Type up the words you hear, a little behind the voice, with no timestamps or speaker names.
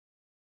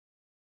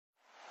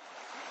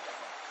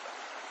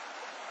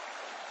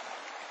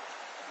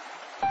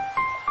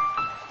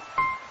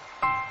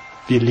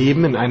Wir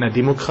leben in einer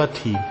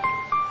Demokratie.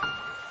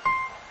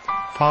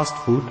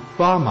 Fastfood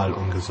war mal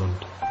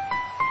ungesund.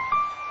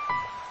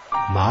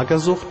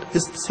 Magersucht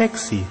ist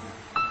sexy.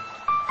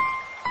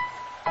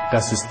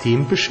 Das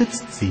System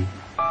beschützt sie.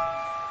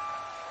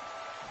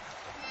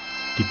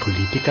 Die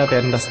Politiker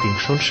werden das Ding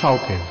schon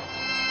schaukeln.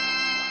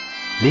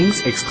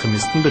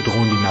 Linksextremisten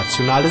bedrohen die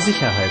nationale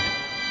Sicherheit.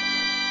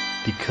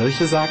 Die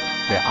Kirche sagt,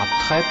 wer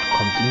abtreibt,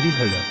 kommt in die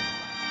Hölle.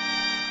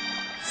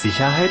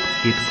 Sicherheit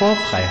geht vor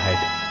Freiheit.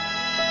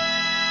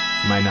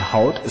 Meine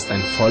Haut ist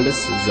ein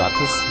volles,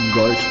 sattes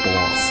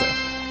Goldbronze.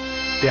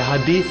 Der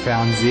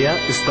HD-Fernseher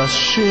ist das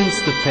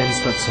schönste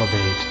Fenster zur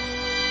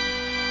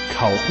Welt.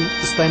 Kaufen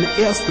ist deine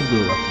erste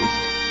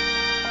Bürgerpflicht.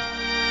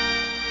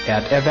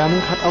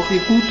 Erderwärmung hat auch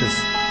ihr Gutes.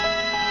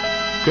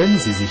 Gönnen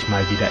Sie sich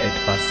mal wieder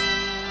etwas.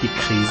 Die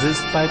Krise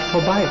ist bald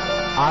vorbei.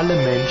 Alle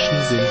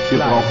Menschen sind gleich. Wir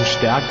brauchen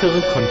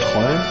stärkere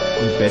Kontrollen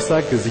und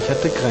besser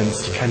gesicherte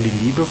Grenzen. Ich kann die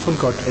Liebe von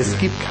Gott fühlen. Es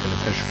gibt keine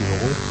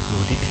Verschwörung,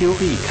 nur die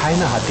Theorie.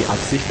 Keiner hat die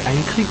Absicht,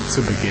 einen Krieg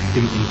zu beginnen.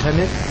 Im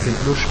Internet sind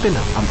nur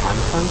Spinner. Am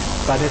Anfang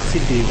war der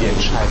CD. Wir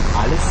entscheiden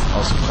alles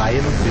aus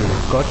freiem Willen.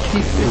 Gott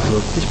hilft mir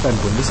wirklich beim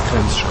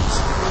Bundesgrenzschutz.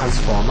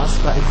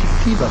 Transformers war ein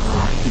fiktiver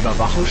Film.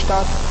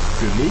 Überwachungsstaat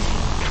für mich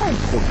kein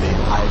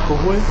Problem.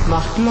 Alkohol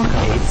macht locker.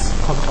 AIDS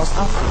kommt aus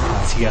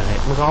Afrika.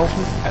 Zigaretten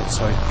rauchen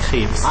erzeugt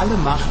Krebs. Alle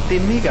Macht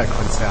den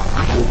Megakonzern.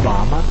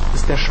 Obama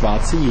ist der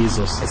schwarze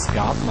Jesus. Es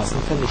gab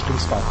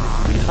Massenvernichtungswaffen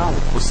im Iran.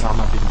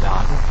 Osama Bin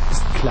Laden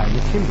ist kleine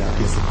Kinder.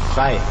 Wir sind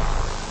frei.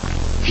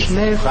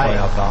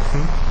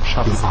 Schnellfeuerwaffen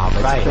schaffen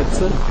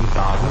Arbeitsplätze in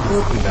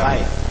Baden-Württemberg.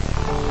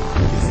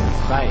 Wir sind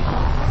frei.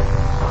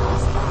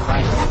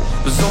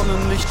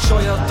 Sonnenlicht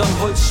scheuert an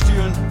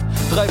Holzstühlen,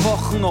 3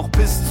 Wochen noch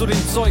bis zu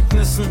den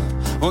Zeugnissen.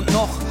 Und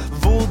noch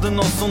wurden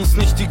aus uns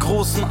nicht die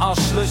großen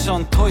Arschlöcher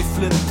und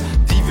Teufeln,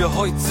 die wir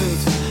heute sind.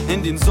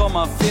 In den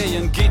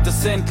Sommerferien geht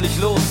es endlich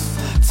los.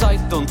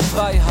 Zeit und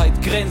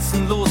Freiheit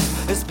grenzenlos.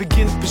 Es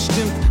beginnt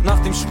bestimmt nach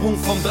dem Sprung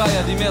vom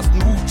Dreier, dem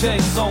ersten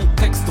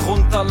Wu-Tang-Songtext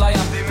runterleiern,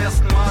 dem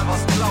ersten Mal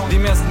was klauen,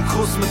 dem ersten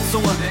Kuss mit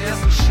Zunge, der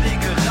ersten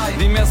Schlägerei,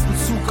 dem ersten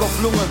Zug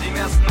auf Lunge, dem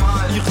ersten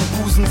Mal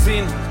ihren Busen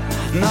sehen.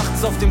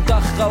 Nachts auf dem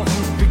Dach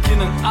rauchen,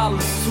 beginnen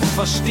alles zu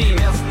verstehen.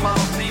 Ersten Mal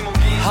auf Demo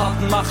gehen,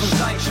 Harten machen,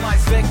 Stein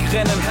schmeißen,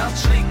 wegrennen,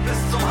 Herz schlägt bis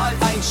zum Hals,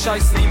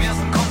 einscheißen, im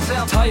ersten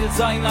Konzert, Teil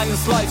sein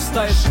eines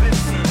Lifestyles,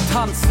 schwitzen,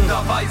 tanzen,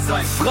 dabei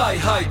sein,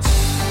 Freiheit.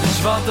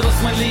 Ich warte, dass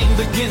mein Leben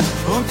beginnt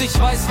und ich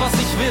weiß, was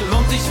ich will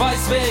und ich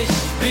weiß, wer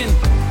ich bin.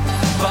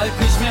 Bald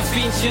nicht mehr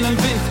Fähnchen im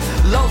Wind,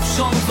 lauf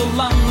schon so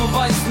lang, nur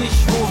weiß nicht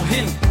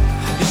wohin.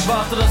 Ich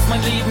warte, dass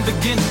mein Leben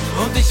beginnt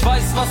und ich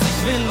weiß, was ich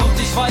will und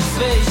ich weiß,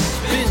 wer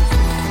ich bin.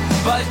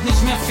 Bald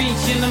nicht mehr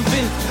Fähnchen im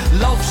Wind,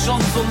 lauf schon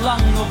so lang,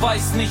 nur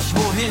weiß nicht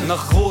wohin.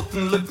 Nach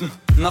roten Lippen,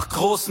 nach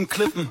großen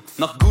Klippen,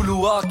 nach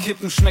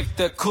Gouloir-Kippen schmeckt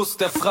der Kuss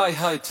der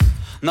Freiheit.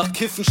 Nach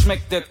Kiffen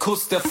schmeckt der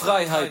Kuss der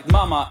Freiheit.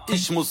 Mama,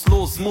 ich muss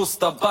los, muss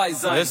dabei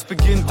sein. Es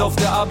beginnt auf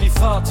der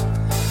Abifahrt,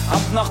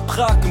 ab nach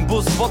Prag im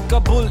Bus, Wodka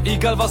Bull,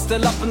 egal was der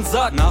Lappen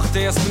sagt. Nach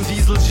der ersten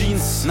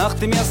Diesel-Jeans, nach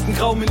dem ersten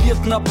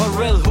graumelierten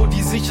Apparel,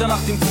 Hoodie sicher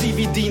nach dem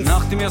Zivi-Dienst.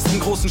 Nach dem ersten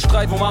großen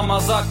Streit, wo Mama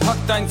sagt, pack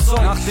dein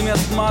Zeug. Nach dem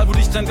ersten Mal, wo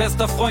dich dein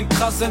bester Freund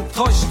krass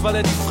enttäuscht, weil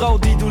er die Frau,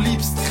 die du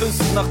liebst,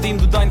 küsst. Nachdem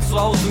du dein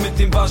Zuhause mit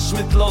dem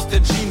Waschmittel aus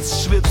der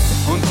Jeans schwitzt.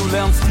 Und du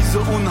lernst diese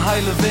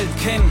unheile Welt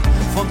kennen,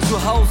 von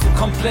zu Hause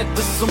komplett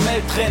bis zum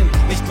Meltrennen.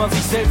 Nicht mal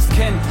sich selbst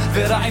kennen,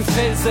 werde ein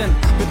Felsen,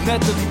 mit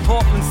Natalie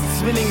Portmans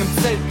Zwilling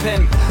im Zelt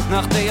pennen.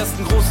 Nach der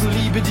ersten großen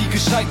Liebe, die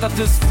gescheitert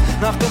ist.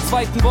 Nach der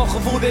zweiten Woche,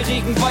 wo der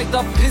Regen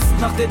weiter pisst.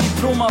 Nach der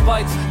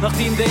Diplomarbeit,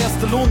 nachdem der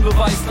erste Lohn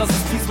beweist, dass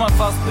es diesmal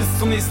fast bis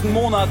zum nächsten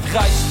Monat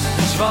reicht.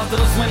 Ich warte,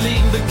 dass mein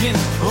Leben beginnt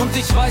und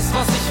ich weiß,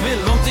 was ich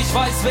will und ich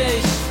weiß, wer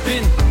ich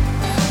bin.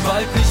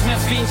 Bald nicht mehr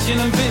Fähnchen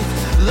im Wind,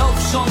 lauf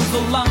schon so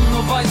lang,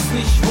 nur weiß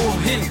nicht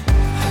wohin.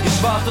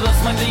 Ich warte, dass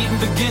mein Leben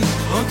beginnt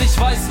und ich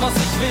weiß, was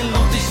ich will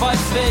und ich weiß,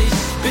 wer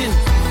ich bin.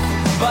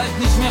 Bald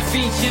nicht mehr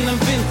Fähnchen im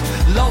Wind,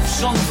 lauf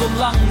schon so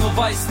lang, nur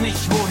weiß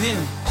nicht wohin.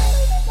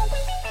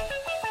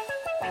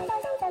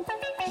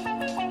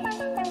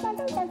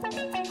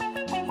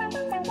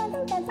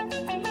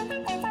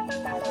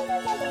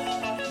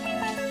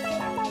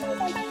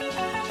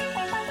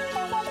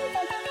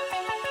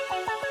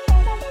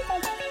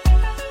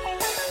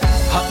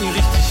 Hat nie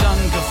richtig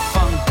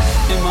angefangen,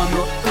 immer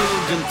nur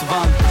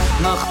irgendwann,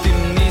 nach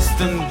dem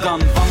nächsten dann.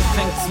 Wann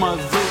fängt's mal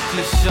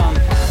wirklich an?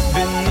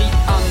 Bin nie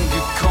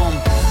angekommen,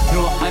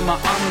 nur einmal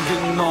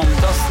angenommen,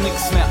 dass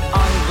nix mehr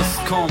anderes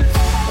kommt.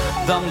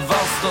 Dann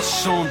war's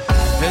das schon,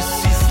 es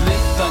hieß,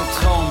 leb dein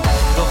Traum.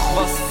 Doch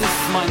was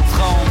ist mein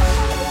Traum?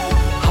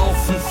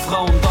 Haufen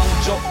Frauen, dann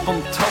Job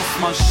und Haus,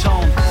 mal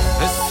schauen.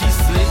 Es hieß,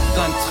 leb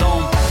dein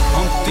Traum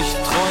und ich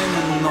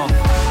träume noch.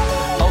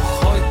 Auch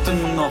heute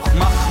noch,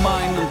 mach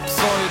meinen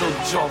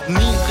Pseudo-Job.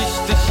 Nie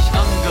richtig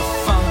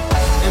angefangen,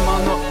 immer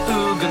nur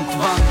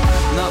irgendwann,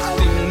 nach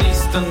dem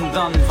nächsten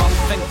dann. Wann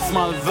fängt's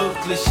mal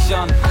wirklich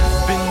an?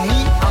 Bin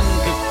nie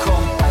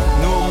angekommen,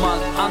 nur mal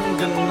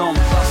angenommen,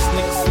 dass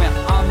nix mehr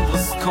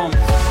anderes kommt.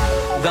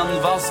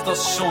 Dann war's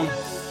das schon.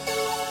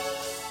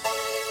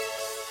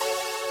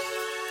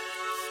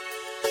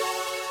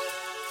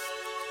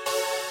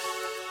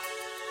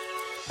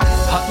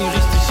 nie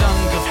richtig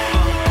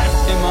angefangen,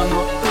 immer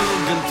nur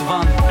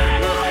irgendwann.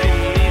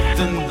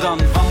 Denn dann,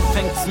 wann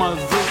fängt's mal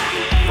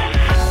wirklich?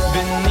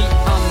 Bin nie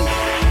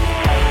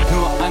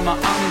nur einmal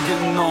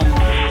angenommen.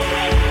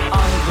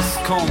 Anderes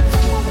kommt,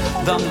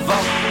 dann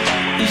was?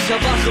 Ich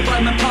erwache,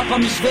 weil mein Papa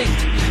mich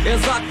weckt. Er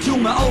sagt,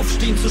 Junge,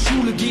 aufstehen, zur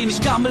Schule gehen, ich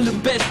gammel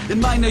im Bett. In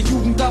meiner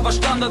Jugend, da war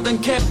Standard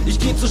ein Cap. Ich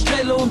geh zur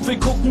Stelle und will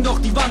gucken, doch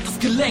die Wand ist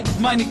geleckt.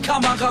 Meine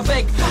Kamera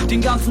weg,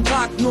 den ganzen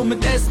Tag nur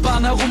mit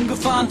S-Bahn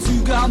herumgefahren.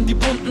 Züge haben die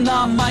bunten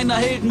Namen meiner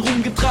Helden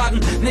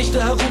rumgetragen.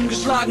 Nächte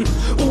herumgeschlagen,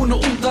 ohne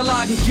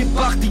Unterlagen. Gib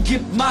Bach, die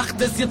gibt Macht,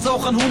 es jetzt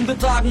auch an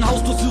Hundetagen.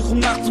 Hausdurchsuchung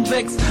nachts um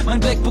 6, mein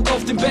Blackbook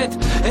auf dem Bett.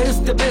 Er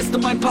ist der Beste,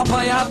 mein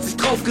Papa, er hat sich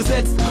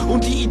draufgesetzt.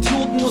 Und die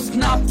Idioten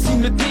mussten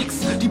abziehen mit nix.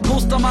 Die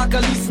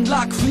Postermarker ließen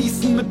Lack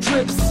fließen mit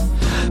Trips.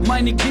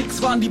 Meine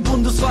Kicks waren die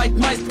bundesweit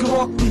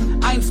meistgerockten,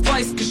 einst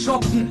weiß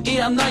geschockten,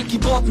 eher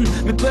Nike-Botten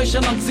mit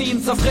Löchern am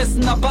Zehen,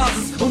 zerfressener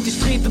Basis. Und ich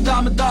trete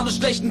damit alle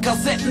schlechten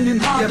Kassetten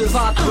in Hades. Der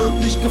Pfad wird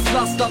nicht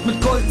gepflastert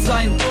mit Gold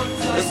sein,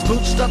 es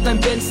wird statt ein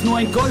Benz nur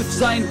ein Golf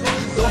sein.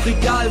 Doch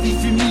egal wie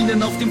viel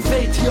Minen auf dem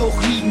Feld hier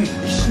auch liegen,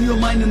 ich schnür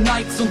meine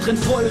Nikes und renn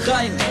voll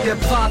rein. Der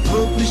Pfad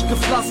wird nicht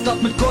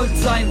gepflastert mit Gold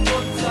sein,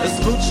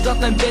 es wird statt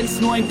ein Benz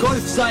nur ein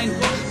Golf sein.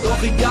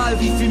 Doch egal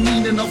wie viel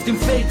Minen auf dem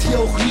Feld hier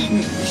auch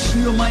liegen, ich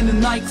schnür meine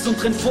Nikes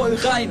und renn voll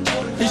rein.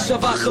 Ich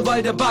erwache,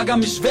 weil der Bagger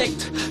mich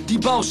weckt. Die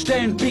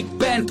Baustellen, Big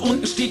Band,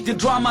 unten steht der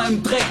Drummer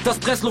im Dreck. Das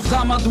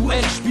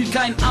Presslufthammer-Duett spielt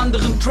keinen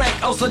anderen Track,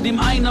 außer dem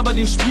einen, aber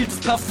den spielt's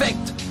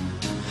perfekt.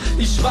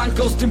 Ich schwank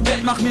aus dem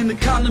Bett, mach mir ne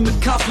Kanne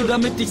mit Kaffee,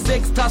 damit ich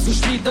 6 Tassen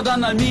später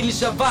dann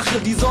allmählich erwache.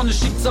 Die Sonne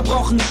schickt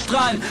zerbrochene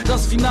Strahlen,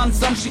 das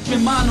Finanzamt schickt mir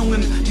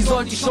Mahnungen, die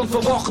sollte ich schon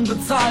vor Wochen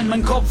bezahlen.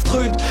 Mein Kopf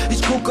dröhnt,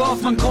 ich gucke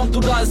auf mein Konto,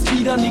 da ist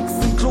wieder nix.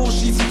 Im Klo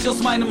schieß ich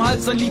aus meinem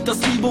Hals ein Lied, das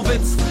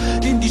Libowitz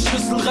in die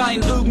Schüssel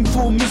rein.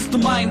 Irgendwo müsste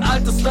mein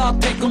altes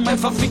Startdeck und mein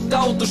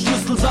verfickter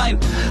Autoschlüssel sein.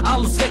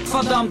 Alles weg,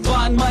 verdammt,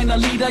 war in meiner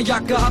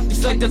Lederjacke, hab ich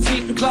seit der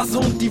 10. Klasse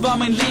und die war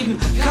mein Leben.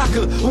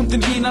 Kacke, und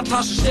in jener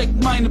Tasche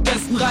steckt meine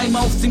besten Reime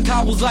auf 10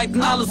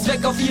 Karo-Seiten, alles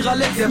weg auf ihrer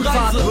letzten Reise. Der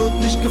Pfad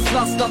wird nicht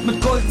gepflastert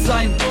mit Gold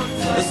sein,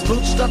 es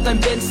wird statt ein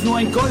Benz nur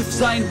ein Golf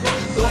sein.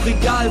 Doch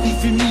egal wie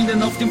viel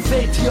Minen auf dem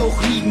Feld hier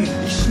auch liegen,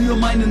 ich schnür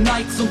meine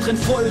Nikes und renn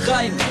voll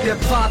rein. Der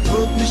Pfad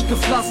wird nicht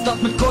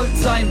gepflastert mit Gold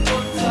sein,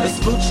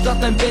 es wird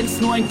statt ein Benz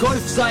nur ein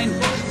Golf sein.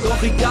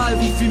 Doch egal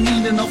wie viel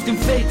Minen auf dem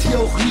Feld hier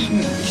auch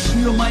liegen, ich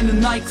schnür meine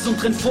Nikes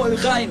und renn voll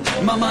rein.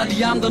 Mama,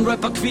 die anderen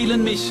Rapper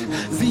quälen mich,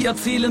 sie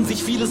erzählen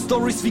sich viele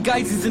Stories, wie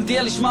geil sie sind.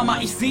 Ehrlich Mama,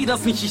 ich seh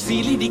das nicht, ich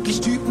seh lediglich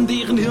Typen,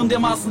 deren Hirn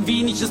dermaßen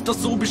wenig ist,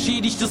 das so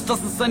beschädigt ist, dass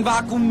es ein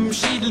Vakuum im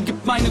Schädel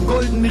gibt. Meine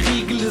goldene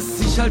Regel ist,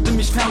 ich halte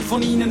mich fern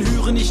von ihnen,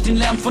 höre nicht den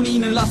Lärm von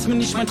ihnen, lass mir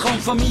nicht mein Traum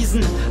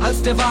vermiesen.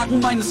 Als der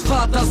Wagen meines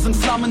Vaters in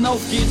Flammen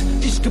aufgeht,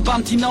 ich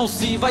gebannt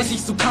hinaussehe, weiß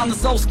ich, so kann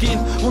es ausgehen.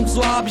 Und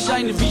so habe ich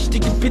eine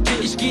wichtige Bitte,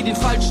 ich gehe den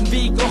falschen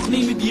Weg, doch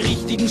nehme die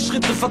richtigen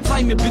Schritte.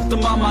 Verzeih mir bitte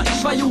Mama,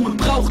 ich war jung und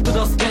brauchte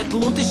das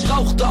Battle, und ich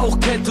rauchte auch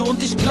Kette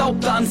und ich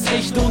glaubte ans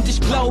Echte und ich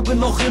glaube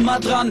noch immer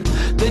dran,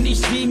 denn ich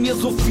sehe mir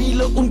so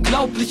viele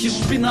unglaubliche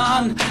Spinner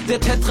an. Der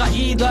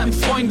Tetraeder im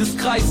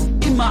Freundeskreis,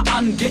 immer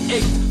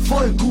angeeckt,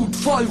 voll gut,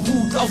 voll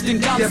Wut auf den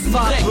ganzen Dreck. Der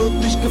Pfad wird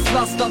nicht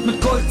gepflastert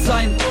mit Gold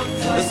sein,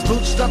 es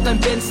wird statt ein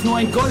Benz nur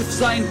ein Golf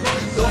sein.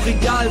 Doch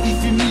egal wie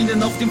viel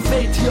Minen auf dem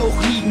Feld hier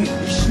auch liegen,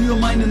 ich schnür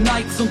meine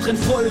Nikes und renn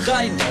voll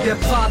rein. Der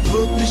Pfad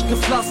wird nicht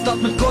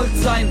gepflastert mit Gold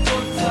sein,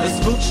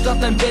 es wird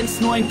statt ein Benz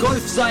nur ein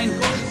Golf sein.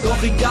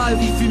 Doch egal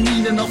wie viel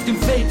Minen auf dem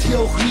Feld hier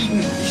auch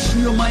liegen, ich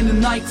schnür meine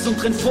Nikes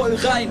und renn voll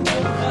rein.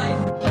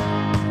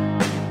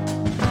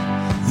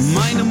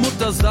 Meine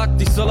Mutter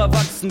sagt, ich soll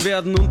erwachsen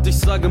werden und ich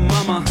sage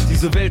Mama,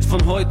 diese Welt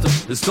von heute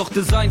ist doch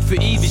Design für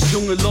ewig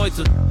junge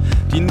Leute.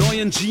 Die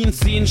neuen Jeans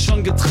sehen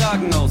schon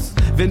getragen aus,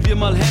 wenn wir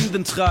mal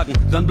Hemden tragen,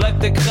 dann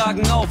bleibt der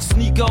Kragen auf.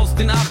 Sneaker aus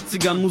den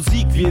 80ern,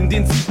 Musik wie in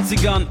den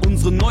 70ern,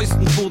 unsere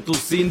neuesten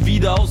Fotos sehen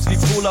wieder aus wie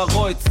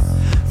Polaroids.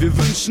 Wir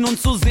wünschen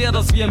uns so sehr,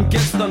 dass wir im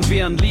Gestern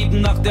wären,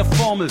 leben nach der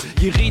Formel,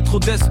 je retro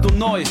desto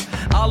neu,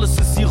 alles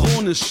ist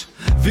ironisch,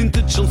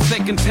 Vintage und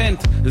Secondhand.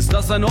 Ist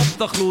das ein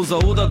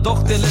Obdachloser oder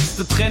doch der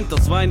letzte Trend?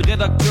 Das war ein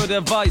Redakteur,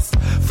 der weiß,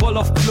 voll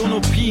auf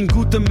Klonopin,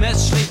 gute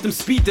Mess, schlägt im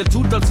Speed, der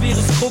tut, als wäre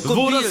es Krokodil.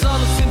 Wo das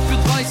alles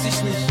hinführt, weiß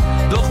ich nicht,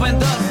 doch wenn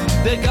das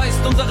der Geist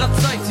unserer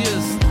Zeit hier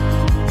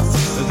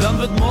ist, dann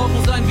wird morgen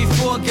sein wie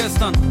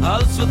vorgestern,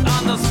 alles wird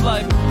anders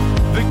bleiben.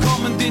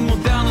 Willkommen in den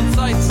modernen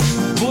Zeiten.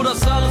 Wo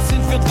das alles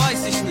hinführt,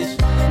 weiß ich nicht.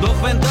 Doch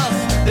wenn das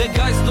der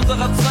Geist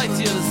unserer Zeit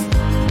hier ist,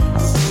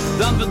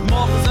 dann wird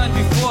morgen sein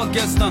wie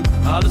vorgestern.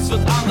 Alles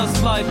wird anders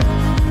bleiben.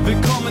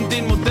 Willkommen in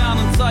den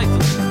modernen Zeiten.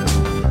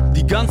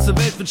 Die ganze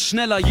Welt wird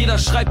schneller, jeder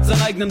schreibt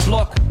seinen eigenen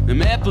Blog.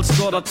 Im Apple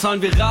Store, da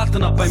zahlen wir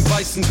Raten ab beim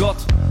weißen Gott.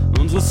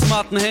 Unsere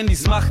smarten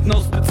Handys machten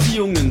aus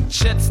Beziehungen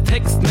Chats,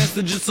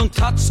 Textmessages und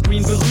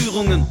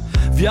Touchscreen-Berührungen.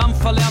 Wir haben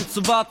verlernt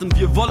zu warten,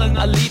 wir wollen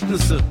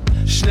Erlebnisse.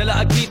 Schnelle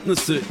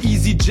Ergebnisse,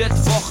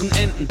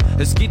 EasyJet-Wochenenden.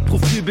 Es geht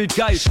Profilbild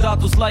geil,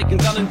 Status liken,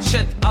 dann im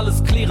Chat.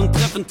 Alles klären,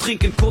 treffen,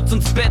 trinken, kurz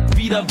ins Bett,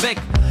 wieder weg.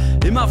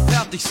 Immer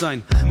fertig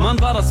sein, Mann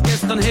war das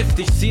gestern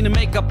heftig. Zähne,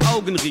 Make-up,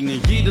 Augenringe,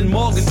 jeden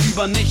Morgen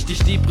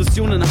übernächtig.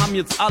 Depressionen haben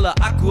jetzt alle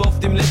Akku auf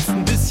dem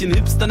letzten bisschen.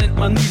 Hipster nennt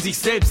man nie sich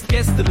selbst,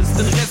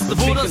 Gästelisten, Reste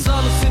ficken. Wo das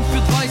alles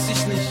hinführt, weiß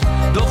ich nicht.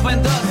 Doch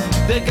wenn das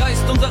der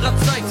Geist unserer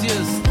Zeit hier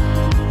ist,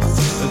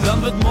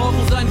 dann wird morgen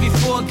sein wie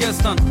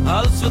vorgestern.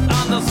 Alles wird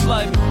anders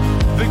bleiben.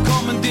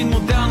 Willkommen in den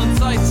modernen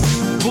Zeiten.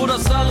 Wo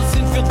das alles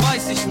hinführt,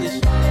 weiß ich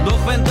nicht. Doch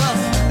wenn das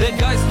der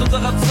Geist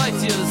unserer Zeit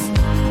hier ist,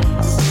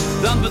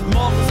 dann wird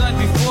morgen sein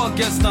wie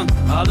vorgestern.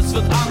 Alles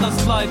wird anders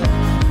bleiben.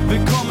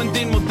 Willkommen in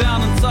den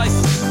modernen Zeiten.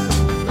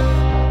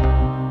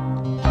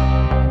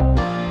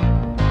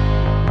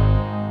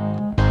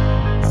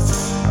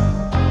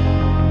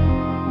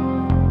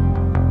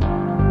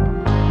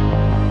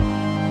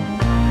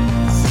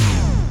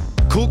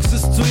 Koks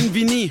ist zu in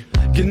wie nie,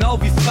 genau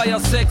wie freier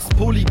Sex,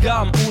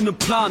 polygam, ohne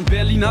Plan.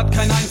 Berlin hat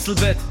kein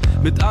Einzelbett,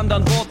 mit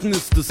anderen Worten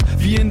ist es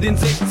wie in den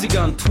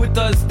 60ern.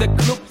 Twitter ist der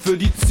Club für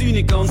die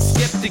Zyniker und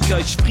Skeptiker.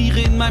 Ich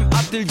friere in meinem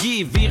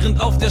Atelier, während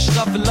auf der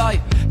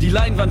Staffelei die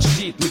Leinwand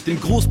steht mit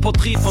dem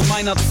Großporträt von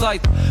meiner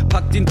Zeit.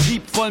 Pack den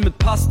Jeep voll mit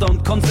Pasta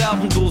und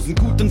Konservendosen,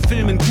 guten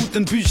Filmen,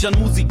 guten Büchern,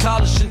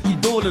 musikalischen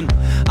Idolen.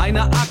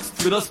 Eine Axt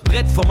für das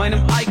Brett vor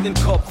meinem eigenen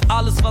Kopf.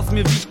 Alles, was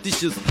mir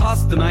wichtig ist,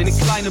 passt in eine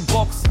kleine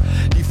Box.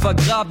 Die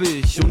vergrabe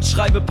ich und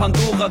schreibe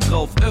Pandora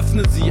drauf.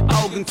 Öffne sie,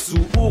 Augen zu,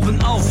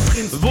 Ohren auf,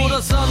 Prinz. Wo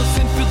das alles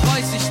hinführt,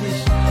 weiß ich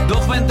nicht.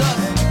 Doch wenn das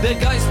der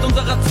Geist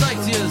unserer Zeit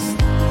hier ist,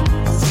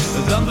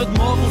 dann wird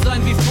morgen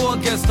sein wie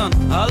vorgestern.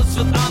 Alles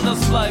wird anders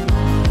bleiben.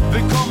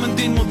 Willkommen in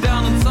den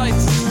modernen Zeiten.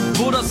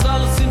 Wo das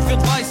alles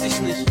hinführt, weiß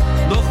ich nicht.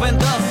 Doch wenn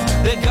das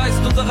der Geist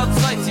unserer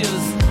Zeit hier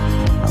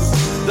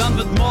ist, dann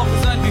wird morgen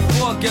sein wie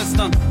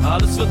vorgestern.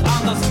 Alles wird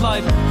anders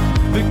bleiben.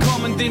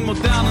 Willkommen in den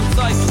modernen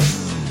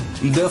Zeiten.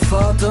 Der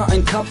Vater,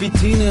 ein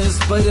Kapitän, er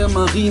ist bei der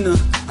Marine.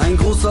 Ein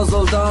großer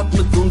Soldat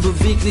mit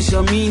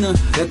unbeweglicher Miene.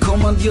 Er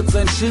kommandiert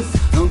sein Schiff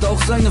und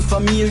auch seine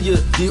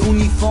Familie. Die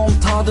Uniform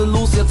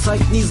tadellos, er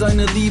zeigt nie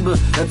seine Liebe.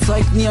 Er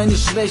zeigt nie eine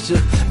Schwäche,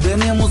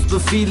 denn er muss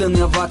befehlen.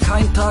 Er war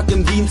kein Tag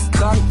im Dienst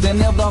krank, denn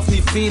er darf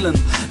nie fehlen.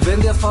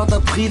 Wenn der Vater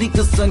predigt,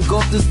 ist sein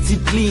Gott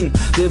Disziplin.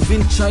 Der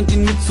Wind scheint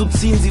ihn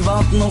mitzuziehen, sie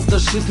warten auf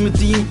das Schiff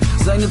mit ihm.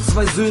 Seine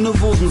 2 Söhne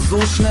wurden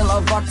so schnell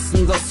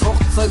erwachsen. Das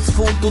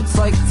Hochzeitsfoto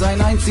zeigt sein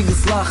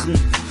einziges Lachen.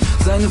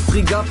 Seine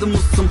Fregatte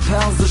muss zum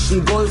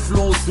Persischen Golf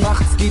los.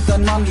 Nachts geht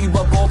ein Mann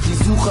über Bord,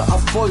 die Suche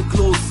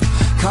erfolglos.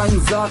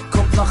 Kein Sarg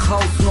kommt nach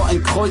Haus, nur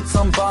ein Kreuz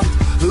am Band.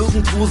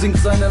 Irgendwo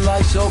sinkt seine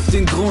Leiche auf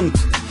den Grund.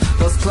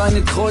 Das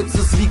kleine Kreuz,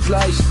 es wiegt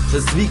leicht,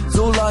 es wiegt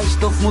so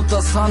leicht auf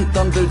Mutters Hand.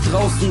 Dann bellt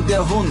draußen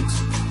der Hund.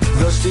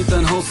 Da steht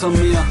ein Haus am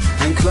Meer,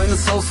 ein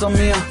kleines Haus am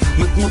Meer.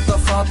 Mit Mutter,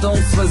 Vater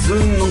und 2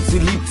 Söhnen und sie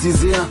liebt sie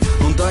sehr.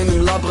 Und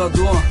einem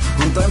Labrador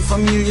und einem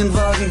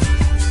Familienwagen.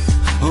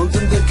 Und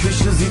in der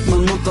Küche sieht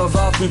man Mutter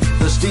warten.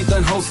 Da steht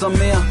ein Haus am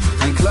Meer,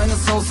 ein kleines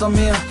Haus am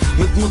Meer.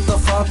 Mit Mutter,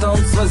 Vater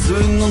und 2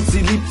 Söhnen und sie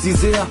liebt sie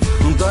sehr.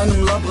 Und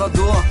einem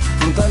Labrador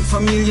und einem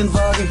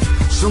Familienwagen.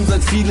 Schon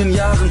seit vielen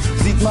Jahren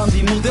sieht man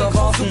die Mutter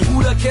warten. Der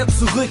Bruder kehrt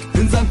zurück,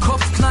 in seinem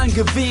Kopf knallen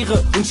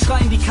Gewehre und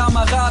schreien die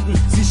Kameraden,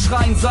 sie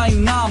schreien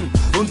seinen Namen.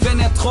 Und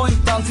wenn er träumt,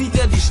 dann sieht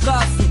er die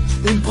Straßen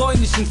in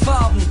bräunlichen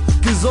Farben,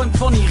 gesäumt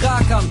von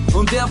Irakern.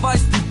 Und er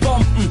weiß, die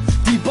Bomben,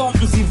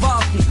 sie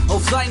warten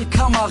auf seinen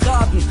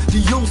Kameraden,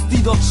 die Jungs,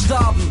 die dort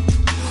starben.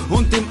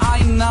 Und dem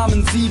einen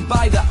nahmen sie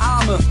beide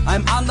Arme,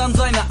 einem anderen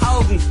seine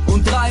Augen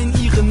und 3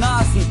 in ihre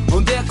Nasen.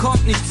 Und er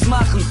konnte nichts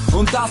machen,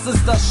 und das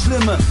ist das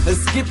Schlimme.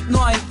 Es gibt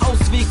nur einen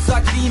Ausweg,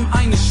 sagt ihm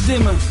eine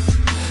Stimme,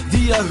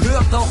 die er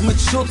hört, auch mit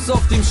Schutz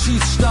auf dem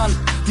Schießstand.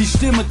 Die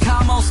Stimme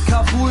kam aus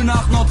Kabul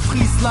nach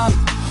Nordfriesland.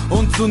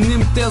 Und so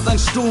nimmt er sein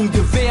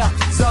Sturmgewehr,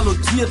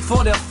 salutiert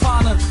vor der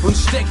Fahne und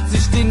steckt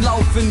sich den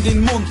Lauf in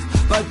den Mund.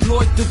 Bald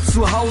läutet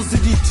zu Hause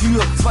die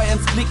Tür, 2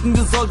 ernst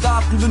blickende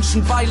Soldaten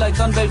wünschen Beileid,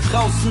 dann bellt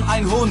draußen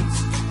ein Hund.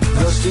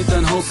 Da steht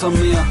ein Haus am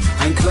Meer,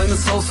 ein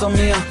kleines Haus am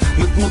Meer.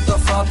 Mit Mutter,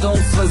 Vater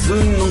und 2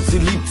 Söhnen und sie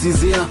liebt sie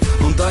sehr.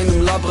 Und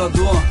einem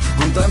Labrador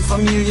und einem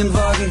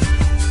Familienwagen.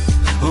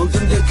 Und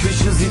in der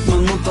Küche sieht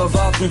man Mutter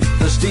warten.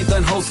 Da steht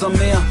ein Haus am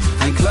Meer,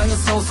 ein kleines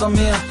Haus am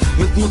Meer.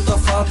 Mit Mutter,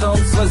 Vater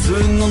und 2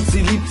 Söhnen und sie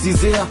liebt sie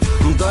sehr.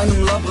 Und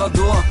einem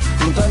Labrador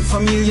und einem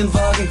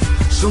Familienwagen.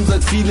 Schon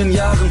seit vielen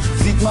Jahren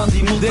sieht man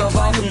die Mutter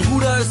warten. Der kleine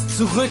Bruder ist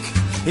zurück,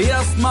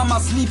 er ist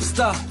Mamas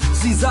Liebster.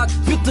 Sie sagt,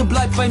 bitte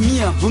bleib bei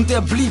mir, und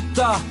er blieb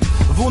da.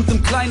 Wohnt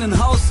im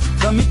kleinen Haus,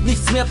 damit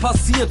nichts mehr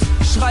passiert.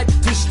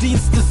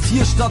 Schreibtischdienst ist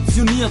hier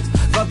stationiert.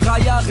 War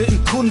 3 Jahre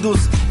in Kundus,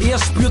 er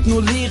spürt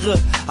nur Leere.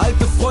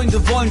 Alte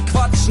Freunde wollen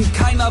quatschen,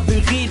 keiner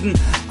will reden.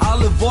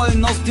 Alle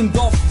wollen aus dem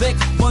Dorf weg,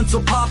 wollen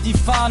zur Party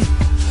fahren.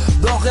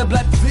 Doch er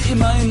bleibt für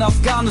immer in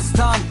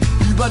Afghanistan.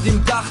 Über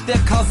dem Dach der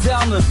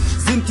Kaserne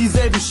sind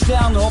dieselben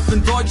Sterne, ob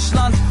in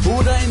Deutschland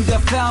oder in der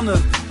Ferne.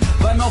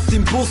 beim auf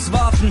dem Bus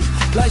warten,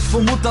 gleich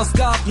vor Mutters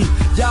Garten,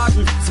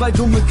 jagen 2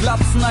 dumme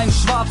Glatzen, einen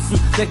Schwarzen.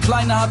 Der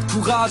Kleine hat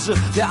Courage,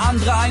 der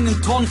andere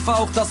einen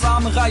Tonfauch. Das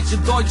arme, reiche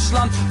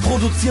Deutschland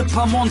produziert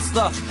paar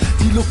Monster.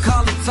 Die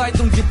lokale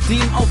Zeitung gibt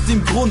dem auf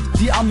den Grund.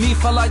 Die Armee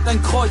verleiht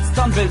ein Kreuz,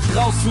 dann bellt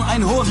draußen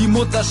ein Hund. Die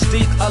Mutter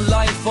steht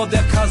allein vor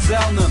der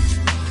Kaserne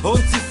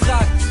und sie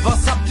fragt,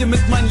 was habt ihr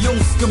mit meinen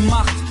Jungs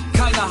gemacht?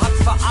 Keiner hat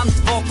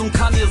Verantwortung,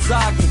 kann ihr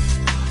sagen,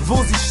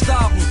 wo sie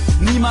starben.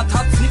 Niemand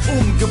hat sie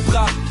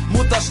umgebracht.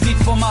 Mutter steht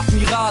vorm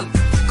Admiral,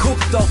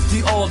 guckt auf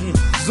die Orden.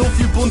 So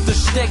viel bunte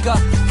Stecker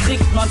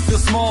kriegt man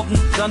fürs Morden.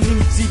 Dann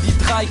nimmt sie die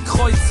 3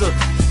 Kreuze,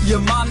 ihr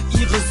Mann,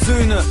 ihre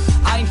Söhne,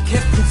 ein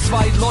Captain,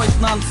 2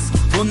 Leutnants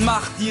und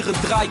macht ihre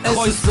 3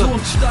 Kreuze.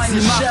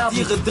 Sie macht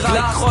ihre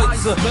 3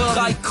 Kreuze,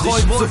 3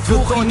 Kreuze für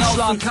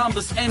Deutschland. Kam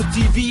bis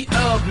MTV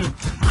Urban.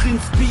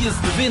 Prinz B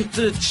ist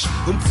Vintage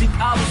und zieht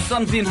alles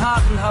an den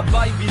Haaren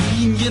herbei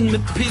wie Linien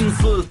mit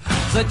Pinsel.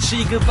 Seit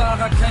Che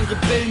Guevara kein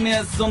Rebell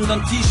mehr ist,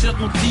 sondern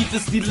T-Shirt-Motiv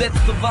ist die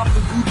letzte Waffe,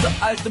 gute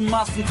alte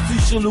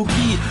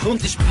Massenpsychologie.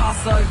 Und ich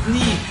passe halt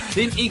nie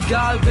in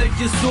egal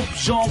welches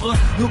Subgenre.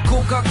 Nur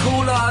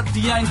Coca-Cola hat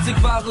die einzig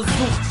wahre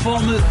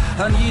Suchtformel.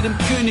 An jedem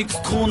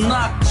Königsthron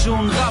nagt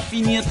schon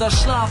raffinierter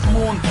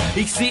Schlafmond.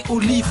 Ich seh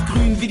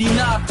olivgrün wie die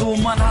NATO,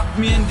 man hat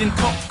mir in den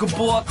Kopf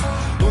gebohrt.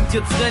 Und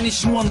jetzt renn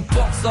ich nur ein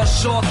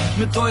Boxershort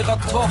mit eurer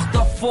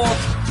Tochter fort.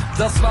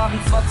 Das waren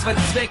zwar 2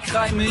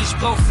 Zweckreime, ich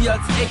brauch sie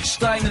als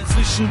Ecksteine,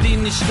 zwischen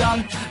denen ich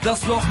dann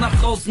das Loch nach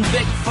draußen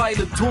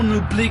wegpfeile,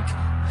 Tunnelblick.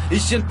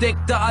 Ich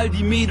entdeckte all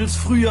die Mädels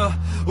früher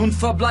und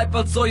verbleib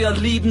als euer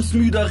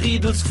lebensmüder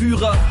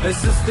Redelsführer. Es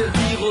ist der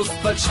Virus,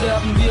 bald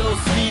sterben wir aus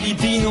wie die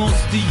Dinos.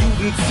 Die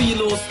Jugend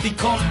ziellos, die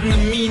Konten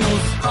im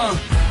Minus.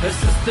 Es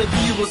ist der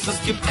Virus,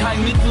 es gibt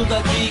kein Mittel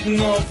dagegen.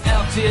 Auf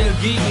RTL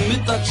gegen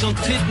Mittag schon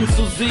Titten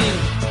zu sehen.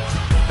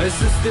 Es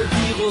ist der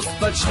Virus,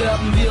 bald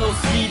sterben wir aus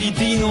wie die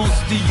Dinos.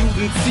 Die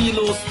Jugend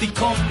ziellos, die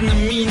Konten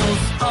im Minus.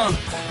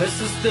 Es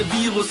ist der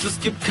Virus, es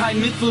gibt kein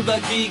Mittel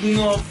dagegen.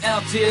 Nur auf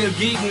RTL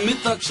gegen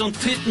Mittag schon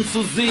Titten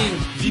zu sehen.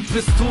 Die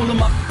Pistole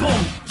macht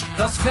Bumm,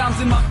 das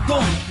Fernsehen macht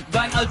dumm.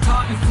 Dein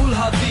Altar in Full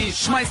HD,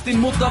 schmeiß den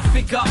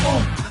Mutterficker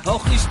um.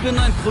 Auch ich bin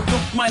ein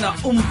Produkt meiner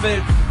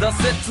Umwelt, das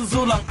Sätze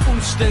so lang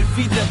umstellt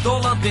wie der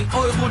Dollar, den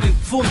Euro, den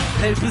Pfund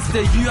hält, bis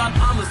der Yuan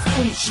alles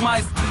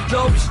umschmeißt.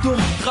 Glaub ich dumm,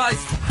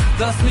 dreist,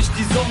 dass mich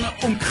die Sonne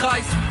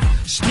umkreist.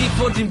 Steht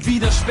vor dem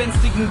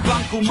widerspenstigen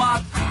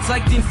Bankomat,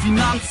 zeigt den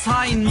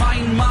Finanzhaien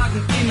meinen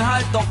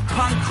Mageninhalt auf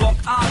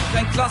Punkrock-Art.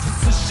 Kein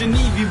klassisches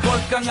Genie wie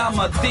Wolfgang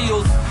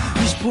Amadeus,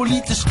 nicht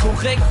politisch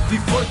korrekt wie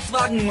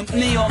Volkswagen und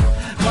Neon.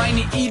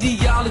 Meine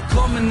Ideale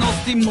kommen aus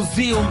dem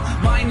Museum,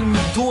 meine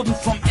Methoden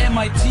vom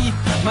MIT,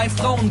 mein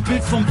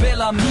Frauenbild vom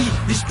Bellamy.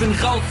 Ich bin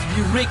raus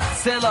wie Rick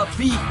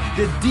Cellaby,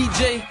 der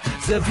DJ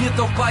serviert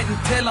auf beiden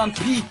Tellern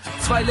Pi.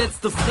 2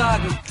 letzte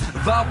Fragen,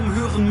 warum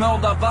hören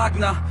Mörder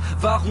Wagner?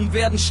 Warum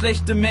werden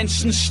schlechte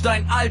Menschen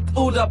steinalt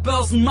oder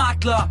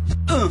Börsenmakler?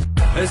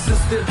 Es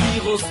ist der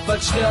Virus,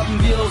 bald sterben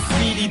wir aus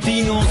wie die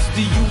Dinos.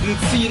 Die Jugend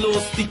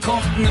ziellos, die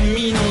Konten im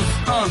Minus.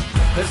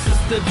 Es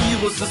ist der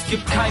Virus, es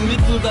gibt kein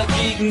Mittel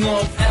dagegen.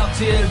 Nur auf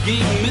RTL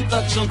gegen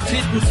Mittag schon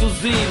Titten zu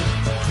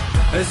sehen.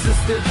 Es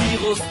ist der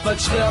Virus, bald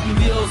sterben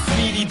wir aus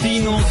wie die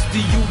Dinos.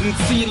 Die Jugend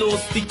ziellos,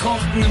 die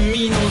Konten im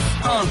Minus.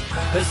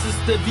 Es ist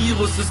der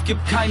Virus, es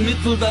gibt kein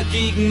Mittel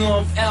dagegen. Nur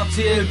auf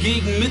RTL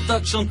gegen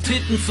Mittag schon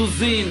Titten zu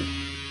sehen.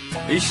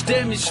 Ich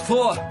stell mich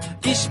vor,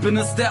 ich bin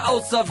es der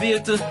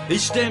Auserwählte.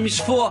 Ich stell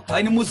mich vor,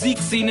 eine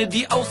Musikszene,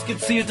 die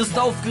ausgezählt ist,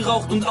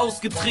 aufgeraucht und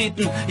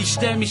ausgetreten. Ich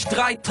stell mich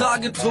 3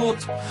 Tage tot,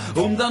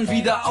 um dann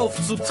wieder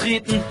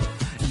aufzutreten.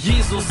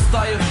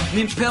 Jesus-Style,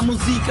 nehmt per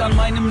Musik an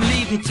meinem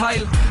Leben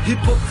teil.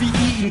 Hip-Hop wie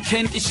ihr ihn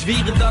kennt, ich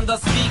wäre dann das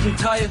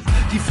Gegenteil.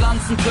 Die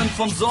Pflanzen können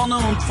von Sonne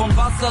und von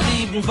Wasser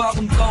leben.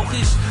 Warum brauche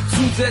ich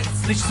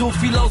zusätzlich so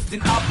viel aus den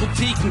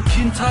Apotheken?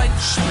 Kindheit,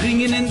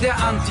 springen in der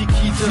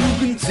Antikite.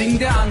 Jugend, sing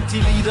der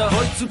Antilieder.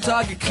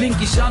 Heutzutage klink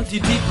ich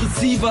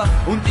Antidepressiva.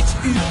 Und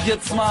ich üb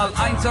jetzt mal,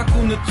 ein Tag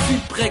ohne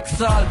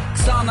Zyprexal,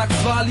 Xanax,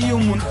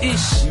 Valium und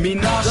ich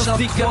Menage. Das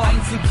dicke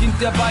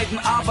Einzelkind der beiden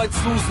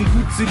Arbeitslosen,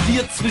 gut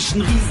sediert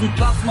zwischen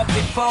Riesenplasma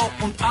PV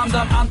und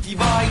anderen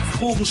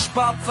Anti-Wahrheitsdrogen,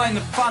 spart seine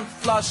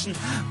Pfandflaschen.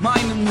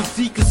 Meine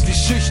Musik ist wie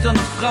schüchterne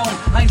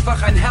Frauen,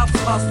 einfach ein Herz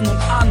fassen und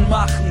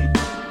anmachen.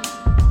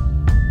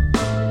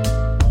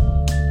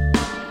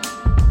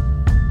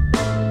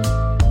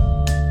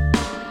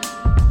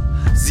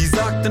 Sie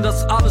sagten,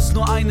 dass alles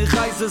nur eine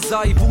Reise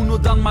sei, wo nur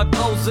dann mal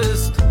Pause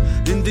ist.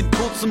 In den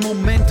kurzen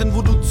Momenten,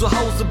 wo du zu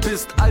Hause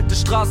bist. Alte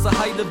Straße,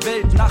 heile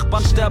Welt,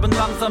 Nachbarn sterben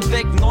langsam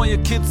weg. Neue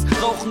Kids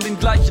rauchen den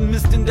gleichen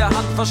Mist in der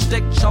Hand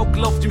versteckt.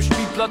 Schaukel auf dem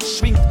Spielplatz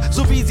schwingt,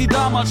 so wie sie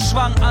damals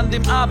schwang an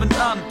dem Abend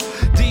an,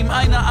 dem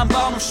einer am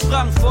Bahnhof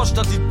sprang.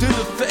 Vorstadt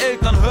Idylle für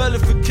Eltern, Hölle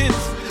für Kids.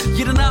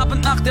 Jeden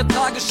Abend nach der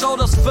Tagesschau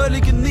das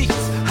völlige Nichts.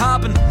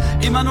 Haben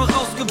immer nur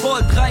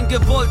rausgewollt,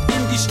 reingewollt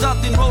in die Stadt.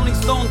 Den Rolling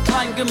Stone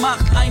klein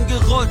gemacht,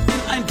 eingerollt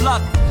in ein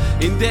Blatt.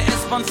 In der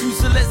S-Bahn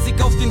Füße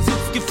lässig auf den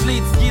Sitz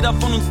gefläzt. Jeder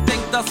von uns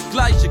denkt das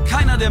Gleiche,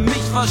 keiner der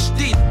mich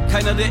versteht.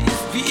 Keiner der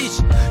ist wie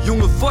ich,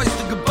 junge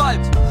Fäuste geballt.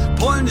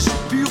 polnische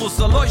Pyros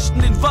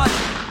erleuchten den Wald.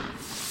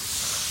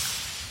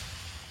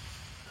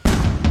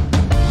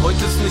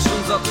 Heute ist nicht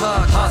unser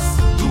Tag, hast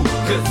du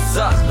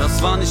gesagt.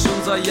 Das war nicht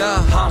unser Jahr,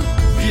 haben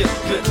wir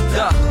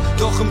gedacht.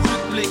 Doch im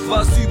Rückblick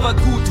war's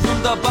übergut,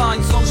 wunderbar.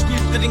 Ein Song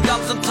spielte den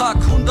ganzen Tag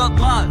 100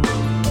 Mal.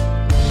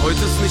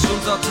 Heute ist nicht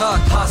unser Tag,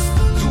 hast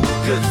du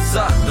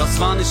gesagt. Das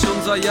war nicht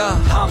unser Jahr,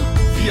 haben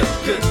wir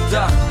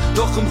gedacht.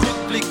 Doch im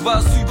Rückblick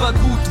war's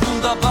übergut,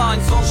 wunderbar.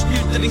 Ein Song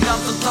spielte den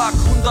ganzen Tag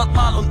 100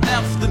 Mal und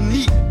nervte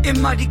nie.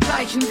 Immer die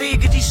gleichen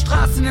Wege, die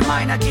Straßen in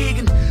meiner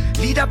Gegend.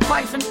 Lieder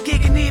pfeifend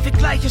gegen ewig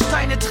gleiche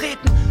Steine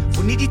treten.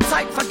 Wo nie die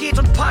Zeit vergeht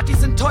und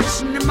Partys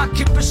enttäuschen. Immer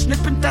Kippe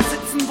schnippend da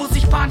sitzen, wo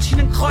sich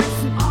Bahnschienen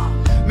kreuzen.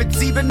 Mit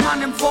 7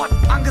 Mann im Fort,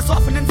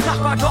 angesoffen ins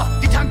Nachbardorf.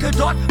 Die Tanke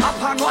dort,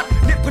 Abhangort,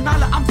 nippen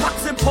alle am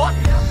Faximport.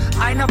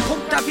 Einer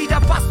pumpt da wieder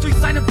Bass durch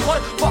seine Proll.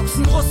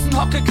 Boxen, Russen,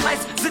 Hockekreis,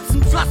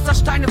 sitzen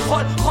Pflastersteine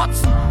voll.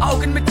 Rotzen,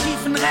 Augen mit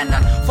tiefen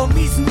Rändern. Vom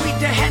miesen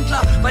Weed der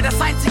Händler. Weil das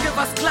Einzige,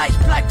 was gleich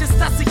bleibt, ist,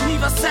 dass sich nie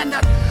was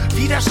ändert.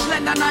 Wieder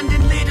schlendern an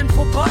den Läden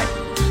vorbei.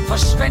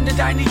 Verschwende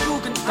deine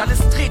Jugend, alles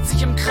dreht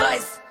sich im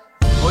Kreis.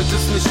 Heute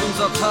ist nicht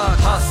unser Tag,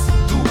 hast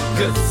du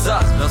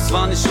gesagt. Das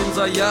war nicht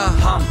unser Jahr,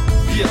 haben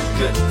wir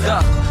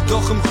gedacht.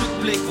 Doch im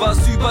Rückblick war's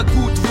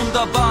übergut,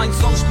 wunderbar. Ein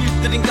Song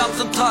spielte den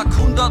ganzen Tag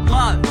 100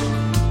 Mal.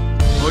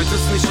 Heute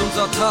ist nicht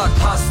unser Tag,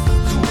 hast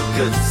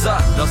du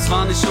gesagt. Das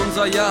war nicht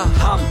unser Jahr,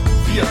 haben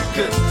wir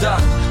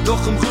gedacht.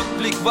 Doch im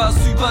Rückblick war's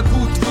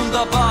übergut,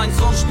 wunderbar. Ein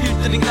Song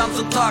spielte den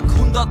ganzen Tag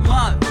 100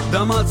 Mal.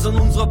 Damals an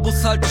unserer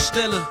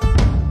Bushaltestelle,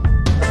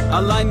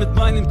 allein mit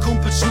meinen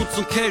Kumpels, Schmutz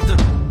und Kälte.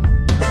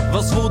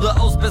 Was wurde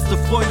aus, beste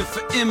Freunde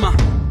für immer?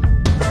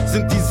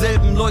 Sind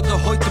dieselben Leute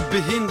heute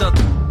behindert?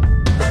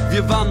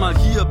 Wir waren mal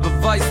hier,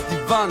 beweist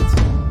die Wand.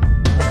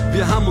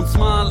 Wir haben uns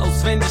mal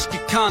auswendig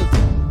gekannt.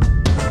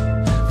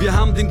 Wir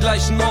haben den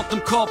gleichen Ort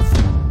im Kopf.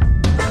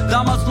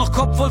 Damals noch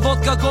Kopf voll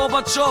Wodka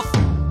Gorbatschow.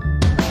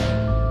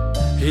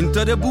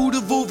 Hinter der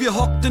Bude, wo wir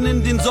hockten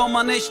in den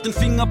Sommernächten,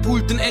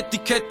 Fingerpulten,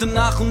 Etikette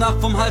nach und nach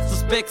vom Hals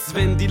des Becks,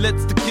 wenn die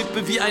letzte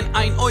Kippe wie ein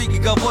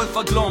einäugiger Wolf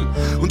verglomm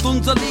und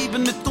unser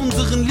Leben mit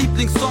unseren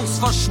Lieblingssongs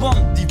verschwomm,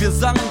 die wir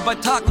sangen bei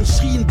Tag und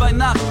schrien bei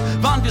Nacht.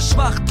 Waren wir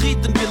schwach,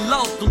 drehten wir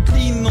laut und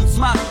liehen uns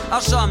Macht.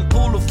 Asche am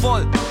Polo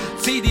voll,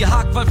 CD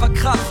Hackfall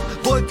verkracht,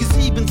 Wolke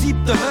 7, 7.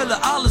 Hölle,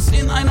 alles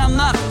in einer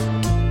Nacht.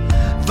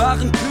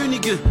 Waren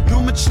Könige,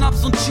 nur mit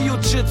Schnaps und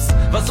Chio-Chips.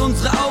 Was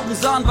unsere Augen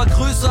sahen, war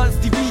größer als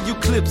die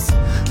Videoclips.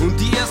 Und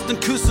die ersten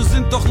Küsse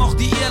sind doch noch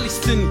die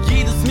ehrlichsten.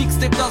 Jedes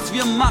Mixtape, das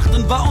wir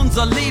machten, war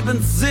unser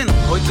Lebenssinn.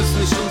 Heute ist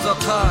nicht unser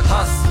Tag,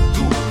 hast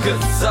du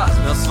gesagt.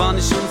 Das war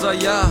nicht unser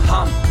Jahr,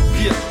 haben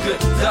wir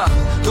gedacht.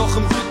 Doch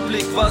im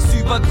Rückblick war's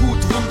übergut,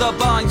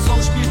 wunderbar. Ein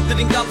Song spielte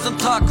den ganzen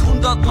Tag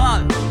 100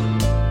 Mal.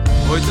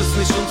 Heute ist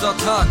nicht unser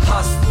Tag,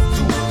 hast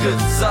du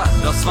gesagt.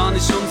 Das war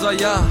nicht unser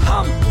Jahr,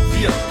 haben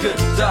wir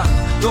gedacht.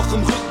 Doch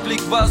im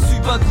Rückblick war's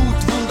übergut,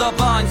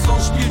 wunderbar. Ein Song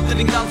spielte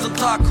den ganzen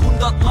Tag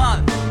 100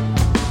 Mal.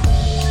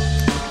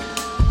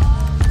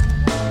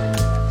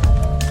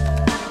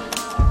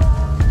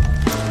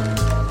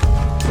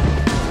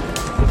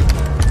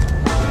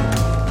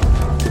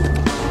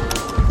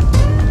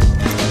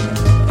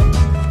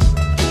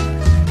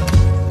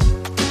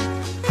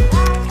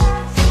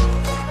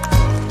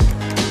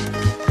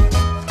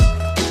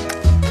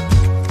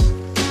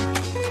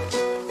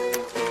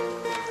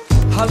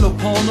 Hallo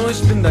Porno,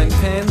 ich bin dein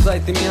Fan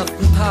seit dem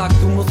ersten Tag.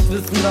 Du musst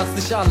wissen, dass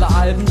ich alle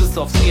Alben bis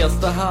aufs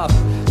erste hab,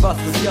 was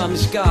es ja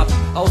nicht gab,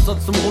 außer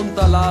zum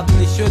Runterladen.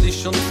 Ich hör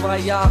dich schon 2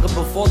 Jahre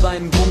bevor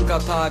deinen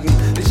Bunkertagen.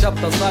 Ich hab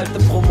das alte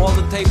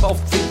Promorde-Tape auf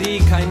CD.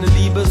 Keine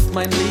Liebe ist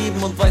mein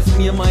Leben und weiß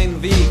mir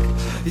meinen Weg.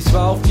 Ich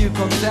war auf viel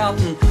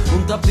Konzerten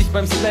und hab dich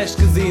beim Splash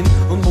gesehen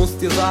und muss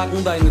dir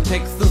sagen, deine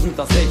Texte sind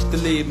das echte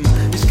Leben.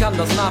 Ich kann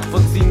das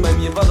nachvollziehen, bei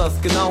mir war das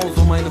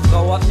genauso. Meine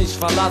Frau hat mich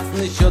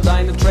verlassen, ich hör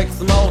deine Tracks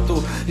im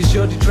Auto. Ich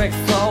hör die Tracks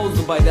zu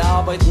Hause, bei der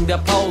Arbeit in der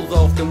Pause,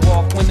 auf dem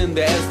Walkman, in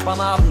der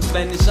S-Bahn abends,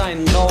 wenn ich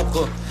einen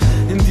rauche.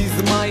 In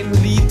diesem einen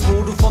Lied,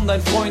 wo du von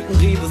deinen Freunden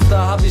redest,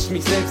 da hab ich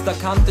mich selbst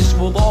erkannt, ich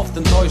wurde oft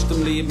enttäuscht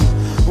im Leben.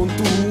 Und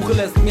du Hure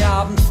lässt mir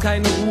abends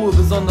keine Ruhe,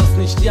 besonders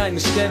nicht die eine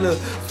Stelle,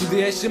 zu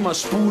der ich immer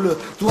spule.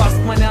 Du hast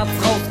mein Herz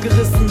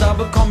rausgerissen, da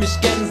bekomm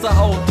ich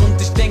Gänsehaut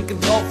und ich denke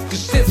drauf,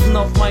 geschissen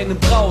auf meine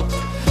Braut.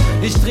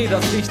 Ich dreh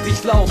das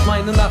richtig laut,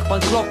 meine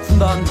Nachbarn klopfen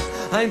dann.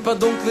 Ein paar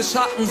dunkle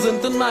Schatten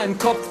sind in meinem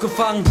Kopf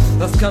gefangen.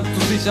 Das kannst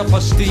du sicher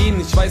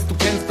verstehen, ich weiß, du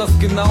kennst das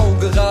genau.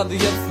 Gerade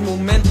jetzt im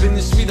Moment bin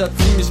ich wieder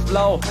ziemlich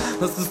blau.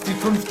 Das ist die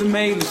 5.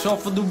 Mail, ich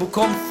hoffe du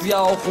bekommst sie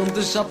auch. Und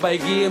ich hab bei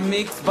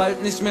GMX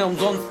bald nicht mehr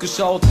umsonst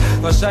geschaut.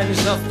 Wahrscheinlich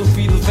hast du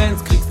viele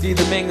Fans, kriegst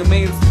jede Menge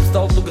Mails, gibst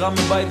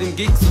Autogramme bei den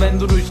Gigs, wenn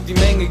du durch die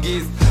Menge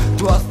gehst.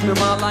 Du hast mir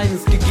mal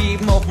eines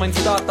gegeben auf mein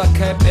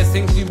Starter-Cap. Es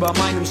hängt über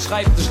meinem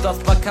Schreibtisch, das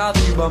Plakat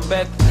überm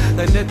Bett.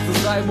 Dein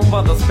letztes Album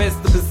war das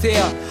Beste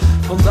bisher.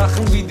 Von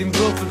Sachen wie dem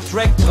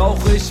Würfeltrack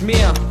brauche ich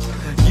mehr.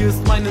 Hier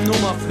ist meine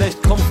Nummer,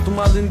 vielleicht kommst du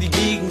mal in die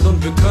Gegend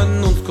und wir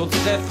können uns kurz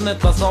treffen,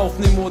 etwas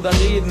aufnehmen oder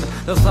reden,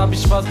 das hab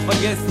ich fast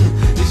vergessen.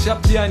 Ich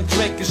hab dir einen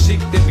Track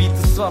geschickt, der Beat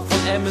ist zwar von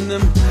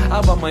Eminem,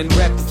 aber mein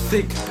Rap ist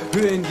sick.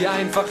 Hör ihn dir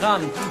einfach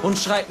an und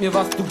schreib mir,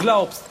 was du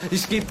glaubst.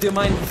 Ich geb dir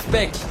meinen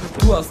Respekt,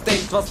 du hast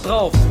echt was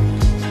drauf.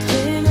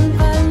 Tränen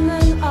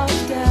brennen auf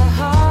der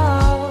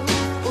Haut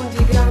und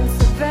die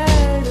ganze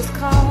Welt ist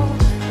grau.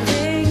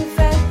 Regen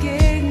fällt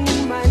gegen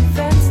mein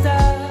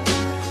Fenster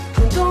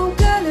und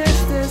dunkel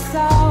ist es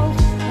auch.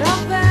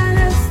 Auch wenn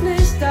es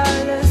nicht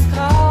alles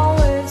grau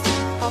ist,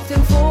 auf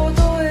dem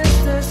Foto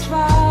ist es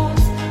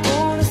schwarz.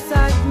 Und es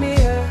zeigt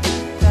mir,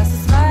 dass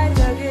es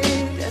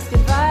weitergeht, es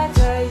geht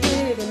weiter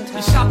jeden Tag.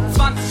 Ich hab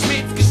 20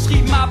 Mails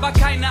geschrieben, aber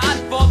keine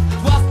Antwort.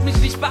 Du hast mich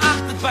nicht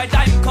beachtet bei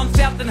deinem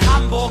Konzert in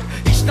Hamburg.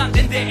 Ich stand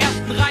in der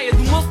ersten Reihe,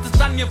 du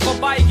musstest an mir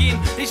vorbeigehen.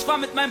 Ich war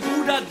mit meinem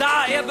Bruder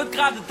da, er wird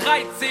gerade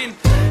 13.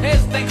 Er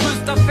ist dein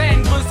größter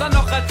Fan, größer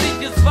noch als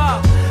ich es war.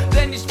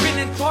 Denn ich bin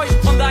enttäuscht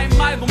von deinem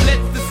Album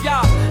letztes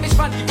Jahr. Ich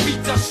fand die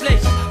Features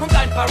schlecht und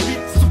ein paar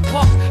Reads zu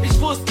Pop. Ich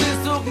wusste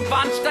es,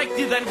 irgendwann steigt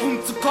dir dein Ruhm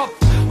zu Kopf.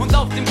 Und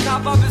auf dem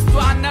Cover bist du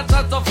anders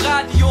als auf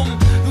Radium.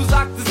 Du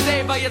sagtest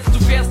selber, jetzt du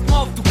fährst nur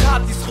auf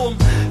Ducatis rum.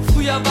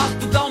 Früher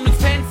warst du down mit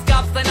Fans,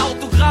 gab's dein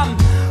Autogramm.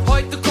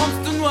 Heute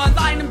kommst du nur an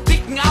einem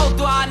dicken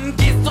Auto an.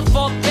 Gehst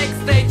sofort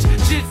Backstage,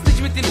 chillst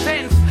nicht mit den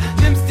Fans.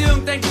 Nimmst dir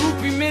irgendein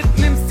Groupie mit,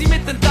 nimmst sie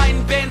mit in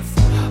deinen Bands.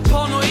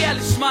 Porno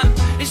ehrlich, Mann,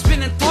 ich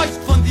bin enttäuscht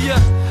von dir.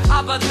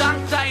 Aber dank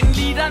deinen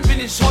Liedern bin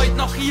ich heute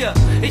noch hier.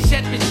 Ich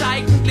hätte mich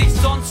eigentlich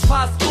sonst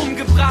fast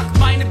umgebracht.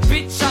 Meine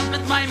Bitch hat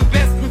mit meinem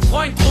besten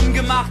Freund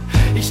rumgemacht.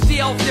 Ich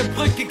stehe auf der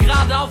Brücke,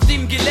 gerade auf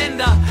dem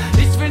Geländer.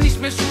 Ich will nicht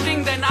mehr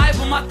springen, dein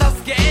Album hat das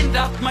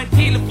geändert. Mein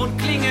Telefon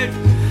klingelt,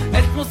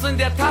 es muss in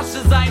der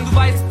Tasche sein. Du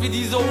weißt, wie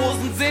diese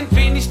Hosen sind,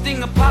 wenig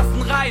Dinge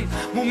passen rein.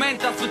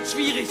 Moment, das wird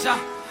schwieriger.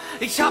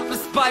 Ich hab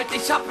es bald,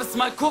 ich hab es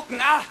mal gucken.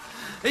 Ah,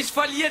 ich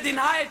verliere den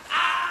Halt.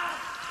 Ah!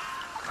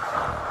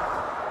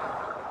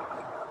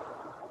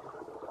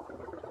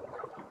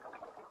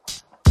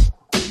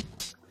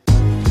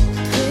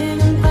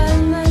 Tränen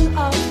brennen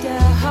auf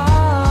der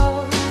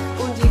Haut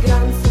und die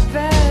ganze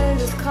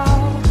Welt ist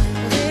grau.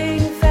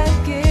 Regen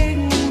fällt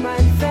gegen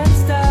mein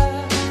Fenster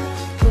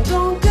und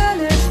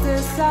dunkel ist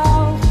es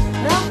auch.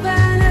 Auch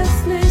wenn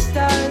es nicht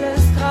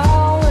alles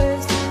grau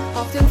ist,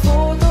 auf dem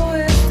Foto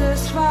ist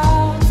es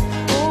schwarz.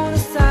 Und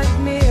es zeigt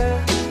mir,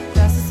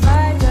 dass es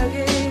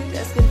weitergeht,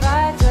 es geht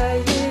weiter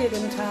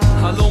jeden Tag.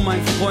 Hallo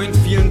mein Freund,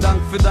 vielen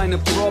Dank für deine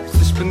Props.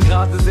 Ich bin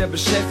gerade sehr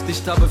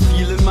beschäftigt, habe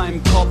viel in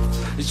meinem Kopf.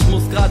 Ich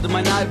muss gerade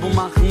mein Album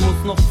machen,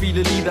 muss noch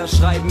viele Lieder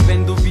schreiben.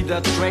 Wenn du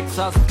wieder Tracks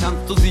hast,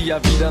 kannst du sie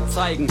ja wieder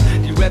zeigen.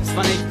 Die Raps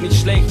waren echt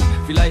nicht schlecht,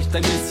 vielleicht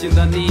ein bisschen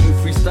daneben.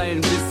 Freestyle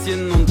ein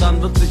bisschen und dann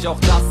wird sich auch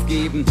das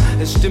geben.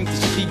 Es stimmt,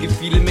 ich kriege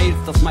viele Mails,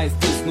 das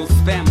meiste ist nur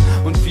Spam.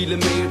 Und viele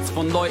Mails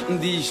von Leuten,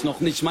 die ich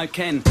noch nicht mal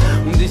kenne.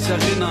 Und ich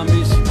erinnere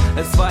mich,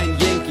 es war ein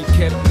Yankee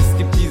Cap. Es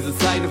gibt dieses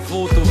eine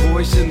Foto, wo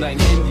ich in dein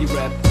Handy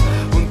rap.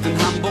 Und in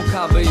Hamburg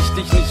habe ich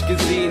dich nicht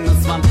gesehen.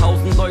 Es waren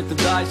 1000 Leute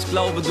da, ich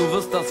glaube, du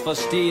wirst das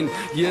verstehen.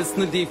 Hier ist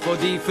eine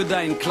DVD für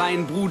deinen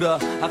kleinen Bruder.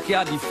 Ach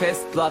ja, die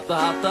Festplatte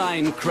hatte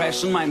einen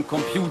Crash in meinem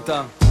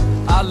Computer.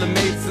 Alle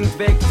Mails sind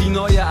weg, die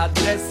neue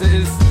Adresse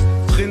ist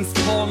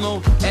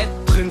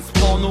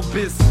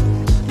prinzporno@prinzpornobiz.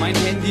 Mein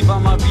Handy war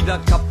mal wieder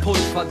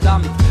kaputt,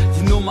 verdammt.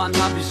 Die Nummern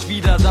hab ich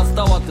wieder, das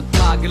dauerte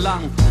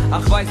tagelang.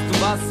 Ach, weißt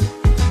du was?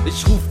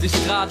 Ich ruf dich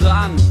gerade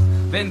an.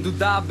 Wenn du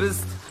da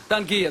bist,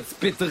 dann geh jetzt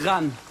bitte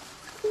ran.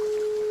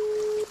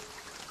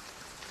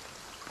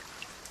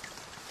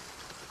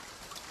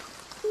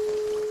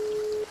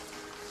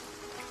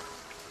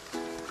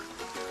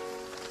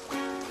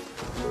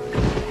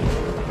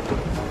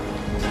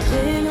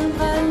 Tränen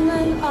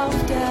brennen auf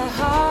der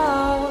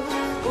Haut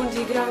und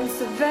die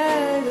ganze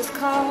Welt ist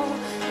grau.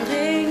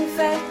 Regen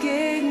fällt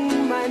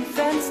gegen mein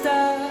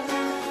Fenster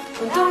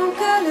und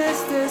dunkel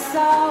ist es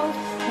auch.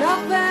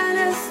 Noch wenn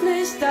es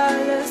nicht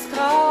alles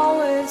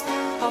grau ist,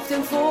 auf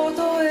dem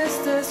Foto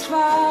ist es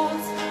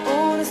schwarz.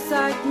 Und es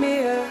zeigt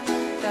mir,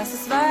 dass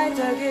es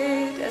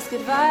weitergeht, es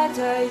geht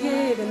weiter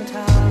jeden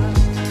Tag.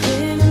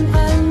 Tränen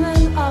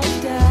brennen auf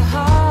der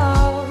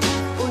Haut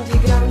und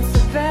die ganze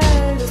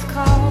Welt ist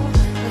grau.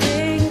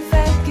 Regen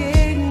fällt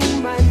gegen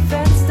mein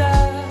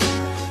Fenster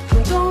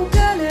und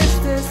dunkel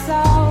ist es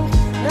auch.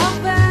 Noch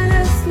wenn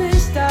es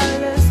nicht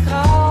alles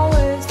grau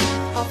ist,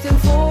 auf dem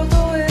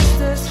Foto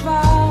ist es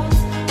schwarz.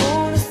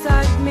 Und es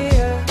zeigt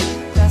mir,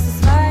 dass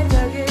es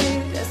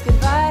weitergeht, es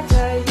geht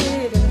weiter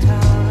jeden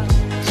Tag.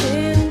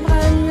 Tränen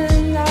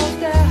brennen auf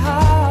der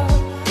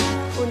Haut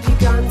und die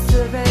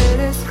ganze Welt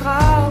ist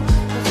grau.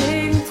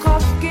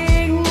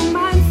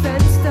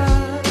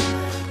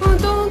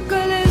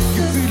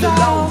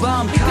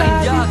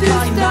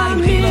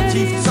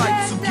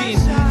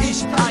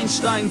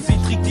 ein, sie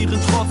trägt ihren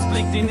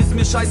Trotzblick, den ist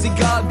mir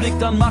scheißegal, Blick,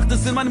 dann macht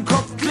es in meinem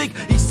Kopf Klick.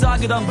 Ich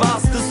sage, dann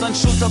war's das, ein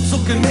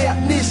Schulterzucken, mehr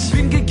nicht,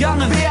 bin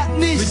gegangen, werd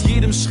nicht. Mit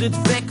jedem Schritt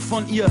weg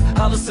von ihr,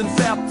 alles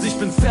entfärbt sich,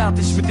 bin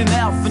fertig mit den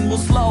Nerven,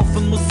 muss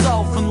laufen, muss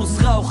saufen, muss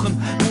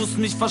rauchen, muss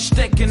mich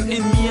verstecken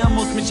in mir,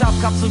 muss mich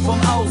abkapseln von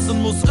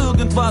außen, muss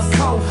irgendwas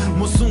kaufen,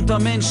 muss unter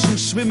Menschen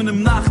schwimmen,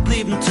 im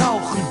Nachtleben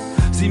tauchen.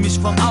 Sieh mich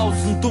von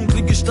außen,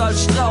 dunkle Gestalt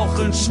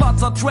straucheln,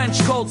 schwarzer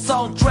Trenchcoat,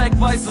 Soundtrack,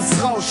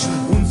 weißes Rauschen.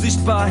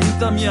 Unsichtbar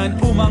hinter mir ein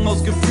Umhang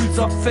aus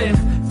Gefühlsabfällen.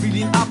 Will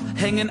ihn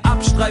abhängen,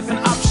 abstreifen,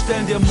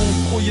 abstellen. Der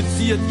Mond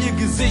projiziert ihr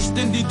Gesicht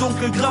in die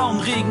dunkelgrauen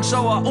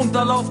Regenschauer,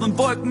 unterlaufenden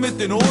Wolken mit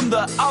den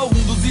 100 Augen.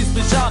 Du siehst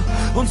mich an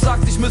und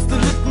sagst, ich müsste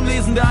Lippen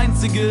lesen. Der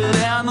Einzige,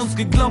 der an uns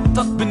geglaubt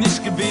hat, bin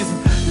ich gewesen.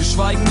 Wir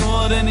schweigen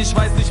nur, denn ich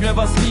weiß nicht mehr,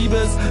 was Liebe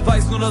ist.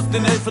 Weiß nur, dass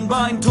den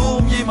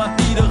Elfenbeinturm jemand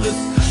niederriss.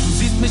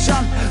 Du siehst mich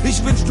an,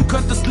 ich wünsch, du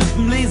könntest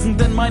Lippen lesen,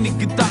 denn meine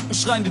Gedanken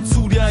schreien dir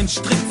zu, dir einen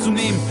Strick zu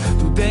nehmen.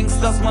 Du denkst,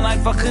 dass man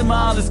einfach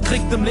immer alles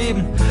kriegt im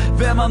Leben,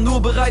 wenn man nur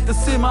bereit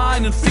ist, immer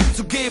einen Fick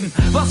zu geben.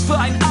 Was für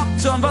ein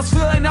Upturn, was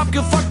für ein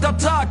abgefuckter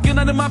Tag, in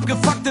einem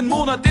abgefuckten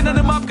Monat, in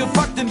einem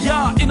abgefuckten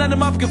Jahr, in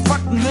einem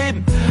abgefuckten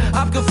Leben.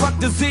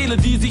 Abgefuckte Seele,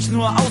 die sich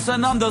nur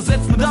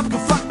auseinandersetzt mit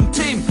abgefuckten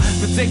Themen.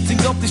 Mit 16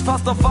 glaubt ich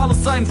fast auf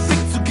alles einen Fick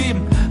zu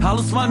geben.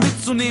 Alles mal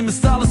mitzunehmen,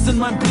 ist alles in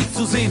meinem Blick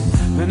zu sehen.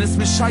 Wenn es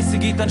mir scheiße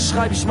geht, dann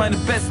schreibe ich meine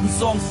besten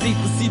Songs.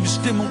 Depressive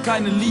Stimmung,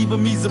 keine Liebe,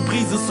 miese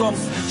Brise Songs.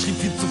 Schrieb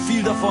viel zu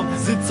viel davon,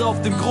 sitze auf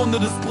dem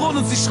Grunde des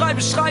Brunnens. Ich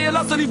schreibe, schreie,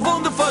 lasse die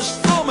Wunde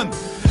verstummen.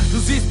 Du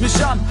siehst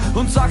mich an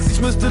und sagst, ich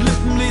müsste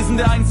Lippen lesen.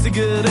 Der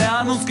Einzige, der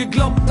an uns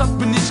geglaubt hat,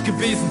 bin ich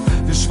gewesen.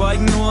 Wir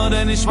schweigen nur,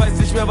 denn ich weiß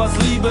nicht mehr, was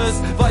Liebe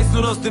ist. Weiß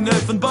nur, dass den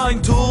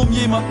Elfenbeinturm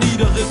jemand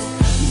niederriss.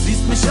 Du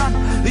siehst mich an,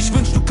 ich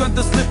wünsch, du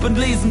könntest Lippen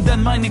lesen,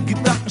 denn meine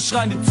Gedanken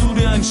schreien dir zu,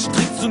 dir einen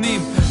Strick zu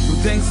nehmen. Du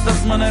denkst,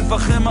 dass man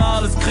einfach immer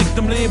alles kriegt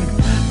im Leben,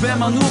 wenn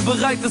man nur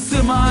bereit ist,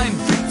 immer einen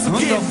Fick zu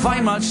geben. Und auf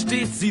einmal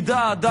steht sie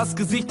da, das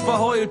Gesicht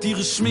verheult,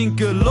 ihre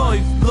Schminke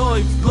läuft,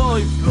 läuft,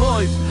 läuft,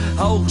 läuft.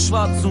 Augen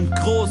schwarz und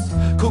groß,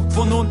 guckt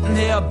von unten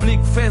her, Blick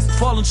fest,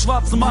 voll und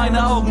schwarz,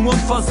 meine Augen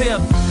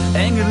unversehrt.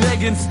 Enge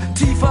Leggings,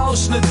 tiefer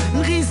Ausschnitt,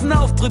 ein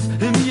Riesenauftritt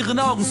in ihren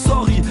Augen,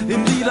 sorry,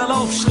 in lila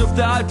Laufschrift,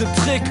 der alte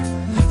Trick.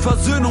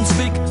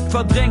 Versöhnungsweg,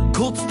 verdrängt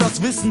kurz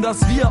das Wissen, dass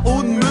wir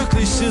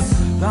unmöglich ist.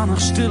 Danach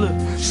Stille,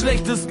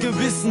 schlechtes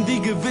Gewissen,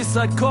 die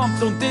Gewissheit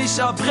kommt und ich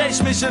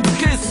erbrech mich ins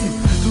Kissen.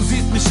 Du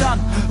siehst mich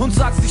an und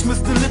sagst, ich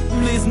müsste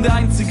Lippen lesen. Der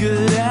Einzige,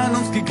 der an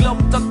uns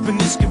geglaubt hat, bin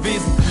ich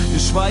gewesen. Wir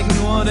schweigen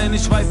nur, denn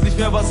ich weiß nicht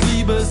mehr, was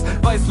Liebe ist.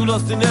 Weiß nur,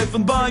 dass den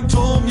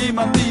Elfenbeinturm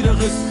jemand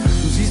niederriss.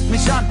 Du siehst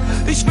mich an,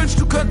 ich wünsch,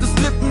 du könntest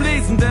Lippen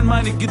lesen, denn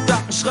meine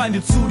Gedanken schreien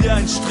dir zu, dir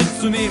einen Strick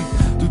zu nehmen.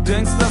 Du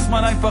denkst, dass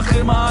man einfach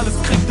immer alles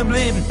kriegt im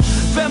Leben,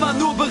 wenn man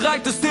nur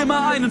bereit ist,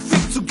 immer einen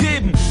Fick zu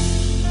geben.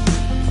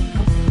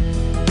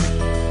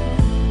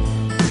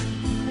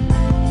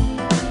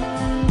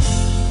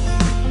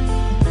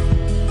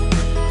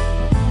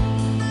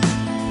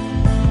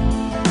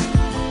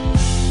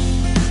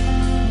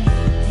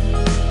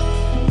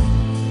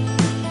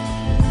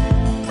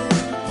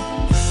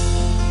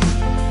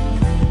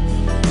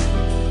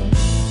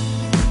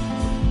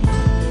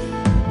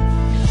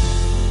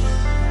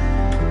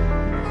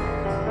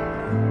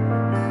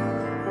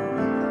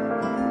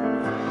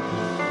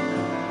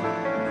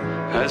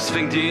 Es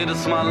fängt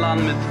jedes Mal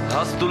an mit: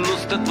 Hast du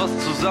Lust, etwas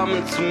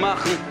zusammen zu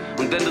machen?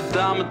 Und endet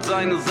damit,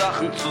 seine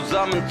Sachen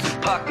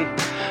zusammenzupacken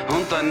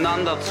und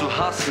einander zu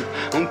hassen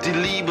und die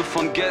Liebe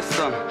von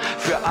gestern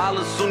für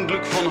alles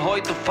Unglück von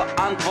heute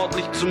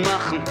verantwortlich zu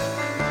machen.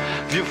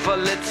 Wir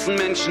verletzen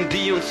Menschen,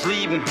 die uns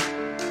lieben,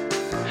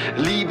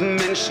 lieben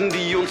Menschen,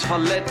 die uns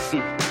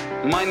verletzen.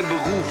 Meine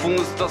Berufung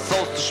ist, das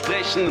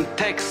auszusprechen in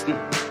Texten.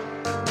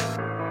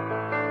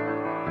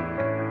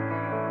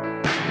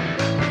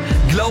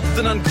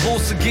 Glaubten an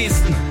große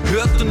Gesten,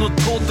 hörte nur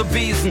tote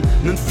Wesen.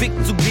 Nen Fick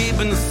zu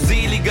geben ist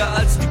seliger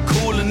als die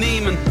Kohle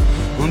nehmen.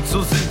 Und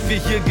so sind wir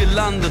hier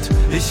gelandet.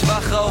 Ich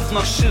wache auf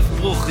nach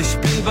Schiffbruch, ich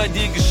bin bei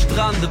dir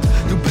gestrandet.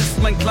 Du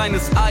bist mein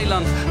kleines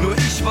Eiland, nur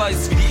ich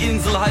weiß, wie die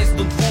Insel heißt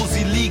und wo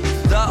sie liegt.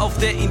 Da auf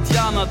der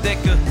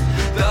Indianerdecke,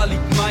 da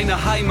liegt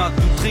meine Heimat.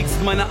 Du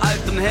trägst meine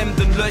alten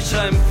Hemden,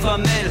 Löcher im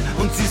Flanell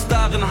und siehst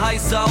darin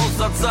heißer aus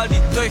als all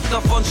die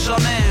Töchter von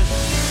Chanel.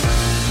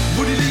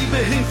 Wo die Liebe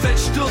hinfällt,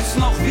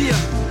 stürzen auch wir.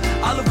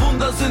 Alle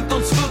Wunder sind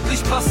uns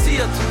wirklich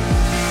passiert.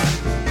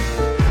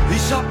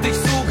 Ich hab dich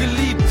so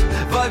geliebt,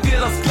 weil wir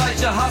das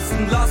Gleiche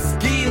hassen. Lass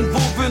gehen,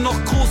 wo wir noch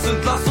groß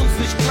sind, lass uns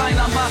nicht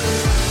kleiner machen.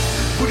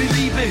 Wo die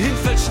Liebe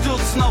hinfällt,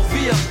 stürzen auch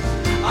wir.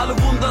 Alle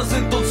Wunder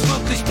sind uns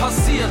wirklich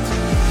passiert.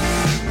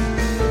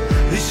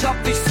 Ich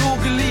hab dich so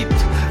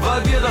geliebt,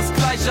 weil wir das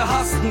Gleiche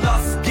hassen.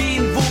 Lass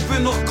gehen, wo wir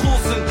noch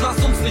groß sind,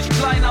 lass uns nicht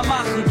kleiner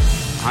machen.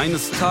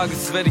 Eines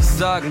Tages werde ich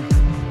sagen: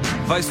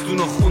 Weißt du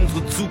noch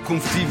unsere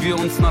Zukunft, die wir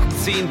uns nach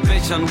 10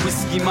 Bechern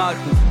Whisky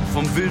malten?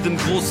 Vom wilden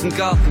großen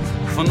Garten,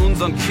 von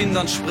unseren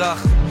Kindern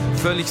sprachen.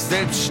 Völlig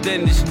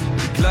selbstständig,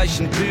 die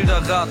gleichen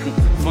Bilder raten.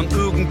 Von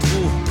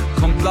irgendwo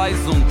kommt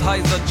leise und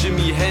heiser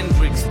Jimi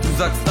Hendrix. Du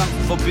sagst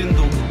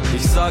Verbindung,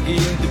 ich sage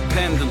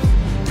Independent.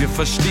 Wir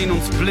verstehen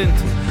uns blind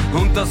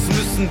und das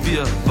müssen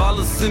wir, weil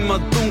es immer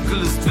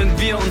dunkel ist, wenn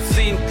wir uns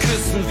sehen,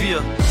 küssen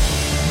wir.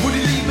 Wo die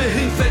Liebe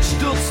hinfällt,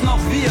 stürzen auch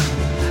wir.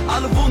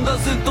 Alle Wunder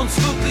sind uns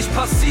wirklich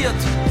passiert.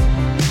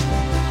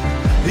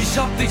 Ich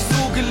hab dich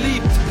so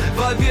geliebt,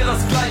 weil wir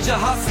das Gleiche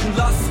hassen.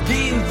 Lass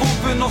gehen,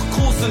 wo wir noch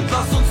groß sind,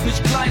 lass uns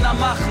nicht kleiner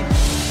machen.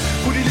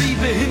 Wo die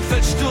Liebe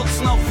hinfällt,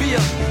 stürzen auch wir.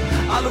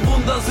 Alle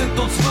Wunder sind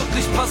uns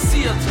wirklich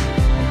passiert.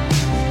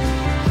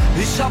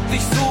 Ich hab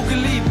dich so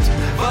geliebt,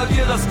 weil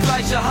wir das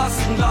Gleiche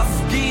hassen. Lass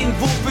gehen,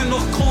 wo wir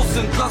noch groß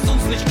sind, lass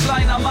uns nicht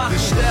kleiner machen. Wir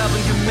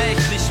sterben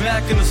gemächlich,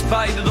 merken es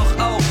beide doch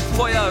auch.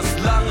 Feuer ist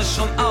lange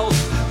schon aus,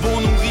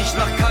 Wohnung riecht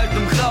nach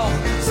kaltem Rauch.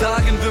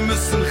 Sagen wir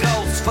müssen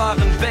raus,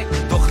 fahren weg,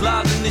 doch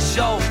laden nicht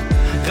auf.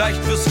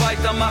 Reicht fürs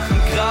Weitermachen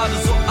gerade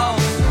so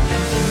aus.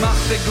 Die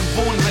Macht der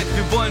Gewohnheit,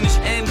 wir wollen nicht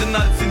enden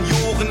als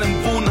Senioren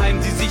im Wohnheim,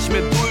 die sich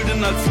mehr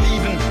dulden als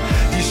lieben.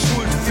 Die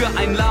Schuld für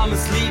ein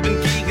lahmes Leben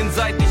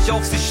gegenseitig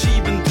auf sich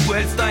schieben. Du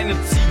hältst eine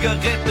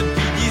Zigarette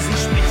wie diesen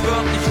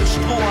sprichwörtlichen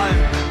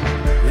Strohhalm.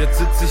 Jetzt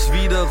sitz ich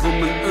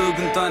wiederum in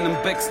irgendeinem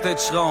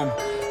Backstage-Raum.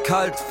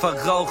 Kalt,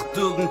 verraucht,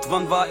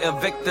 irgendwann war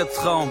er weg, der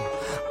Traum.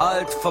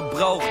 Alt,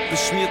 verbraucht,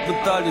 beschmiert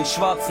mit all den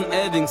schwarzen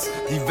Eddings.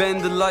 Die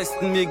Wände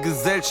leisten mir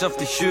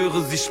Gesellschaft, ich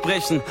höre sie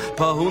sprechen.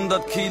 Paar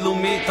 100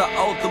 Kilometer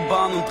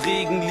Autobahn und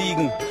Regen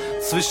liegen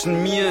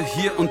zwischen mir,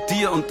 hier und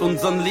dir und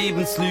unseren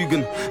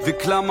Lebenslügen. Wir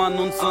klammern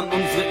uns an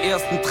unsere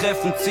ersten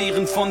Treffen,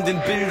 zehren von den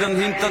Bildern,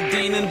 hinter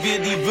denen wir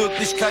die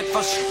Wirklichkeit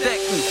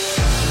verstecken.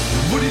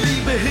 Wo die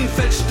Liebe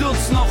hinfällt,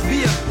 stürzen auch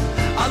wir.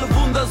 Alle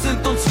Wunder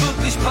sind uns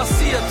wirklich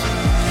passiert.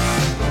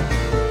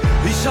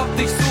 Ich hab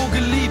dich so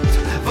geliebt,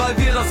 weil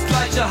wir das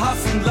Gleiche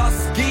hassen.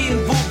 Lass gehen,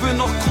 wo wir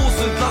noch groß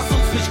sind, lass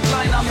uns nicht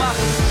kleiner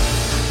machen.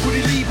 Wo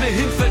die Liebe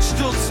hinfällt,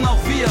 stürzen auch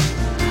wir.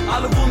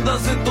 Alle Wunder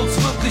sind uns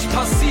wirklich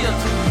passiert.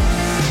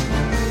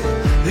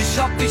 Ich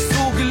hab dich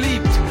so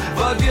geliebt,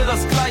 weil wir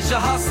das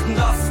Gleiche hassen.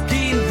 Lass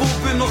gehen,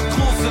 wo wir noch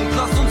groß sind,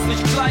 lass uns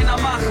nicht kleiner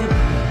machen.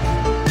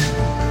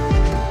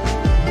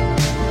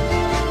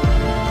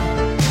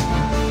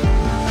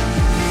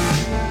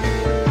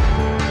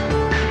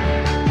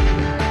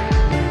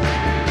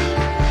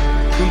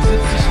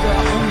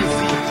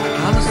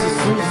 Alles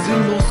ist so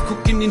sinnlos,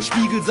 guck in den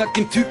Spiegel, sag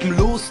dem Typen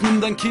los,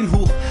 nimm dein Kinn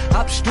hoch.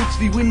 Absturz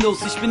wie Windows,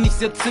 ich bin nicht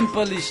sehr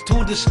zimperlich.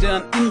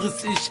 Todesstern,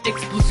 inneres Ich,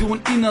 Explosion,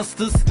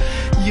 Innerstes.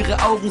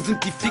 Ihre Augen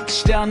sind die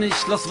Fixsterne,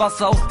 ich lass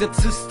Wasser aus der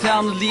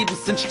Zisterne.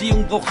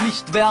 Lebensentstehung braucht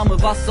Licht,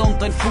 Wärme, Wasser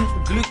und ein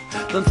Funken Glück.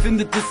 Dann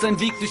findet es seinen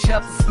Weg durch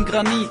härtesten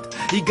Granit.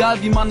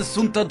 Egal wie man es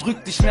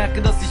unterdrückt, ich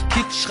merke, dass ich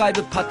Kitsch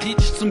schreibe,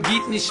 pathetisch zum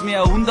geht nicht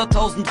mehr.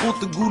 100.000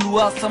 rote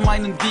Guluas haben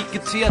meinen Weg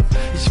geteert.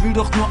 Ich will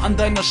doch nur an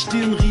deiner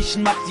Stirn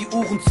riechen, mach die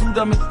Ohren zu,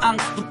 damit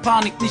Angst und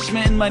Panik nicht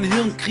mehr in mein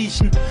Hirn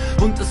kriechen.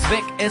 Und es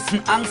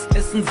wegessen, Angst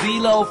essen,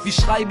 Seele auf. Wie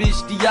schreibe ich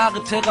die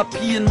Jahre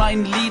Therapie in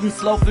meinen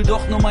Lebenslauf? Will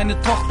doch nur meine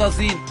Tochter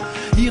sehen.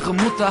 Ihre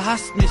Mutter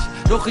hasst mich,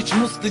 doch ich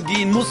musste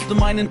gehen, musste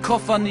meinen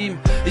Koffer nehmen.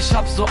 Ich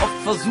hab so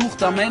oft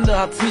versucht, am Ende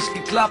hat's nicht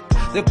geklappt.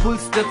 Der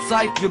Puls der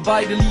Zeit, wir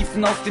beide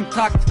liefen auf dem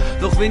Takt.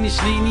 Doch wenn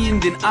ich Leni in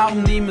den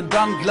Arm nehme,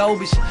 dann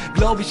glaub ich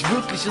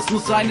wirklich, es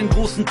muss einen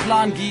großen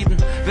Plan geben.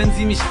 Wenn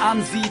sie mich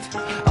ansieht,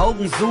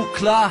 Augen so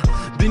klar,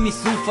 bin ich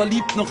so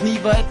verliebt, noch nie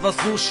war etwas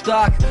so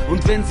stark.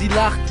 Und wenn sie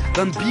lacht,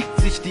 dann biegt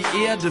sich die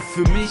Erde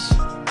für mich,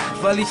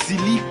 weil ich sie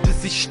lieb,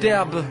 bis ich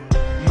sterbe.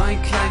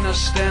 Mein kleiner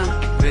Stern,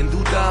 wenn du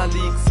da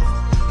liegst,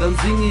 dann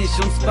singe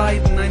ich uns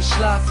beiden ein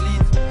Schlaflied.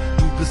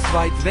 Du bist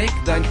weit weg,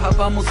 dein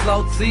Papa muss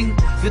laut singen.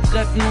 Wir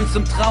treffen uns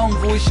im Traum,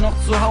 wo ich noch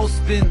zu Haus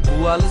bin,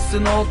 wo alles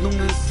in Ordnung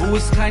ist, wo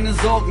es keine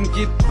Sorgen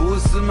gibt, wo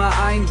es immer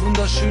ein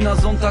wunderschöner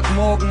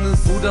Sonntagmorgen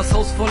ist, wo das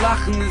Haus voll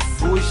Lachen ist,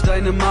 wo ich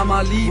deine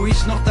Mama lieb, wo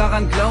ich noch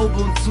daran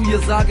glaube und zu ihr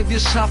sage, wir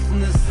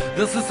schaffen es.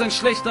 Das ist ein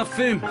schlechter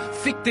Film,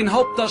 fick den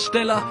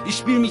Hauptdarsteller. Ich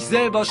spiel mich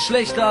selber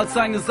schlechter als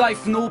eine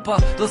Seifenoper.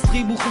 Das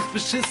Drehbuch ist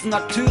beschissen,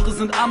 Akteure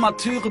sind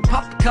Amateure,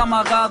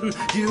 Pappkameraden,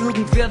 die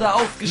irgendwer da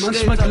aufgestellt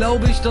hat. Manchmal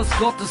glaube ich, dass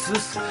Gott es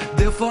ist,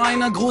 der vor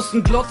einer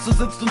großen Glotze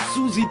sitzt und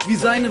zusieht, wie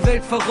seine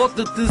Welt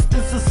verrottet ist.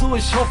 Ist es so?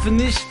 Ich hoffe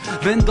nicht.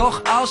 Wenn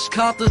doch,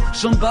 Arschkarte.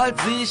 Schon bald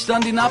sehe ich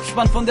dann den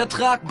Abspann von der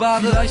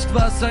Tragbade. Vielleicht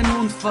war es ein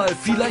Unfall,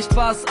 vielleicht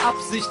war es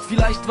Absicht,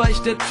 vielleicht war ich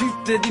der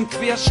Typ, der den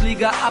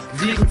Querschläger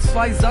abwehrt. Während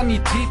zwei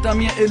Sanitäter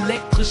mir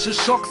elektrische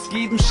Schocks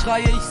geben,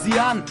 schreie ich sie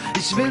an.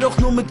 Ich will doch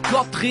nur mit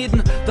Gott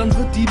reden, dann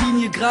wird die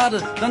Linie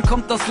gerade, dann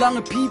kommt das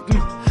lange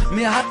Piepen.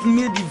 Mehr hatten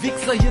mir die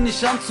Wichser hier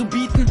nicht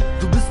anzubieten.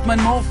 Du bist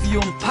mein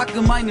Morphium,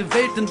 packe meine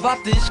Welt in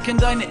Watte. Ich kenn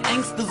deine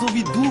Ängste so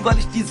wie du, weil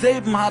ich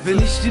dieselben hatte. Wenn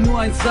ich dir nur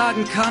eins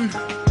sagen kann,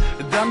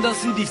 dann,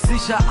 dass sie dich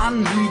sicher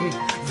anlügen,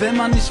 wenn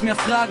man nicht mehr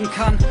fragen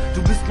kann.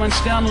 Du bist mein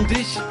Stern und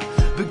ich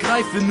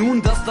begreife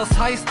nun, dass das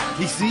heißt,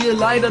 ich sehe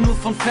leider nur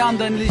von fern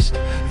dein Licht.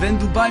 Wenn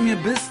du bei mir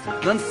bist,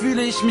 dann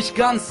fühle ich mich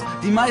ganz.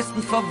 Die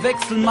meisten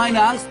verwechseln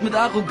meine Angst mit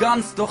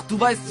Arroganz, doch du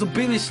weißt, so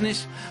bin ich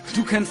nicht.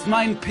 Du kennst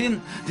meinen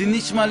Pin, den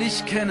nicht mal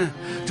ich kenne.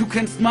 Du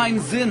kennst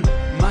meinen Sinn,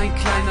 mein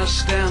kleiner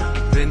Stern.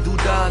 Wenn du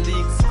da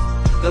liegst,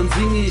 dann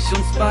singe ich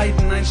uns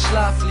beiden ein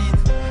Schlaflied.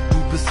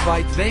 Du bist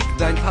weit weg,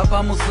 dein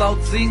Papa muss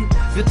laut singen.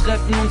 Wir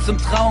treffen uns im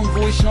Traum,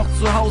 wo ich noch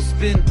zu Haus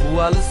bin, wo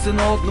alles in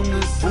Ordnung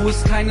ist, wo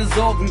es keine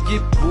Sorgen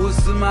gibt, wo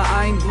es immer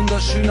ein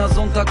wunderschöner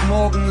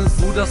Sonntagmorgen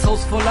ist, wo das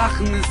Haus voll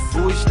Lachen ist,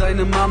 wo ich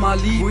deine Mama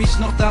lieb, wo ich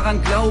noch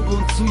daran glaube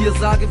und zu ihr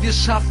sage, wir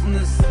schaffen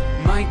es.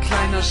 Mein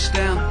kleiner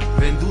Stern,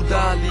 wenn du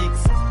da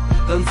liegst,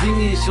 dann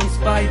singe ich uns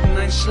beiden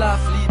ein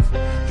Schlaflied.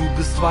 Du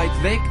bist weit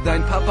weg,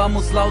 dein Papa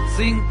muss laut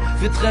singen.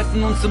 Wir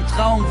treffen uns im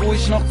Traum, wo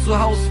ich noch zu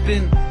Haus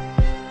bin.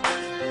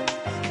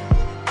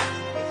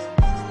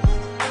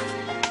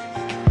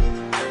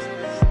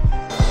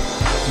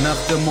 Nach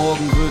der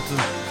Morgenröte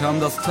kam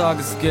das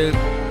Tagesgelb.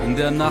 In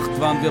der Nacht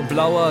waren wir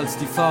blauer als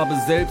die Farbe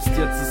selbst.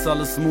 Jetzt ist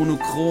alles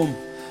monochrom.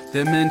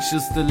 Der Mensch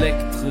ist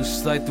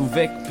elektrisch, seit du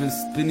weg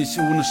bist, bin ich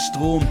ohne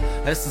Strom.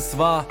 Es ist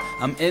wahr,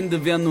 am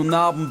Ende werden nur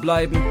Narben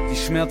bleiben. Die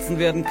Schmerzen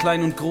werden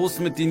klein und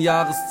groß mit den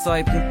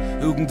Jahreszeiten.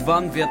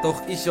 Irgendwann werd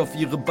auch ich auf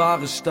ihre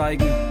Bahre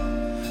steigen.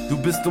 Du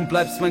bist und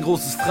bleibst mein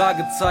großes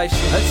Fragezeichen.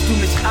 Als du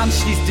mich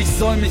anschrießt, ich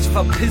soll mich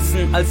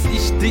verpissen. Als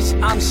ich dich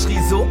anschrie,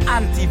 so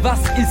anti. Was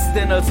ist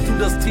denn, als du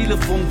das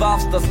Telefon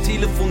warfst, das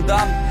Telefon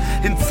dann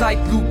in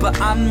Zeitlupe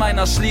an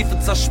meiner Schläfe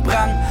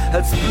zersprang?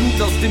 Als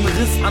Blut aus dem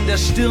Riss an der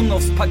Stirn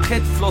aufs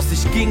Parkett floss.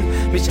 Ich ging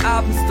mich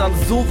abends dann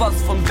sowas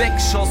von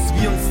wegschoss.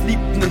 Wir uns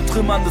liebten in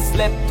Trümmern des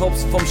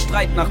Laptops. Vom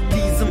Streit nach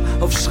diesem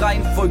auf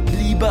Schreien folgt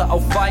Liebe,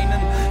 auf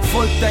Weinen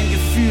folgt dein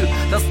Gefühl,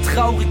 das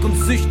traurig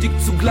und süchtig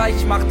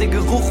zugleich macht. Der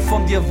Geruch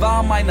von dir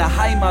war meine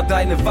Heimat,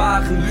 deine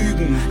wahren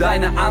Lügen,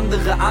 deine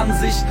andere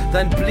Ansicht,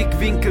 dein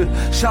Blickwinkel,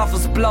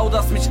 scharfes Blau,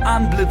 das mich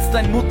anblitzt,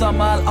 dein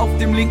Muttermal auf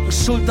dem linken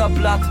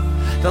Schulterblatt.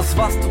 Das,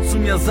 was du zu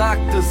mir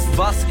sagtest,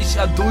 was ich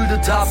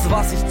erduldet hab,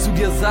 was ich zu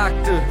dir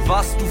sagte,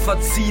 was du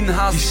verziehen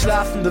hast. Die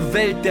schlafende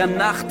Welt der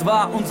Nacht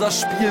war unser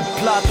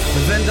Spielplatz.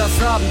 Wenn das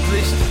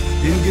Abendlicht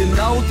in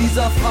genau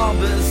dieser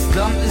Farbe ist,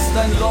 dann ist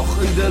ein Loch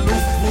in der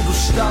Luft, wo du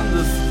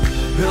standest.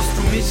 Hörst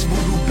du mich, wo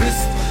du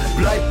bist?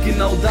 Bleib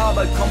genau da,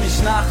 bald komm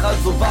ich nach,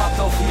 also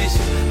warte auf mich.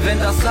 Wenn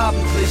das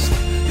Abendlicht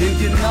in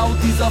genau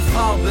dieser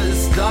Farbe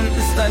ist, dann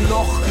ist ein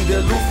Loch in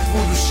der Luft, wo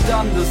du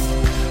standest.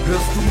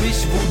 Hörst du mich,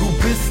 wo du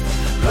bist?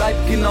 Bleib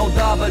genau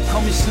da, bald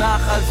komm ich nach,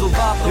 also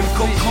warte auf mich.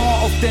 Im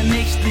Kokon auf der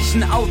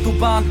nächtlichen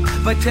Autobahn,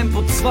 bei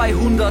Tempo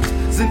 200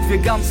 sind wir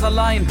ganz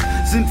allein,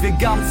 sind wir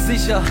ganz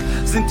sicher.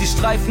 Sind die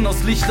Streifen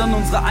aus Lichtern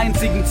unsere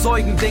einzigen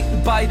Zeugen,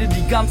 denken beide,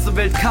 die ganze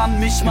Welt kann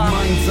mich mal.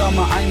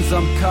 Gemeinsame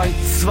Einsamkeit,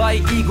 zwei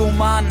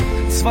Egomanen,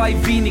 zwei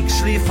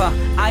Wenigschläfer,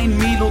 ein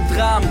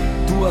Melodram.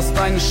 Du hast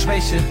deine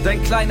Schwäche,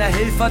 dein kleiner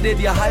Helfer, der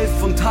dir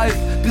half und half,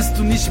 bis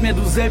du nicht mehr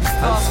du selbst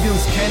warst. Als wir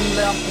uns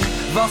kennenlernten,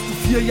 warst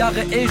du 4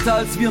 Jahre älter,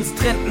 als wir uns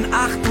trennten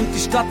 8 und die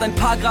Stadt ein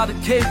paar Grad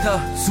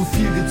kälter. Zu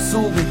viel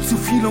gezogen, zu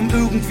viel um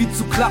irgendwie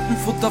zu klappen,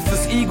 Futter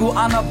fürs Ego,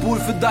 Anabol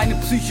für deine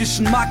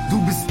psychischen Mack.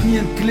 Du bist mir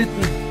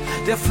entglitten,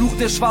 der Fluch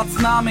der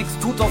schwarzen Amex,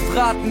 tot auf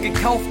Raten,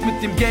 gekauft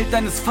mit dem Geld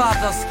deines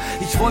Vaters.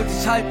 Ich wollte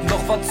dich halten,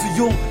 doch war zu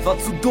jung, war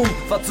zu dumm,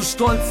 war zu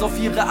stolz. Auf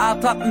ihre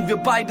Art hatten wir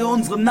beide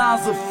unsere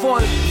Nase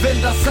voll.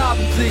 Wenn das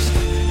Abendlicht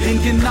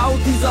in genau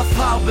dieser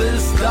Farbe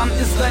ist, dann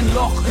ist ein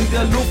Loch in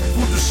der Luft,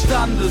 wo du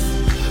standest.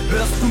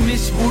 Hörst du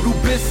mich, wo du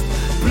bist?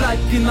 Bleib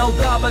genau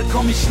da, bald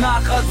komm ich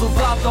nach, also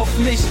wart auf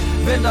mich.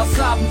 Wenn das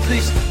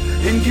Abendlicht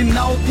in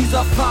genau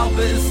dieser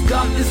Farbe ist,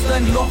 dann ist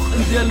ein Loch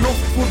in der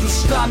Luft, wo du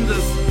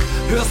standest.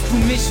 Hörst du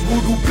mich, wo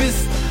du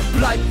bist?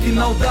 Bleib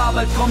genau da,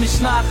 bald komm ich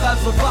nach,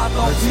 also wart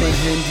auf mich. Als mein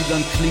Handy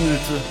dann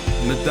klingelte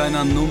mit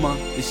deiner Nummer,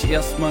 ich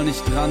erstmal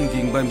nicht dran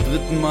ging, beim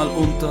 3. Mal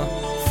unter,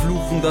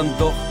 fluchen dann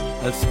doch,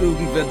 als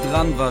irgendwer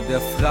dran war,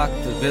 der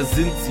fragte, wer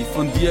sind sie?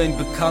 Von dir ein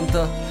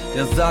Bekannter?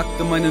 Der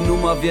sagte, meine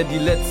Nummer wäre die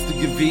letzte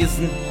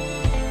gewesen,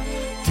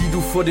 die du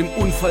vor dem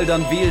Unfall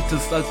dann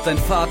wähltest, als dein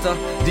Vater,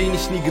 den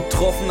ich nie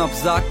getroffen hab,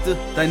 sagte,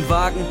 dein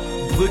Wagen,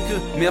 Brücke,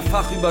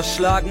 mehrfach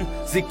überschlagen,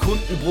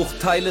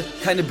 Sekundenbruchteile,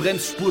 keine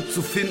Bremsspur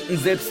zu finden,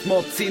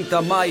 Selbstmord 10.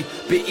 Mai,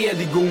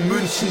 Beerdigung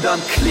München, dann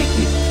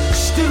klicken,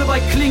 Stille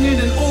bei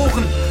klingelnden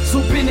Ohren, so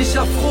bin ich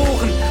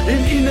erfroren,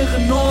 im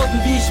inneren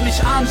Norden, wie ich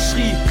mich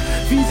anschrie,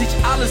 wie sich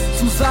alles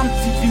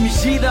zusammenzieht, wie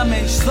mich jeder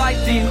Mensch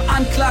seitdem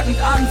anklagend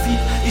ansieht.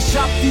 Ich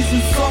hab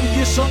diesen Song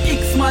hier schon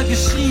x-mal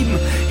geschrieben,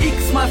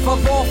 x-mal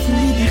verworfen,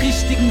 nie die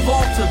richtigen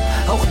Worte.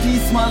 Auch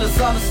diesmal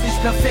ist alles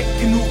nicht perfekt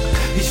genug.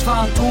 Ich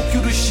fahr in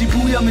Tokio durch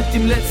Shibuya mit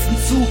dem letzten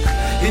Zug.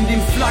 In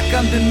dem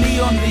flackernden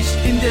Neonlicht,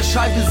 in der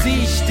Scheibe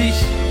seh ich dich.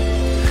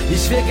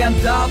 Ich wär gern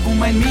da, wo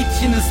mein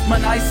Mädchen ist,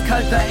 mein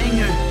eiskalter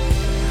Engel.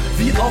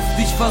 Wie oft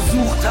ich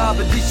versucht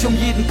habe, dich um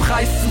jeden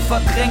Preis zu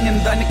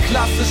verdrängen. Deine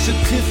klassische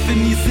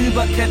Tiffany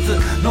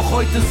Silberkette. Noch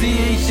heute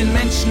sehe ich in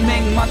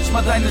Menschenmengen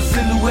manchmal deine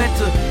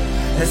Silhouette.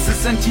 Es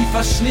ist ein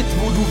tiefer Schnitt,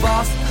 wo du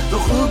warst,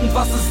 doch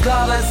irgendwas ist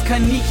da ist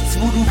kein Nichts,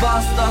 wo du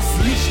warst. Das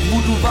Licht, wo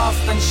du warst,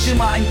 ein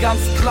Schimmer, ein ganz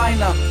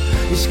kleiner.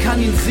 Ich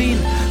kann ihn sehen,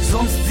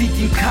 sonst sieht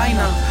ihn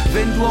keiner.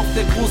 Wenn du auf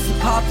der großen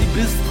Party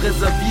bist,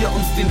 reservier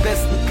uns den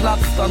besten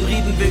Platz, dann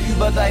reden wir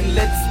über deinen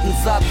letzten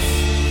Satz.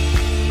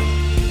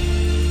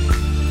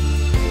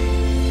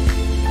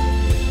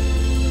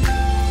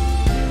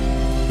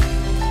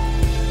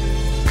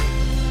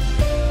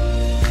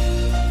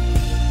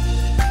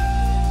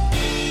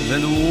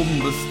 Wenn du oben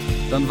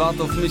bist, dann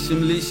wart auf mich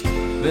im Licht.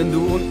 Wenn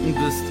du unten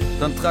bist,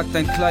 dann trag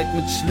dein Kleid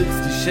mit Schlitz.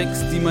 Die Schecks,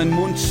 die mein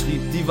Mund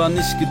schrieb, die war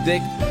nicht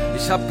gedeckt.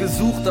 Ich hab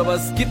gesucht, aber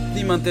es gibt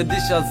niemand, der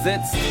dich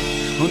ersetzt.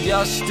 Und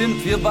ja,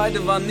 stimmt, wir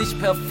beide waren nicht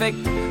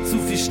perfekt. Zu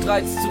viel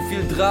Streit, zu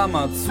viel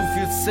Drama, zu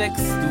viel Sex.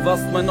 Du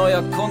warst mein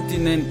neuer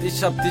Kontinent,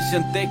 ich hab dich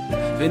entdeckt.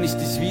 Wenn ich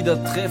dich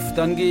wieder treff,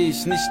 dann geh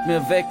ich nicht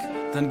mehr weg.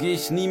 Dann geh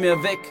ich nie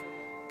mehr weg,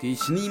 geh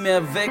ich nie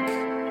mehr weg.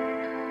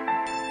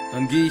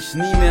 Dann geh ich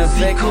nie mehr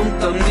weg. Sie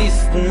kommt am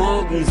nächsten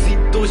Morgen,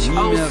 sieht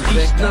durchaus,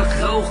 riecht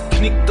nach Rauch,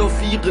 knickt auf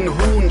ihren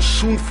hohen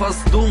Schuhen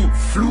fast um,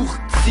 flucht,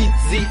 zieht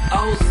sie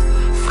aus.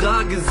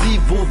 Frage sie,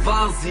 wo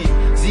war sie?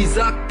 Sie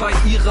sagt bei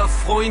ihrer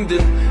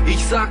Freundin.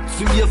 Ich sag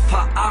zu ihr,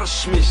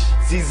 verarsch mich.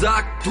 Sie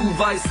sagt, du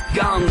weißt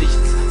gar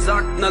nichts.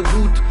 Sagt, na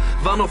gut,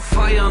 war noch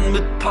feiern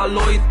mit paar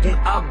Leuten,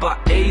 aber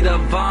ey, da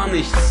war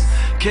nichts.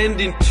 Kenn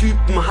den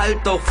Typen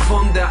halt auch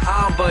von der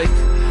Arbeit.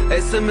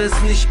 SMS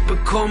nicht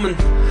bekommen,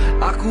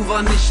 Akku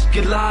war nicht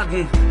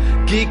geladen.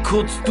 Geh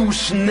kurz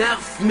duschen,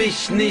 nerv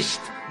mich nicht.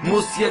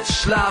 Muss jetzt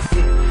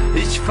schlafen,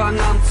 ich fang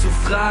an zu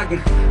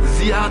fragen.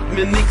 Sie hat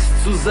mir nichts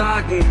zu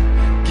sagen.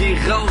 Geh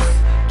raus,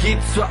 geh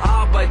zur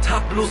Arbeit,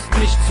 hab Lust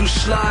mich zu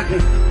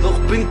schlagen. Doch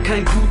bin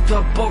kein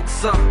guter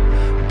Boxer,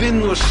 bin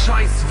nur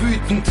scheiß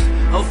wütend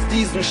auf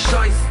diesen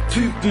scheiß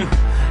Typen.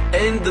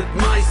 Endet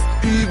meist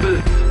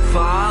übel,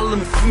 vor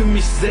allem für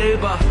mich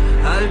selber.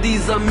 All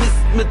dieser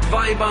Mist mit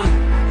Weibern.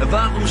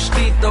 Warum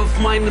steht auf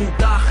meinem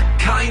Dach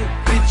kein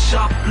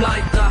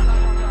Bitch-Ableiter?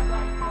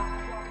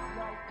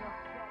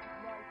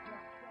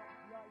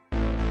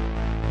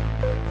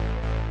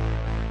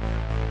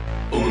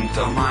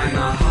 Unter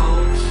meiner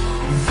Haut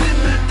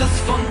wimmelt es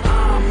von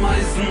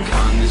Ameisen,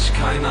 kann ich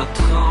keiner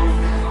trauen.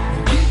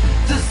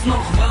 Gibt es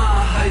noch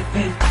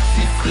Wahrheiten?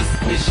 Sie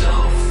frisst mich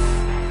auf,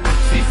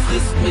 sie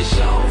frisst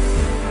mich auf.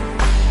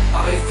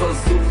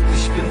 Eifersucht,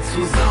 ich bin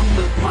zusammen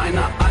mit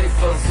meiner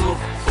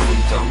Eifersucht.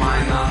 Unter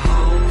meiner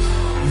Haut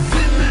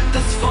wimmelt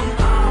es von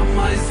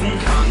Ameisen,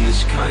 kann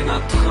ich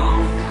keiner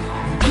trauen.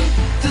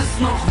 Gibt es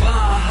noch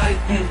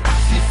Wahrheiten?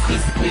 Sie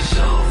frisst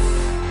mich auf,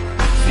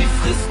 sie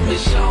frisst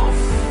mich auf.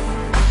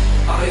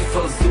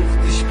 Eifersucht,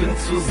 ich bin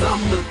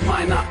zusammen mit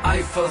meiner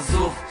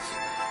Eifersucht.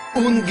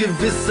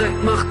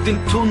 Ungewissheit macht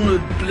den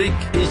Tunnelblick.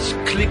 Ich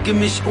klicke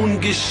mich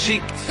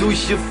ungeschickt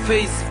durch ihr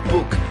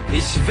Facebook.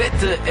 Ich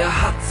wette,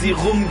 er hat sie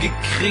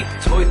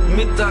rumgekriegt. Heute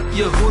Mittag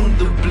ihr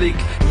Hundeblick.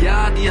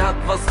 Ja, die hat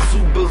was zu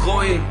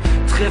bereuen.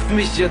 Treff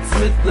mich jetzt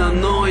mit ner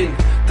neuen.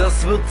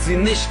 Das wird sie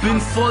nicht. Bin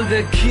voll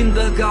der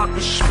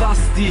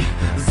Kindergarten-Spasti.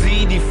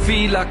 Seh die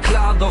Fehler,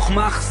 klar, doch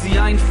mach sie.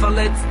 Ein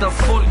verletzter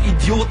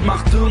Vollidiot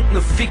macht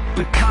irgendeine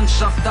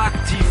Fick-Bekanntschaft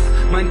aktiv.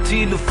 Mein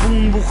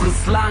Telefonbuch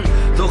ist lang,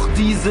 doch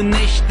diese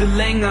Nächte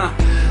länger.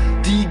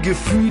 Die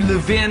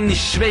Gefühle werden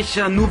nicht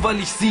schwächer, nur weil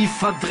ich sie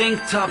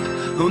verdrängt hab.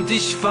 Und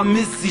ich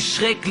vermisse sie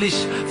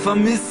schrecklich,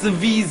 vermisse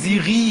wie sie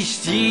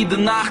riecht. Jede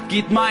Nacht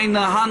geht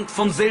meine Hand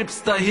von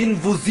selbst dahin,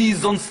 wo sie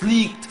sonst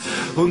liegt.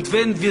 Und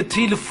wenn wir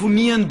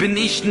telefonieren, bin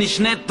ich nicht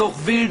nett, doch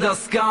will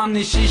das gar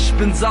nicht. Ich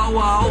bin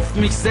sauer auf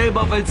mich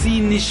selber, weil sie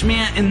nicht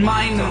mehr in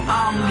meinem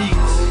Arm liegt.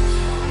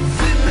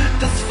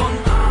 Wimmelt es von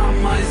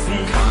Ameisen,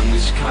 kann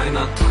ich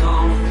keiner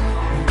trauen.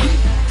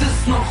 Gibt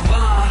es noch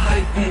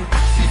Wahrheiten?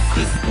 Sie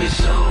frisst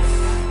mich auf,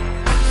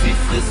 sie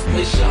frisst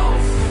mich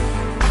auf.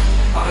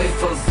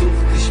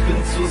 Eifersucht, ich bin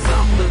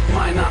zusammen mit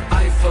meiner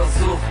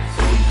Eifersucht.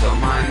 Unter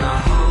meiner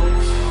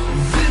Haut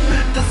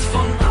wimmelt es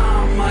von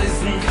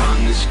Ameisen, kann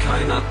ich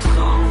keiner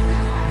trauen.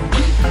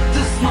 Gibt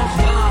es noch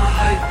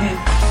Wahrheiten?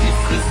 Sie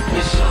frisst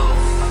mich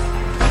auf,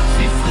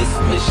 sie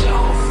frisst mich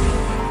auf.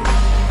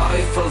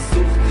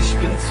 Eifersucht, ich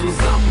bin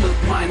zusammen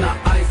mit meiner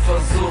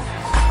Eifersucht.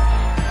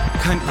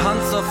 Kein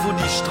Panzer fuhr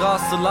die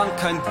Straße lang,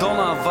 kein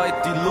Donner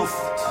weit die Luft.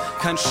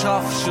 Kein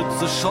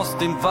Scharfschütze schoss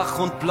dem Wach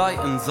und Blei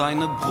in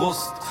seine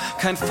Brust.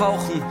 Kein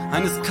Fauchen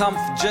eines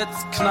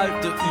Kampfjets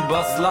knallte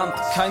übers Land.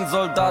 Kein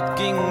Soldat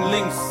ging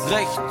links,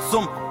 rechts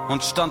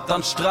und stand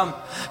dann stramm.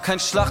 Kein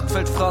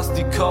Schlachtfeld fraß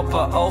die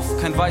Körper auf,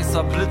 kein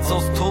weißer Blitz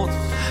aus Tod.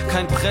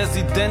 Kein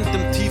Präsident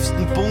im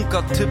tiefsten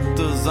Bunker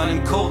tippte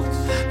seinen Code.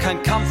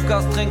 Kein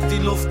Kampfgas tränkt die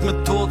Luft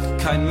mit Tod.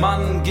 Kein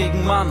Mann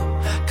gegen Mann,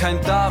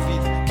 kein David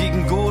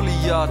gegen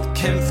Goliath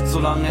kämpft,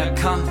 solange er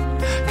kann.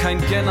 Kein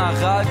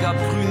General gab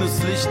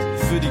grünes Licht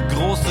für die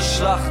große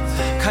Schlacht.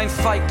 Kein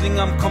Feigling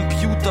am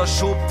Computer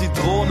schob die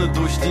Drohne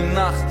durch die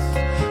Nacht.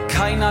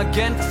 Kein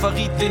Agent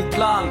verriet den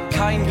Plan,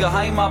 kein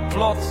geheimer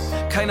Plot.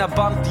 Keiner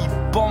band die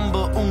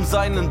Bombe um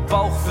seinen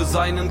Bauch für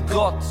seinen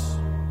Gott.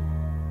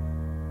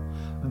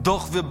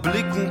 Doch wir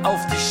blicken auf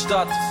die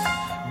Stadt,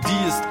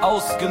 die ist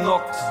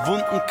ausgenockt.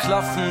 Wunden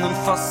klaffen in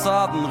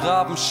Fassaden,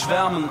 Raben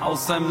schwärmen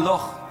aus einem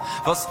Loch.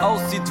 Was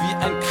aussieht wie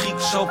ein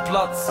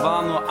Kriegsschauplatz,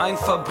 war nur ein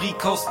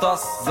Fabrikhaus,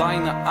 das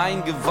seine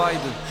Eingeweide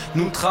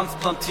nun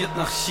transplantiert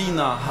nach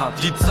China hat.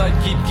 Die Zeit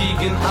geht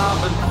gegen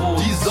Abendbrot,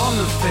 die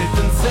Sonne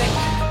fällt ins Senk.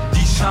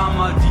 Die Scham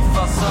malt die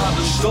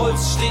Fassade,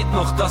 stolz steht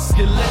noch das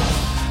Skelett.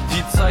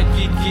 Die Zeit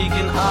geht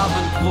gegen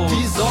Abendbrot,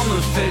 die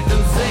Sonne fällt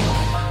ins Senk.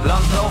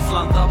 Land auf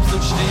Land ab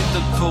sind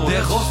Städte tot,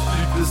 der Rost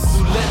blüht bis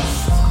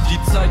zuletzt.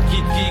 Die Zeit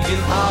geht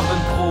gegen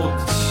Abendbrot.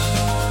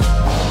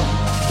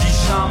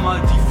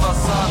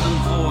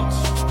 Fassadenrot.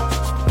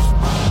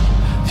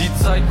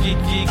 Die Zeit geht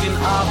gegen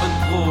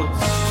Abendbrot.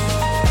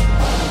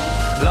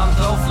 Land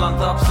auf,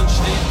 Land ab sind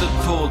Städte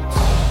tot.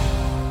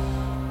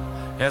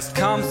 Erst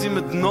kam sie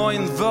mit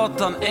neuen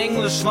Wörtern,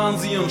 Englisch waren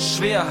sie uns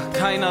schwer.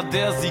 Keiner,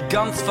 der sie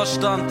ganz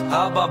verstand,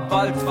 aber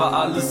bald war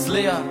alles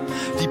leer.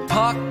 Die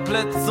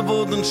Parkplätze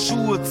wurden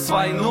Schuhe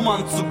 2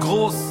 Nummern zu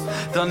groß.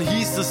 Dann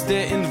hieß es,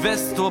 der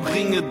Investor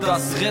bringe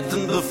das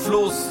rettende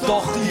Floß.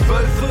 Doch die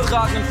Wölfe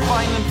tragen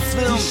feinen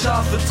Zwirn, die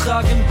Schafe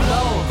tragen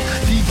blau.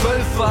 Die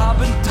Wölfe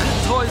haben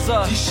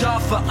Dritthäuser, die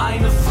Schafe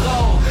eine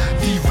Frau.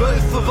 Die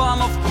Wölfe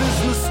waren auf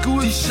Business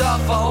School, die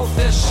Schafe auf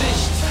der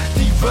Schicht.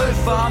 Die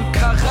Wölfe haben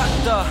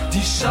Charakter,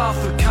 die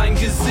Schafe kein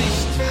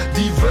Gesicht.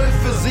 Die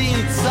Wölfe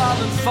sehen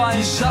Zahlen fallen,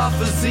 die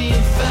Schafe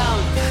sehen fern.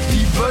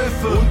 Die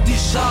Wölfe und die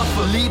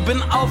Schafe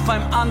leben auf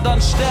einem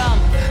anderen Stern.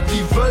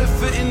 Die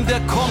Wölfe in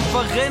der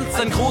Konferenz,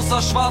 ein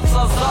großer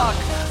schwarzer Sarg.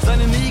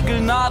 Seine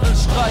Nägel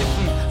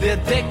Nadelstreifen, der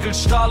Deckel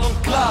Stahl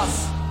und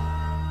Glas.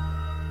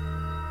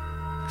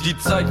 Die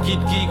Zeit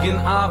geht gegen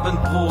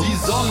Abendbrot, die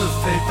Sonne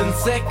fällt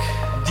ins Eck.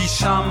 Die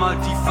Scham malt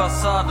die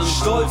Fassaden,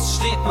 stolz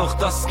steht noch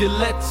das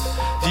Skelett.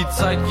 Die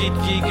Zeit geht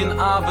gegen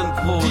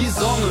Abendbrot, die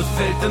Sonne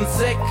fällt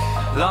ins Eck.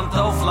 Land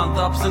auf, Land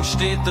ab sind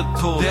Städte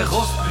tot, der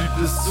Rost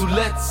blüht bis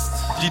zuletzt.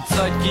 Die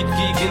Zeit geht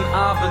gegen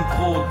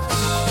Abendbrot,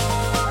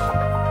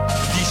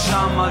 die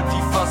Scham malt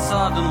die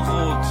Fassaden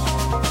rot.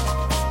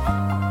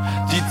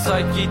 Die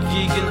Zeit geht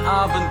gegen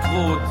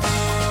Abendbrot,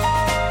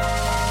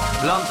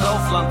 Land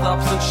auf, Land ab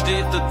sind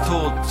Städte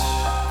tot.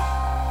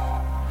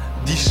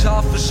 Die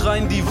Schafe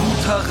schreien die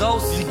Wut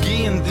heraus, sie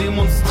gehen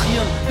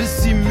demonstrieren,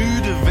 bis sie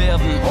müde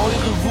werden.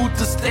 Eure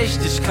Wut ist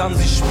echt, ich kann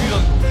sie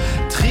spüren.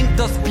 Trinkt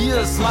das Bier,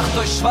 es macht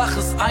euch schwach,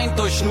 es eint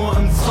euch nur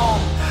im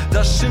Zorn.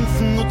 Das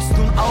Schimpfen nutzt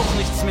nun auch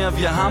nichts mehr,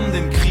 wir haben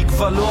den Krieg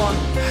verloren.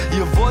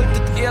 Ihr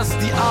wolltet erst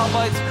die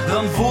Arbeit,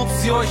 dann wurde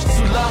sie euch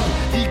zu lang.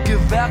 Die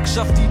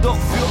Gewerkschaft, die doch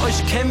für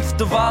euch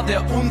kämpfte, war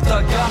der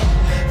Untergang.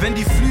 Wenn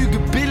die Flüge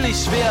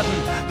billig werden,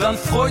 dann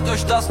freut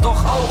euch das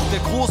doch auch. Der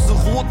große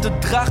rote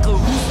Drache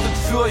hustet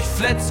für euch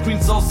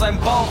Flatscreens aus seinem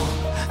Bauch.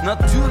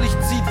 Natürlich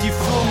zieht die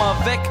Firma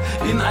weg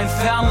in ein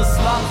fernes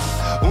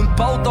Land und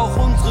baut auch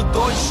unsere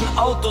deutschen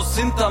Autos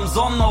hinterm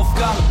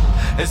Sonnenaufgang.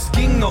 Es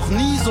ging noch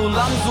nie so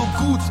lang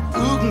so gut,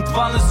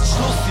 irgendwann ist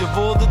Schluss. Ihr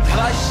wurdet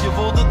reich, ihr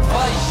wurdet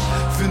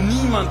weich, für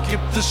niemand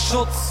gibt es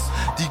Schutz.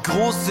 Die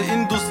große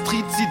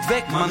Industrie zieht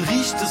weg, man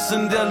riecht es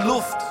in der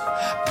Luft.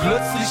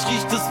 Plötzlich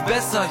riecht es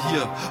besser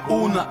hier,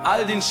 ohne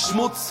all den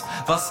Schmutz.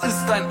 Was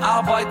ist ein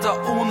Arbeiter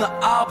ohne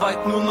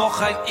Arbeit? Nur noch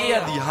ein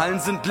Er, die Hallen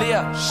sind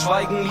leer.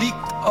 Schweigen liegt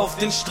auf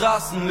den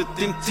Straßen mit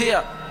dem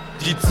Teer.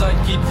 Die Zeit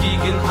geht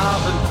gegen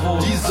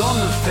Abendbrot, die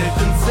Sonne fällt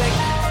ins Eck.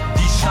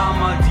 Die Scham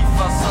malt die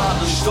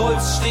Fassaden,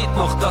 stolz steht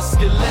noch das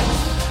Skelett.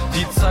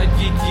 Die Zeit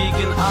geht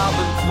gegen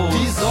Abendbrot,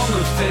 die Sonne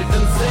fällt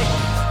ins Eck.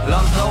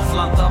 Land auf,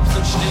 Land ab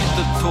sind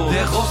Städte tot,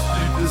 der Rost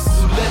blüht bis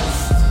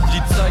zuletzt.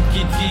 Die Zeit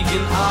geht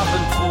gegen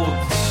Abendbrot,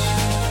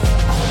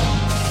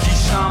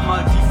 die Scham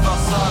malt die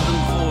Fassaden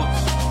rot.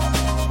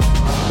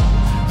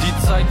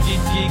 Die Zeit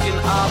geht gegen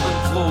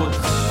Abendbrot,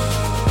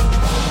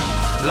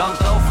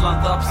 Land auf,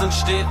 Land ab sind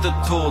Städte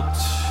tot.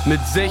 Mit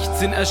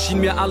 16 erschien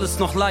mir alles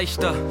noch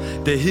leichter,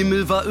 der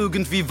Himmel war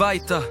irgendwie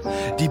weiter.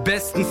 Die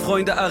besten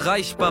Freunde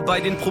erreichbar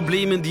bei den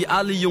Problemen, die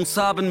alle Jungs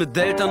haben, mit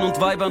Eltern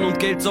und Weibern und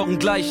Geldsorgen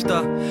gleich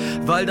da.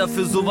 Weil da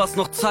für sowas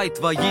noch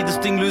Zeit war, jedes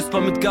Ding lösbar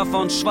mit Gaffer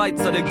und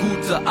Schweizer. Der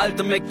gute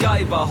alte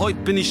MacGyver, heute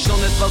bin ich schon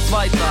etwas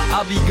weiter.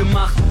 Abi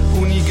gemacht,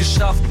 Uni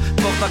geschafft,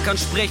 Tochter kann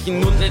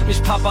sprechen und nennt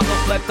mich Papa,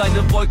 doch bleibt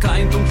eine Wolke,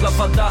 ein dunkler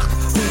Verdacht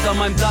unter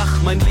meinem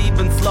Dach, mein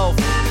Lebenslauf.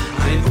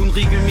 Ein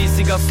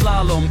unregelmäßiger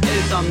Slalom,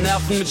 Eltern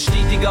nerven mit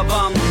stetiger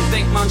Warnung.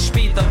 Denkt man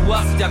später, du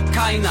hast ja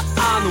keine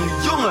Ahnung.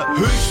 Junge,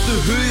 höchste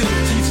Höhen,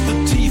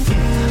 tiefste Tiefen.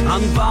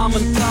 An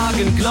warmen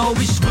Tagen glaub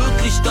ich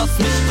wirklich, dass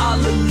mich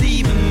alle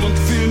lieben und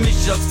fühl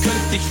mich, als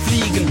könnte ich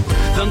fliegen.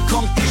 Dann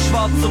kommt die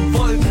schwarze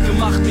Wolke,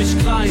 macht mich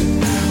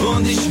klein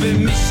und ich will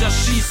mich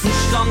erschießen.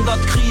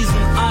 Standardkrisen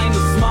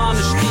eines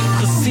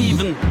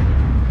manisch-depressiven.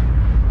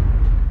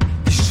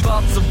 Die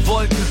schwarze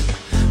Wolke,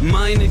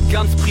 meine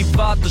ganz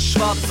private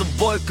schwarze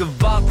Wolke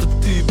wartet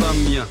über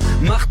mir,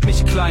 macht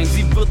mich klein,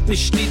 sie wird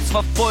mich stets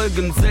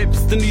verfolgen,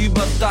 selbst in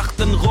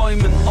überdachten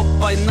Räumen, ob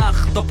bei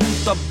Nacht, ob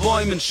unter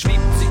Bäumen, schwebt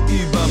sie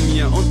über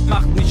mir und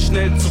macht mich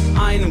schnell zu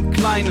einem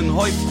kleinen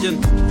Häufchen.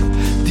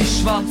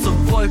 Die schwarze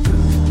Wolke,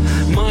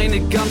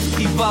 meine ganz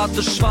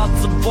private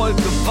schwarze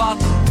Wolke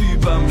wartet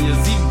über mir,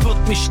 sie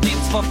wird mich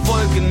stets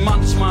verfolgen,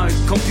 manchmal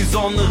kommt die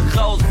Sonne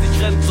raus,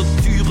 ich renn zur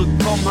Türe,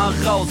 komm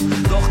heraus,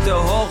 doch der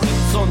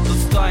Horizont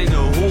ist eine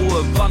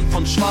hohe Wand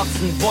von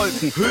schwarzen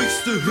Wolken.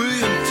 Höchste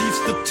Höhen,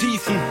 tiefste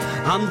Tiefen,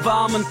 an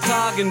warmen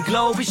Tagen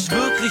glaub ich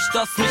wirklich,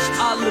 dass mich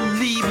alle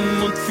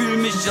lieben und fühl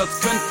mich,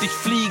 als könnte ich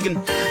fliegen.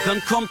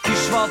 Dann kommt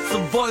die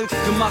schwarze Wolke,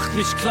 macht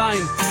mich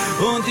klein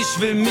und ich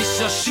will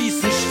mich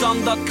erschießen.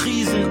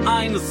 Standardkrisen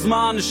eines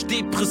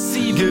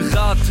manisch-depressiven.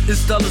 Gerade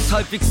ist alles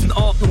halbwegs in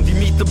Ordnung, die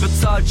Miete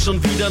bezahlt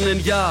schon wieder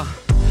ein Jahr.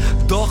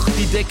 Doch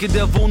die Decke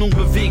der Wohnung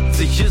bewegt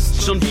sich,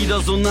 ist schon wieder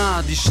so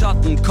nah. Die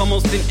Schatten kommen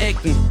aus den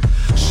Ecken.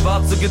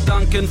 Schwarze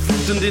Gedanken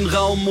fluten den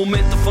Raum.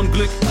 Momente von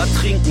Glück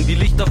ertrinken. Die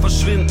Lichter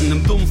verschwinden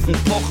im dumpfen,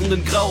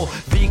 pochenden Grau.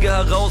 Wege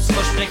heraus,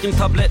 Versprechen,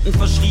 Tabletten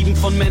verschrieben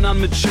von Männern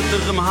mit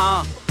schütterem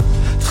Haar.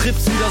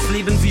 Trips wie das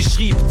Leben sie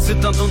schrieb,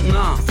 zitternd und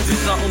nah,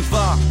 bitter und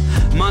wahr.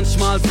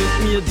 Manchmal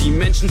sind mir die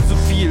Menschen zu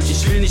viel.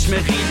 Ich will nicht mehr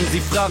reden,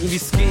 sie fragen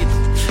wie's geht.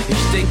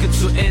 Ich denke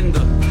zu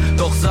Ende,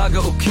 doch sage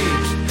okay.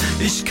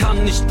 Ich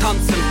kann nicht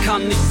tanzen,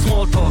 kann nicht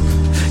Smalltalk,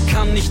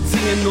 kann nicht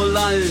singen, nur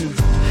lallen.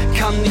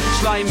 Kann nicht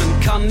schleimen,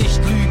 kann nicht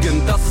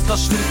lügen, das ist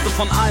das Schlimmste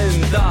von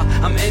allem. Da,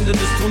 am Ende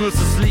des Tunnels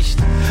ist Licht,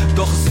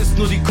 doch es ist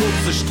nur die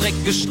kurze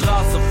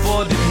Strecke-Straße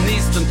vor dem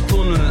nächsten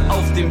Tunnel,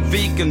 auf dem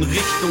Weg in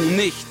Richtung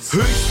Nichts.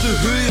 Höchste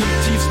Höhen,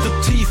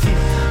 tiefste Tiefen,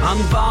 an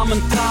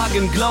warmen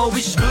Tagen glaub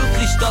ich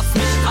wirklich, dass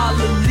mich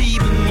alle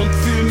lieben und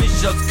fühl mich,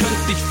 als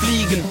könnte ich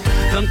fliegen.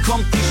 Dann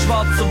kommt die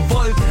schwarze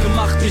Wolke,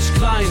 macht mich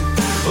klein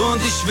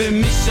und ich will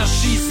mich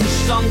erschießen.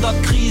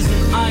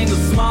 Standardkrisen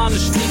eines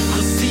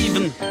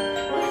manisch-depressiven.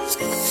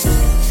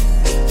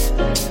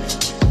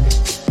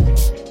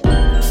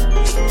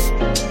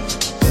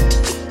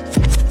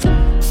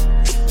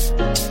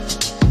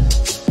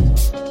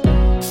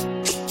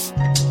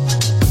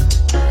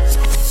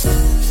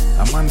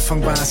 Am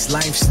Anfang war es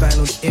Lifestyle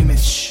und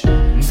Image.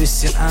 Ein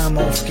bisschen Arm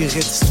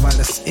aufgeritzt, weil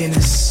das in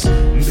ist.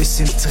 Ein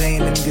bisschen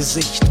Tränen im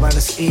Gesicht, weil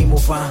es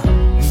Emo war.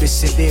 Ein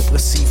bisschen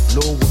depressiv,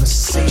 Logo, das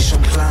ist eh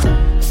schon klar.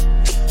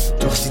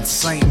 Doch die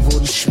Zeiten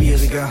wurden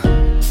schwieriger.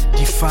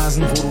 Die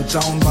Phasen, wo du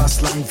down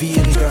warst,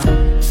 langwieriger.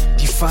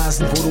 Die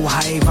Phasen, wo du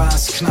high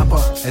warst,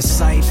 knapper. Es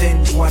sei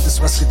denn, du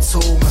hattest was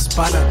gezogen, was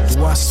ballert.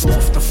 Du hast so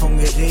oft davon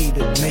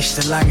geredet,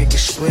 nächtelange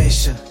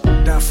Gespräche.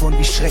 Davon,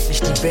 wie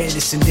schrecklich die Welt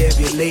ist, in der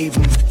wir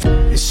leben.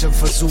 Ich hab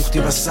versucht,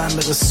 dir was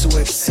anderes zu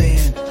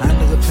erzählen.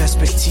 Andere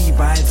Perspektive,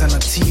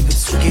 Alternative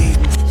zu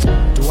geben.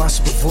 Du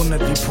hast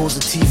bewundert, wie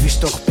positiv ich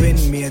doch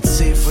bin. Mir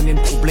erzähl von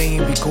den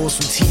Problemen, wie groß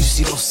und tief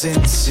sie doch sind.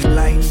 Den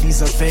Leiden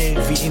dieser Welt,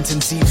 wie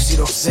intensiv sie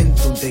doch sind.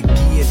 Und der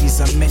Gier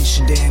dieser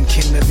Menschen, deren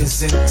Kinder wir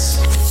sind.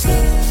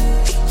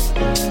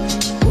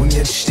 Und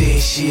jetzt steh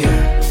ich hier,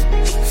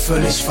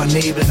 völlig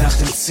vernebelt nach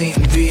dem 10.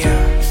 Bier.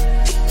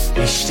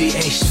 Ich steh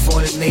echt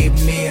voll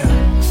neben mir.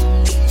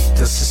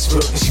 Das ist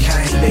wirklich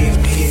kein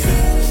Leben hier.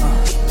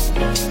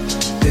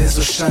 Denn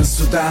so standst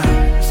du da,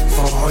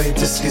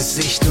 verheultes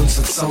Gesicht und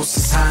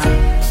zerzaustes Haar.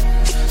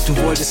 Du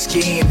wolltest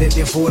gehen, denn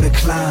dir wurde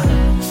klar,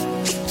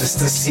 dass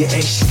das hier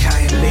echt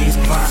kein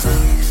Leben war.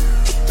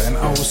 Dein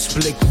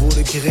Ausblick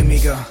wurde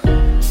grimmiger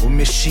und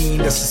mir schien,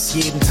 dass es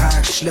jeden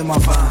Tag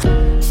schlimmer war.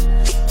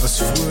 Was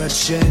früher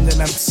chillen in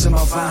deinem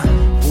Zimmer war,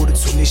 wurde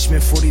zu nicht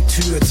mehr vor die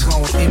Tür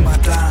trauen. Immer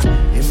da,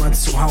 immer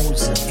zu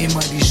Hause,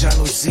 immer die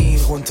Jalousien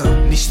runter.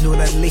 Nicht nur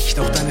dein Licht,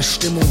 auch deine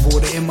Stimmung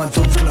wurde immer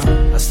dunkler.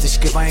 Hast dich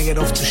geweigert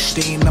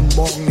aufzustehen, am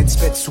Morgen ins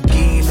Bett zu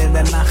gehen in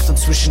der Nacht. Und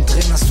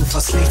zwischendrin hast du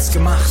fast nichts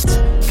gemacht.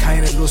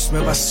 Keine Lust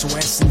mehr was zu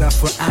essen,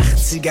 dafür 8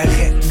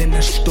 Zigaretten in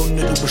der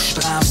Stunde. Du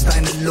bestrafst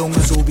deine Lunge,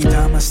 so wie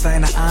damals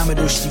deine Arme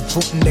durch die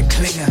Wunden der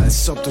Klinge.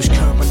 Als ob durch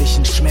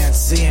körperlichen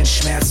Schmerz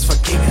Seelenschmerz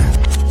verginge.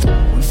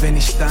 Und wenn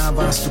ich da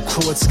war, hast du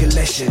kurz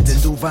gelächelt, denn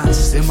du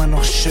warst immer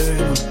noch schön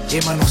und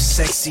immer noch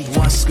sexy.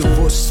 Du hast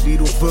gewusst, wie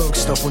du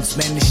wirkst auf uns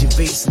männliche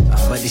Wesen,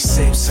 aber dich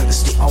selbst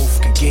hattest du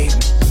aufgegeben.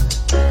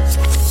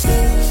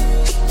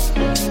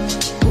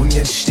 Und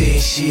jetzt steh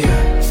ich hier,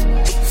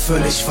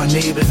 völlig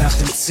vernebelt nach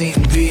dem 10.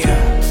 Bier.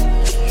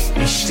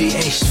 Ich steh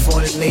echt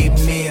voll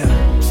neben mir.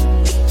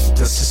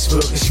 Das ist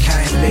wirklich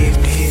kein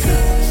Leben hier.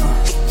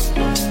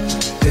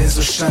 Denn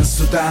so standst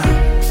du da,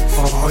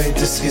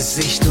 verheultes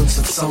Gesicht und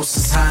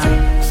zerzaustes Haar.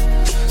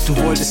 Du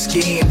wolltest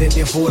gehen, denn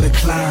dir wurde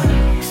klar,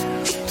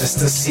 dass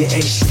das hier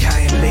echt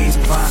kein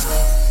Leben war.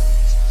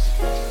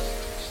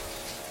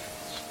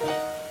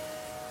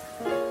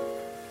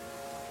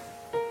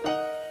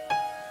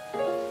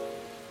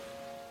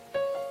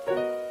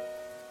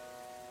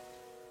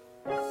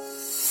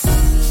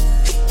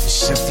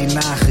 Ich hab die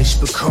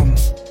Nachricht bekommen,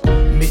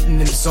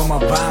 mitten im Sommer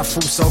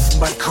barfuß auf dem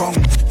Balkon.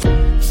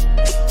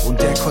 Und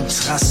der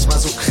Kontrast war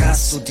so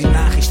krass und die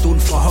Nachricht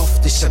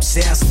unverhofft, ich hab's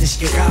erst nicht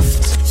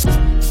gerafft.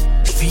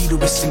 Wie, du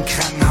bist im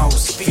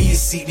Krankenhaus, wie,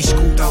 es sieht nicht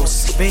gut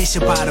aus. Welche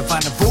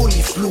Badewanne, wo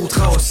lief Blut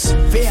raus?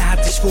 Wer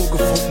hat dich wo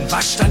gefunden,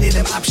 was stand in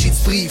dem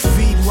Abschiedsbrief?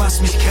 Wie, du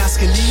hast mich krass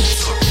geliebt.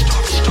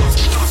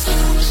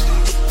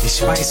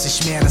 Ich weiß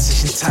nicht mehr, dass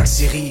ich ein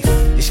Taxi rief.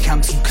 Ich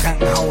kam zum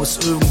Krankenhaus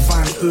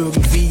irgendwann,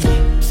 irgendwie.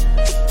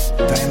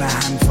 Deine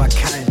Hand war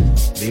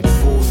kalt, leb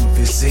wohl und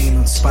wir sehen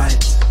uns bald.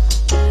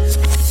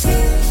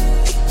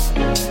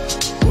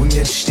 Und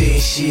jetzt steh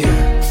ich hier,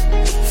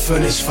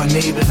 völlig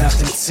vernebelt nach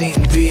dem 10.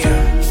 Bier.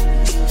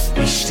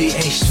 Ich steh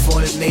echt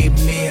voll neben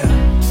mir.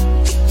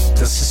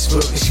 Das ist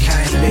wirklich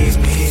kein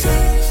Leben hier.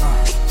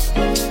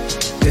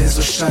 Denn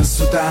so standst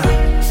du da,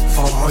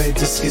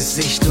 verheultes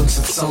Gesicht und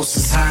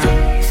zerzaustes Haar.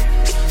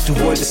 Du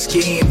wolltest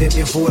gehen, denn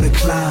dir wurde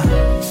klar,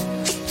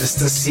 dass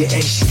das hier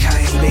echt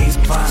kein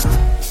Leben war.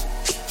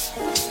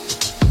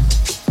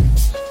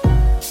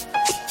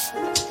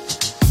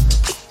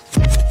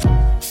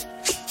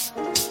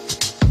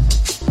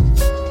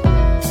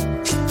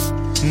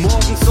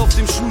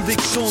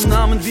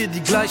 wir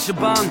die gleiche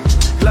Bahn.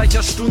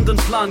 Gleicher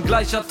Stundenplan,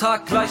 gleicher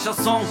Tag, gleicher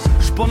Song.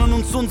 Sponnen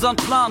uns unseren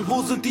Plan,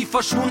 wo sind die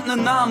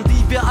verschwundenen Namen,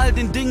 die wir all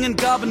den Dingen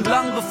gaben,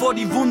 lang bevor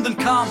die Wunden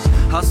kamen.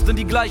 Hassten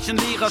die gleichen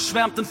Lehrer,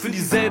 schwärmten für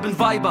dieselben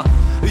Weiber.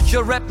 Ich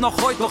hör Rap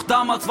noch heute, doch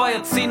damals war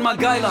er 10-mal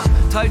geiler.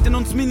 Teilten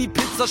uns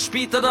Mini-Pizza,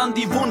 später dann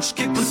die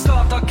Wunschkippen,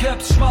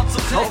 Starter-Caps, schwarze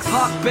Tracks. Auf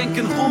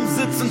Parkbänken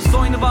rumsitzen,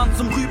 Zäune waren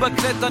zum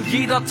Rüberklettern,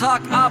 jeder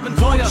Tag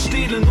Abenteuer.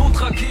 Stehlen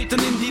Notraketen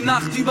in die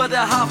Nacht über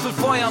der Havel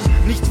feuern.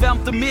 Nichts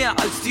wärmte mehr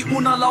als die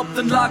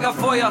unerlaubten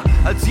Lagerfeuer,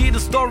 als jede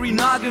Story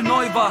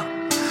nagelneu war.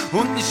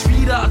 Und nicht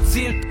wieder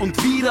erzählt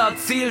und wieder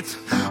erzählt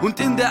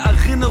und in der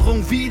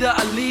Erinnerung wieder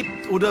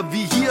erlebt. Oder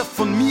wie hier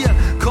von mir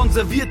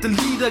konservierte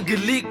Lieder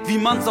gelegt, wie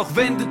man's auch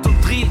wendet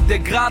und dreht, der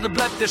gerade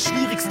bleibt der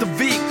schwierigste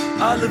Weg.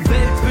 Alle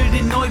Welt will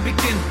den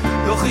Neubeginn,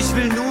 doch ich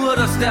will nur,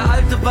 dass der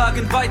alte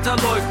Wagen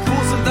weiterläuft.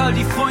 Wo sind all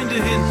die Freunde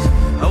hin?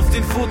 Auf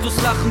den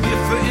Fotos lachen wir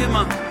für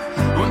immer.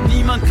 Und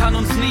niemand kann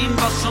uns nehmen,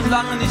 was schon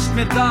lange nicht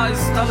mehr da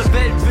ist. Alle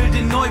Welt will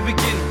den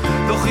Neubeginn,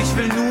 doch ich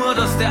will nur,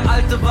 dass der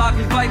alte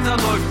Wagen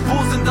weiterläuft.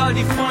 Wo sind all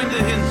die Freunde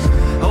hin?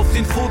 Auf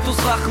den Fotos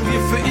lachen wir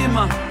für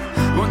immer.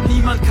 Und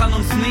niemand kann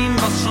uns nehmen,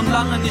 was schon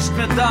lange nicht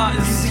mehr da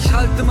ist. Die sich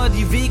halt immer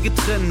die Wege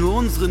trennen, nur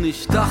unsere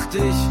nicht, dachte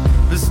ich.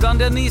 Bis dann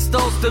der Nächste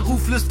aus der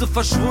Rufliste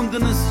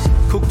verschwunden ist.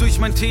 Guck durch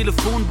mein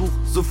Telefonbuch,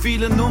 so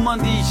viele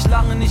Nummern, die ich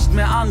lange nicht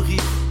mehr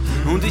anrief.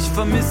 Und ich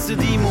vermisse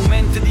die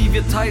Momente, die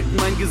wir teilten.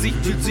 Mein Gesicht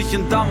fühlt sich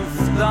in Dampf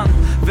dann,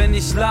 wenn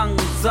ich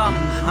langsam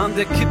an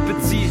der Kippe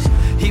zieh.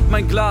 Heb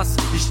mein Glas,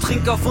 ich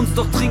trink auf uns,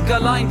 doch trink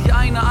allein. Die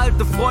eine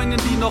alte Freundin,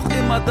 die noch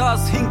immer da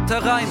ist, hinkt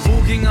herein.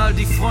 Wo gingen all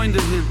die Freunde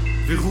hin?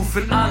 Wir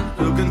rufen an,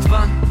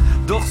 irgendwann,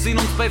 doch sehen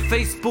uns bei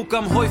Facebook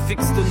am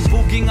häufigsten.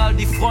 Wo gingen all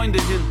die Freunde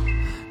hin?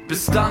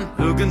 Bis dann,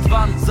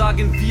 irgendwann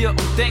sagen wir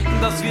und denken,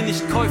 dass wir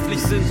nicht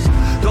käuflich sind.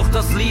 Doch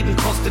das Leben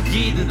kostet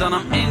jeden dann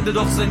am Ende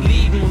doch sein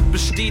Leben und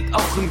besteht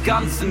auch im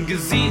Ganzen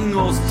gesehen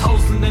nur aus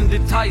tausenden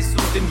Details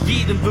und in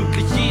jedem,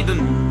 wirklich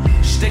jeden,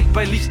 steckt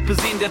bei Licht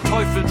besehen der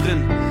Teufel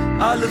drin.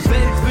 Alle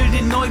Welt will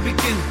den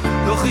Neubeginn,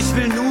 doch ich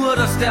will nur,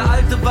 dass der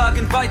alte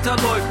Wagen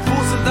weiterläuft.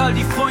 Wo sind all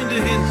die Freunde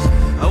hin?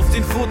 Auf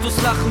den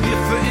Fotos lachen wir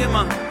für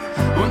immer.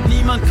 Und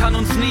niemand kann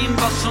uns nehmen,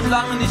 was schon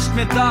lange nicht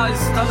mehr da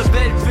ist. Alle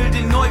Welt will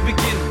den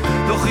Neubeginn,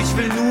 doch ich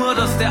will nur,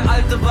 dass der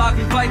alte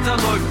Wagen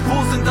weiterläuft.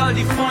 Wo sind all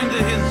die Freunde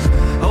hin?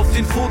 Auf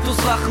den Fotos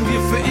lachen wir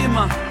für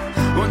immer.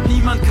 Und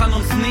niemand kann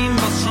uns nehmen,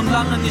 was schon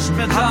lange nicht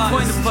mehr da ist.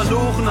 Freunde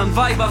verloren an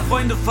Weiber,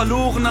 Freunde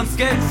verloren ans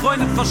Geld.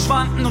 Freunde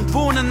verschwanden und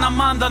wohnen am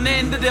anderen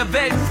Ende der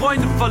Welt.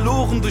 Freunde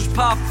verloren durch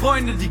paar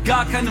Freunde, die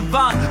gar keine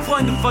waren.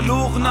 Freunde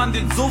verloren an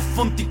den Suff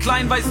und die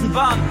kleinen weißen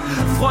Bahnen.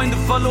 Freunde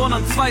verloren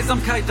an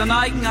Zweisamkeit, an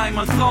Eigenheim,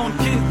 an Frau und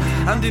Kind,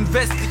 an den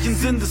westlichen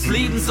Sinn des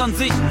Lebens an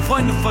sich.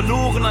 Freunde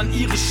verloren an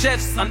ihre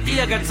Chefs, an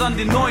Ehrgeiz, an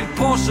den neuen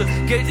Porsche.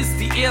 Geld ist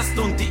die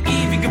erste und die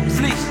ewige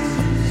Pflicht.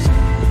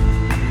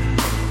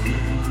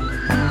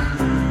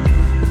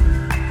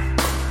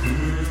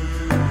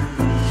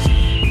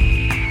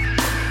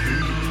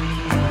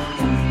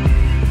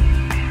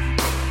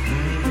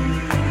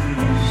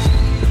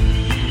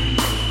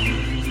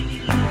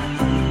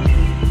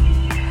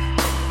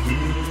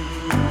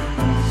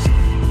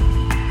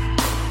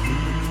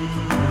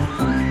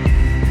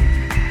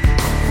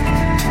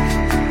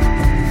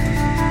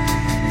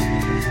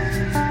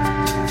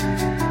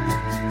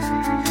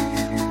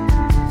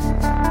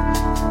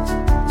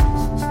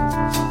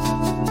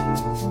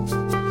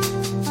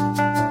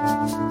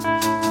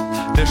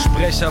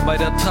 Bei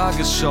der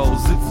Tagesschau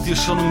sitzt hier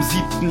schon im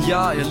 7.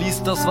 Jahr. Er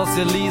liest das, was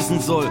er lesen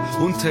soll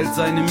und hält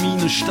seine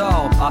Miene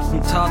starr. Ob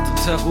Attentate,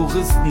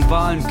 Terroristen,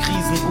 Wahlen,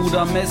 Krisen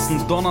oder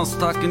Messen.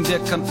 Donnerstag in der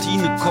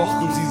Kantine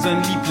kochen sie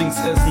sein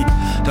Lieblingsessen.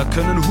 Da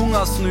können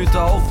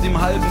Hungersnöte auf dem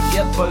halben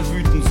Erdball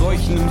wüten,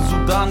 Seuchen im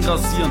Sudan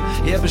grassieren.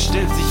 Er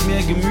bestellt sich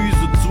mehr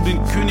Gemüse zu den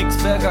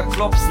Königsberger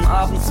Klopsen.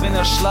 Abends, wenn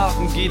er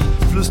schlafen geht,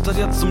 flüstert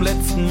er zum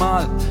letzten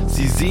Mal: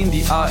 Sie sehen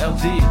die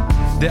ARD.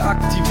 Der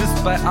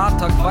Aktivist bei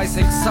ATAC weiß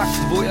exakt,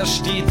 wo er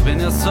steht. Wenn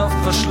er surft,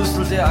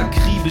 verschlüsselt er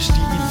akribisch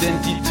die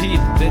Identität.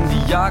 Denn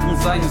die jagen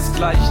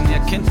seinesgleichen, er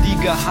kennt die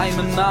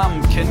geheimen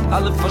Namen, kennt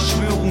alle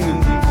Verschwörungen,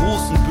 den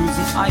großen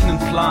bösen einen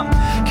Plan.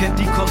 Kennt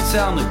die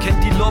Konzerne,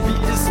 kennt die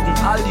Lobbyisten,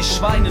 all die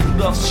Schweine.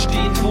 Du darfst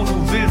stehen, wo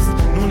du willst,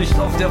 nur nicht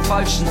auf der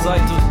falschen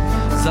Seite.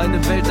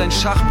 Seine Welt ein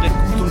Schachbrett,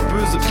 gut und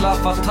böse klar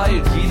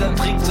verteilt. Jeder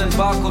trägt sein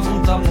Barcode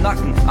unterm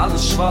Nacken,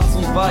 alles schwarz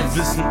und weiß.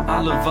 Wissen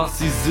alle, was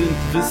sie sind,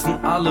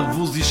 wissen alle,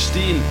 wo sie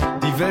stehen.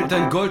 Die Welt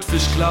ein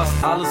Goldfischglas,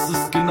 alles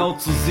ist genau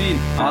zu sehen.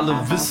 Alle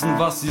wissen,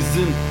 was sie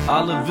sind,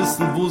 alle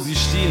wissen, wo sie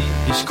stehen.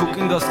 Ich guck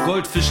in das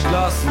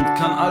Goldfischglas und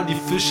kann all die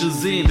Fische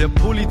sehen. Der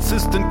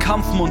Polizist in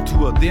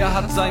Kampfmontur, der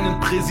hat seinen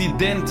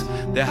Präsident.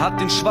 Der hat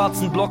den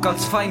schwarzen Block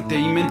als Feind, der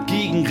ihm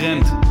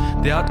entgegenrennt.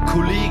 Der hat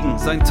Kollegen,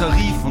 sein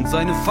Tarif und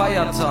seine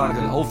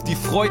Feiertage. Auf die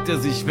freut er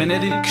sich, wenn er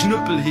den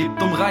Knüppel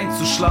hebt, um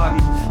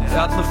reinzuschlagen.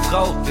 Er hat eine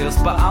Frau, der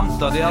ist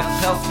Beamter, der hat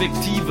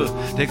Perspektive.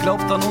 Der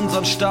glaubt an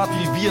unseren Staat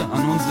wie wir,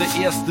 an unsere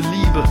erste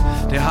Liebe.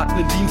 Der hat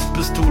eine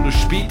Dienstpistole,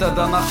 später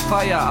dann nach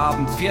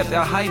Feierabend fährt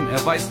er heim.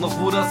 Er weiß noch,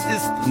 wo das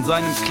ist, in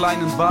seinem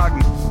kleinen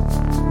Wagen.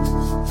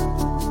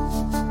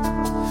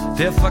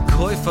 Der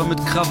Verkäufer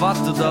mit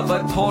Krawatte, dabei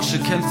Porsche,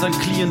 kennt sein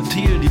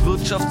Klientel. Die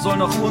Wirtschaft soll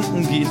nach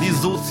unten gehen, die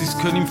Sozis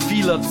können ihm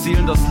viel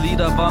erzählen. Das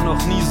Leder war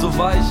noch nie so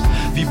weich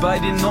wie bei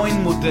den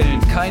neuen Modellen.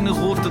 Keine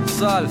rote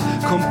Zahl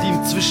kommt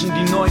ihm zwischen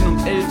die 9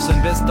 und 11.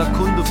 Sein bester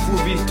Kunde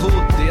fuhr wie ein Tod,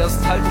 der ist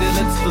halt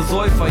der letzte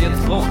Säufer.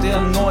 Jetzt braucht er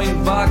einen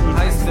neuen Wagen,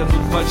 heißt er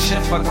wird bald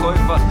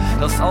Chefverkäufer.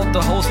 Das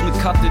Autohaus eine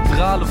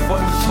Kathedrale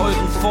voll mit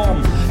teuren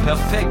Formen.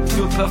 Perfekt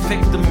für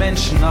perfekte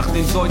Menschen nach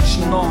den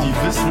deutschen Normen.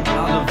 Die wissen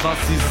alle, was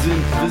sie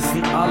sind,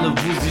 wissen alle,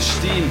 wo sie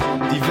stehen.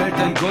 Die Welt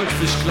ein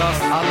Goldfischglas,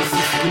 alles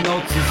ist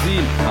genau zu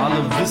sehen.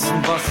 Alle wissen,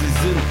 was sie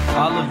sind,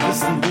 alle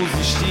wissen, wo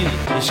sie stehen.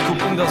 Ich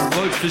guck in das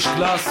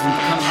Goldfischglas und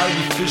kann all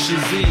die Fische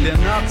sehen. Der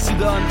Nazi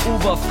da in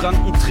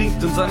Oberfranken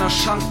trinkt in seiner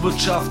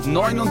Schankwirtschaft.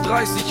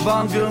 39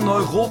 waren wir in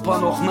Europa,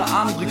 noch eine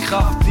andere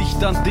Kraft.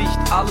 Dicht an dicht,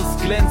 alles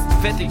glänzt,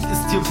 fettig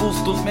ist hier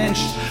Wurst und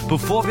Mensch.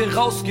 Bevor wir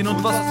rausgehen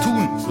und was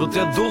tun, wird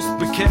der Durst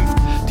bekämpft.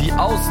 Die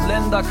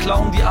Ausländer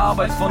klauen die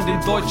Arbeit von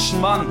dem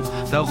deutschen Mann.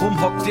 Darum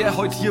hockt der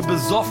heute hier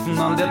besoffen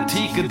an der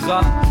Theke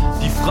dran.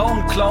 Die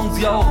Frauen klauen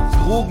sie auch,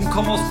 Drogen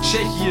kommen aus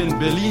Tschechien.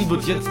 Berlin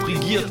wird jetzt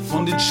regiert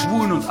von den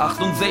Schwulen und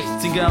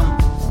 68ern.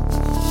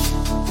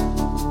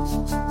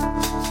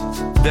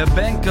 Der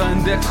Banker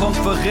in der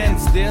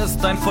Konferenz, der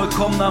ist ein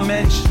vollkommener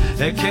Mensch.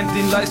 Er kennt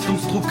den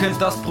Leistungsdruck,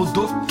 kennt das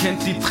Produkt,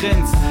 kennt die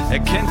Trends. Er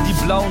kennt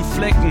die blauen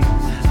Flecken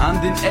an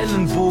den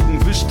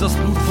Ellenbogen, wischt das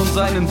Blut von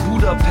seinen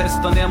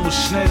Budapestern, er muss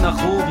schnell nach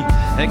oben.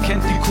 Er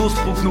kennt die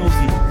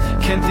Kursprognosen,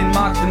 kennt den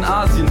Markt in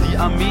Asien. Die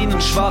Armeen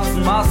in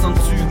schwarzen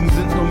Maßanzügen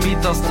sind nur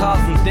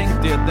Metastasen,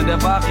 denkt er, denn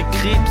der wahre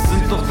Krebs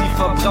sind doch die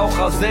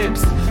Verbraucher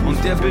selbst.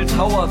 Und der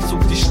Bildhauer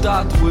zog die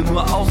Statue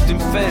nur aus dem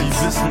Fels.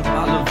 Die wissen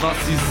alle, was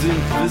sie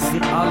sind,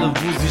 wissen alle,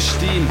 wo sie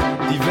stehen.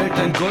 Die Welt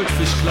ein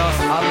Goldfischglas,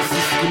 alles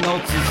ist genau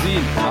zu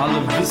sehen.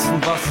 Alle wissen,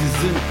 was sie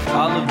sind,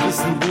 alle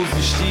wissen, wo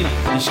sie stehen.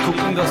 Ich guck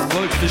in das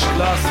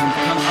Goldfischglas und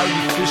kann all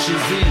die Fische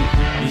sehen.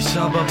 Ich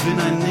aber bin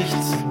ein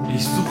Nichts,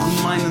 ich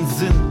suche meinen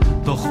Sinn.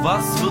 Doch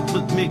was wird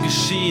mit mir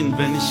geschehen,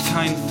 wenn ich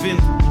keinen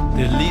find?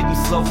 Der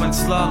Lebenslauf ein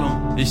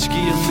Slalom, ich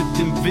gehe mit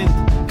dem Wind.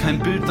 Kein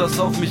Bild, das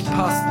auf mich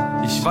passt,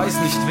 ich weiß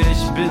nicht, wer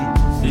ich bin.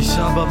 Ich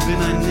aber bin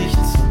ein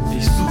Nichts,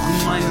 ich suche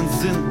meinen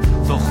Sinn.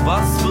 Doch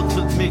was wird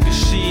mit mir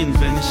geschehen,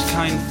 wenn ich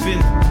keinen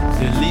find?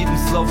 Der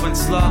Lebenslauf ein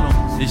Slalom,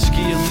 ich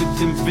gehe mit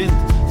dem Wind.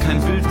 Kein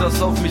Bild,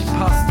 das auf mich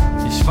passt,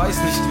 ich weiß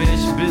nicht, wer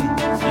ich bin.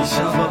 Ich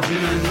aber bin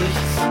ein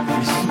Nichts,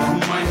 ich suche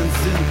meinen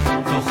Sinn.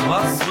 Doch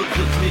was wird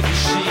mit mir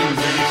geschehen,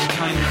 wenn ich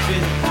keinen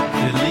find?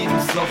 Der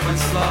Lebenslauf ein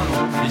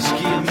Slalom, ich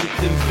gehe mit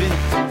dem Wind.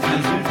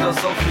 Kein Bild, das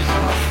auf mich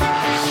passt,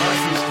 ich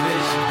weiß nicht, wer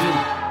ich bin.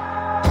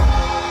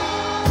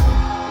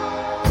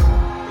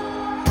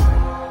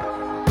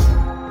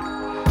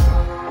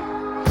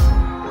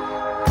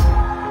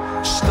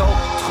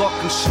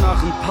 Trocken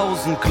schnarren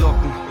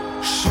Pausenglocken,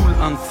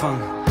 Schulanfang.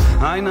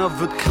 Einer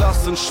wird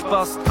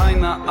Klassenspast,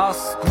 einer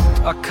Ass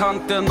gut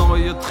erkannt. Der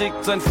Neue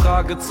trägt sein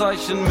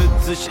Fragezeichen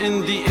mit sich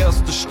in die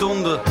erste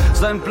Stunde.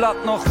 Sein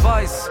Blatt noch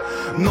weiß,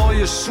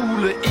 neue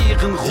Schule,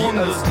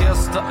 Ehrenrunde. Die als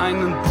Erste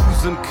einen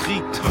Busen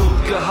kriegt,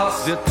 wird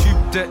gehasst. Der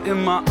Typ, der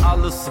immer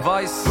alles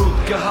weiß,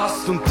 wird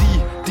gehasst. Und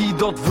die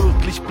dort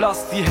wirklich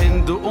blass die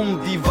Hände um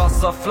die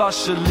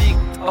Wasserflasche legt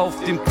auf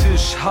dem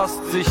Tisch, hasst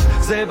sich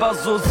selber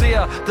so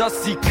sehr,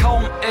 dass sie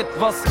kaum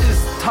etwas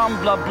ist.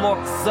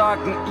 Tumblr-Blogs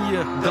sagen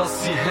ihr,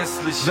 dass sie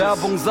hässlich ist.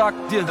 Werbung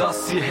sagt dir,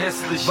 dass sie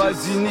hässlich ist, weil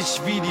sie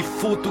nicht wie die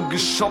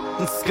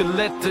fotogeshoppten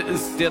Skelette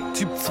ist. Der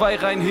Typ 2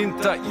 rein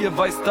hinter ihr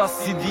weiß,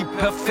 dass sie die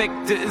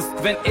perfekte ist.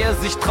 Wenn er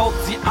sich traut,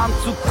 sie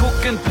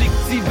anzugucken,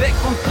 blickt sie weg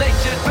und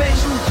lächelt,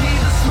 welchen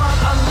jedes Mal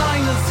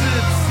alleine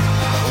sitzt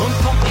und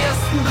vom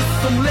ersten bis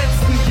zum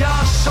letzten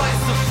Jahr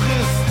Scheiße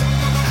frisst.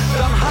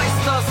 Dann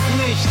heißt das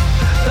nicht,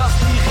 dass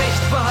die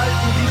Recht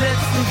behalten, die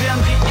Letzten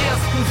werden die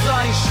Ersten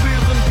sein.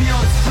 Schwören wir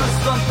uns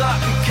flüstern da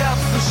im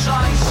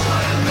Kerzenschein.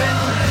 Wenn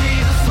du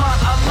jedes Mal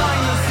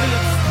alleine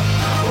sitzt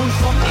und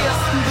vom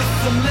ersten bis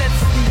zum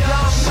letzten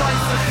Jahr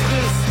Scheiße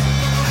frisst,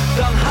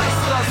 dann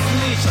heißt das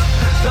nicht,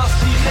 dass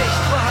die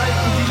Recht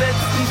behalten, die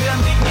Letzten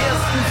werden die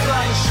Ersten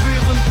sein.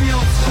 Schwören wir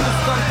uns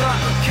flüstern da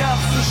im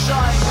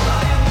Kerzenschein.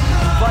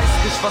 Du weißt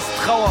nicht, was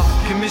Trauer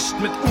gemischt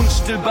mit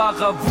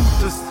unstillbarer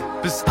Wut ist.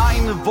 Bis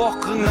eine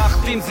Woche,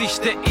 nachdem sich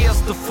der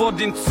Erste vor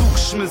den Zug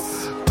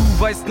schmiss. Du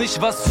weißt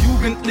nicht, was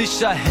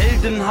jugendlicher,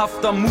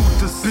 heldenhafter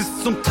Mut ist.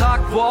 Bis zum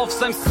Tag, wo auf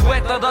seinem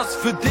Sweater das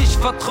für dich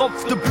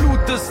vertropfte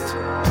Blut ist.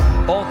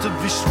 Orte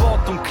wie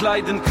Sport und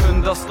Kleiden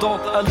können das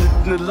dort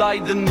erlittene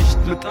Leiden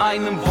nicht mit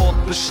einem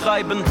Wort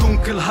beschreiben.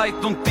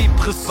 Dunkelheit und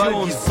Depression.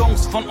 Weil die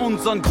Songs von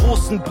unseren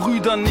großen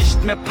Brüdern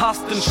nicht mehr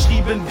passten,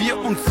 schrieben wir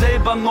uns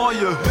selber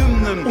neue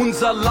Hymnen.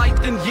 Unser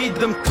Leid in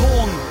jedem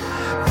Ton.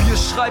 Wir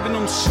schreiben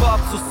uns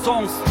schwarze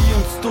Songs, die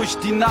uns durch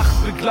die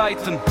Nacht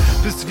begleiten,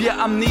 bis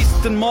wir am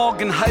nächsten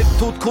Morgen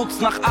halbtot kurz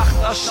nach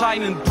 8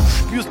 erscheinen. Du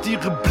spürst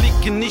ihre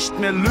Blicke nicht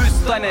mehr,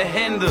 löst deine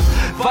Hände,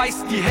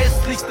 weißt, die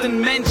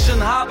hässlichsten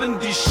Menschen haben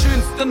die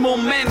schönsten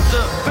Momente.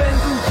 Wenn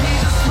du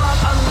jedes Mal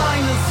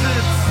alleine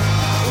sitzt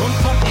und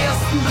vom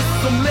ersten bis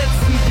zum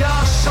letzten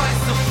Jahr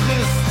Scheiße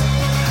frisst,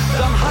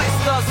 dann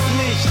heißt das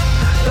nicht,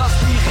 dass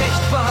die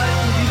Recht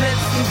behalten. Die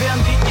Letzten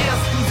werden die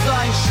Ersten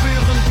sein,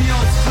 schwören wir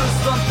uns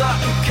flüsternd da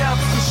im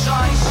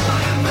Kerzenschein.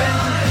 Wenn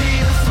du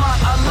jedes Mal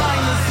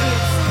alleine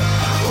sitzt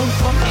und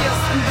vom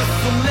ersten bis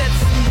zum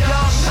letzten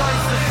Jahr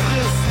Scheiße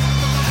frisst,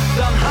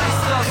 dann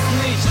heißt das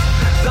nicht,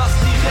 dass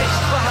die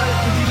Recht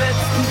behalten. Die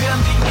Letzten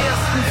werden die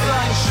Ersten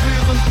sein,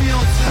 schwören wir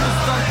uns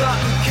flüsternd da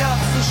im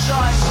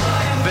Kerzenschein.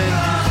 Wenn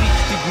die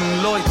richtigen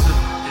Leute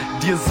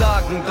dir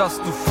sagen, dass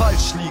du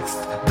falsch liegst,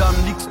 dann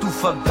liegst du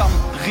verdammt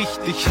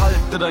richtig,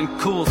 halte dein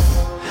Kurs.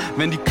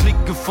 Wenn die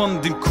Clique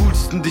von den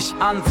Coolsten dich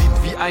ansieht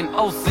wie einen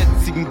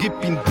Aussätzigen, gib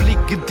ihnen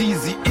Blicke, die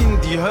sie in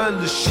die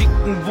Hölle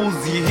schicken, wo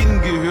sie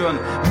hingehören.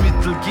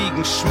 Mittel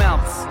gegen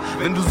Schmerz.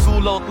 Wenn du so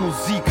laut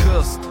Musik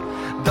hörst,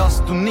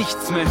 dass du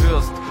nichts mehr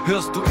hörst,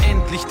 hörst du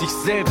endlich dich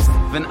selbst.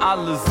 Wenn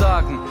alle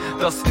sagen,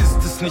 das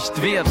ist es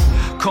nicht wert,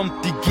 kommt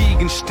die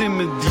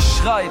Gegenstimme, die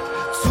schreit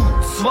zu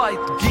zweit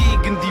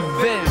gegen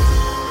die Welt.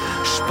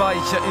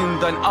 Speicher in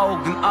deinen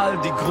Augen all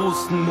die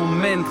großen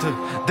Momente,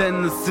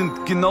 denn es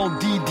sind genau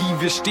die,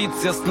 die wir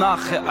stets erst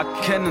nachher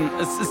erkennen.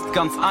 Es ist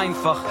ganz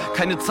einfach,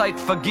 keine Zeit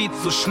vergeht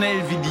so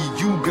schnell wie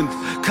die Jugend,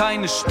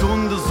 keine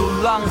Stunde so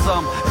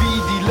langsam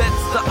wie die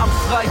letzte am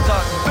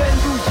Freitag. Wenn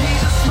du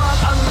jedes Mal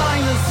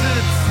alleine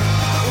sitzt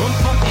und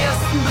vom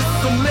ersten bis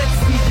zum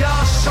letzten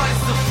Jahr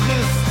Scheiße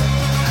frisst,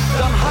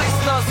 dann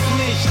heißt das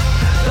nicht,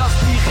 dass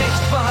die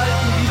Recht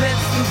behalten. Die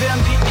Letzten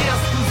werden die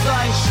Ersten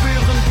sein,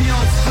 schwören wir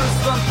uns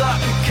flüsternd da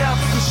im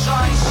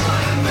Kerzenschein.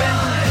 Wenn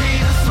du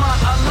jedes Mal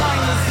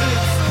alleine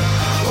sitzt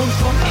und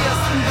vom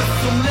ersten bis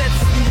zum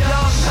letzten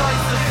Jahr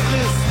Scheiße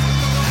frisst,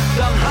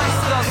 dann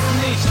heißt das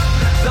nicht,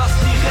 dass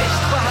die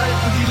Recht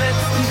behalten. Die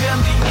Letzten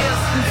werden die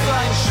Ersten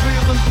sein,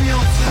 schwören wir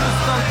uns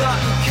flüsternd da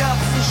im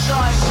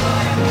Kerzenschein.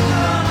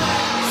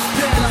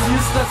 Sie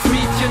ist das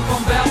Mädchen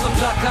vom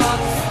Werbeplakat.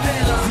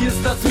 Sie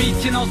ist das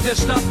Mädchen aus der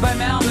Stadt beim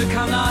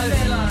Ärmelkanal.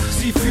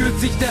 Sie fühlt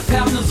sich der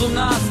Ferne so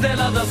nah.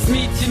 Stella, das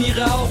Mädchen,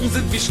 ihre Augen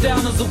sind wie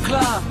Sterne so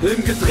klar.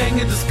 Im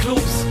Gedränge des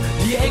Clubs,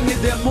 die Enge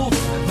der Muff,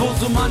 wo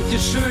so manche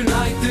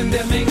Schönheit in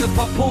der Menge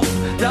verpufft.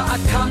 Da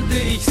erkannte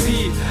ich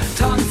sie,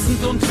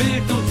 tanzend und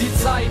wild, und die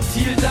Zeit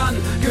hielt an,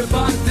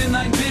 gebannt in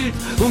ein Bild.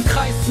 Und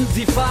kreisten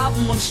sie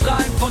Farben und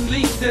Strahlen von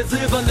Licht. Der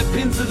silberne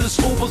Pinsel des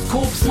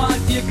Stroboskops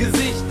malt ihr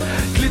Gesicht.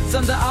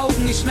 Glitzernde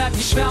Augen, ich merk,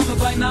 ich schwärme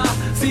beinahe.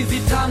 Seh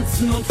sie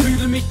tanzen und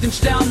fühle mich den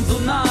Sternen so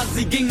nah.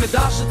 Sie ging mit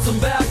Asche zum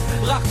Berg,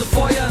 brachte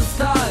Feuer ins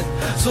Tal.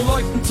 So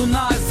leuchtend so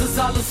nah, es ist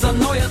alles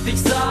erneuert.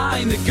 Ich sah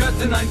eine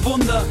Göttin, ein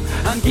Wunder,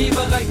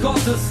 Angeberei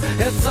Gottes.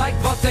 Er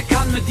zeigt, was er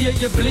kann mit ihr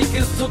Blick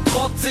ist so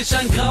trotzig.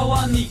 Ein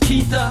grauer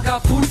Nikita,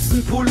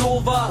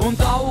 Kapuzenpullover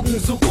und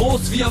Augen so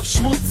groß wie auf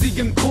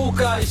schmutzigem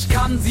Koka. Ich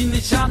kann sie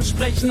nicht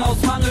ansprechen aus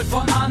Mangel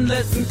von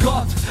Anlässen.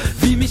 Gott,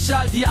 wie mich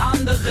all die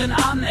anderen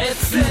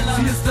anätzen.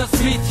 Sie ist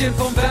das Mädchen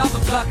vom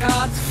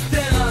Werbeplakat.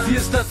 Sie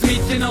ist das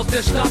Mädchen aus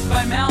der Stadt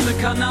beim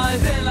Ärmelkanal.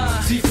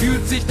 Sie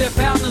fühlt sich der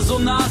Ferne so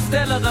nah.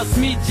 Stella, das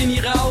Mädchen,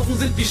 ihre Augen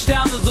sind wie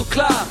Sterne so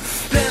klar.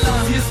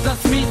 Sie ist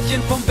das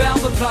Mädchen vom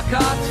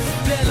Werbeplakat.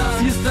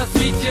 Sie ist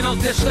das Mädchen aus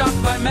der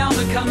Stadt beim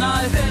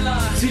Ärmelkanal.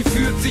 Sie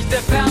fühlt sich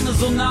der Ferne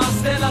so nah.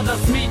 Stella,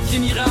 das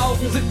Mädchen, ihre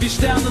Augen sind wie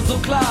Sterne so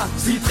klar.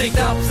 Sie trägt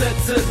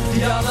Absätze,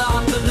 die alle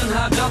anderen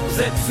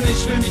herabsetzen.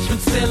 Ich will mich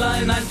mit Stella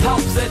in ein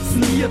Pub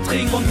setzen, ihr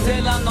trinken und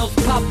Tellern aus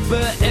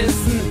Pappe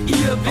essen.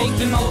 Ihr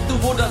winkt im Auto,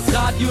 wo das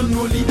Radio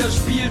nur Lieder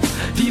spielt,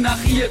 die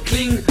nach ihr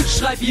klingen.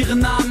 Schreib ihren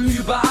Namen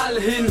überall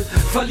hin.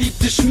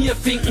 Verliebte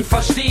Schmierfinken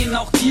verstehen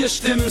auch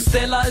Tierstimmen.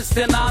 Stella ist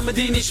der Name,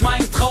 den ich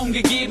meinem Traum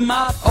gegeben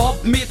hab.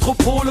 Ob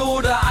Metropole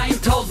oder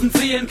 1000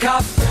 Seelen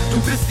Cup. Du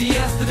bist die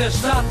Erste der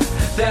Stadt,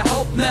 der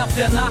Hauptnerv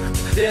der Nacht,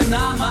 der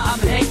Name am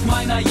Heck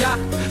meiner Yacht.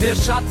 Der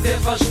Schatz, der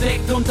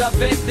versteckt unter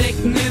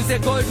Bettdecken ist, der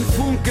golden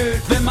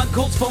funkelt, wenn man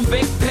kurz vorm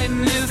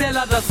Wegpennen ist.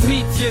 Stella, das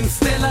Mädchen,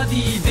 Stella,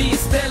 die Idee,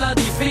 Stella,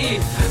 die Fee.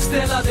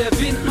 Stella, der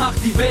Wind macht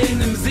die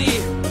Wellen im See.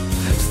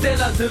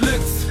 Stella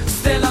Deluxe,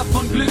 Stella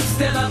von Glück,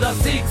 Stella das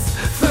X,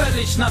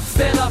 völlig nach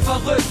Stella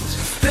verrückt.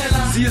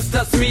 Stella, sie ist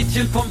das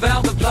Mädchen vom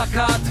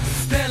Werbeplakat.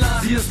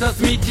 Stella, sie ist das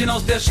Mädchen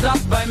aus der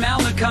Stadt beim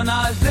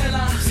Ärmelkanal.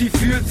 Stella, sie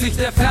fühlt sich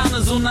der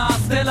Ferne so nah.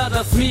 Stella,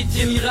 das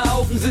Mädchen, ihre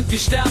Augen sind wie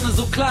Sterne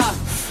so klar.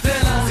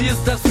 Stella, sie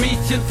ist das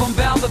Mädchen vom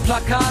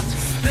Werbeplakat.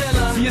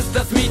 Stella, sie ist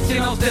das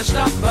Mädchen aus der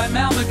Stadt beim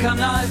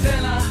Ärmelkanal.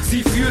 Stella,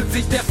 sie fühlt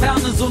sich der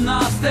Ferne so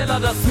nah. Stella,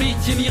 das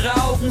Mädchen, ihre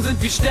Augen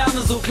sind wie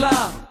Sterne so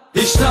klar.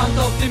 Ich stand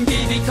auf dem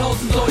Gehweg,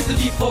 1000 Leute,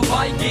 die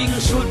vorbeigingen,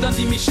 Schultern,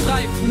 die mich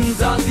streiften,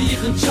 sah sie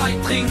ihren Chai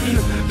trinken.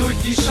 Durch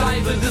die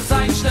Scheibe des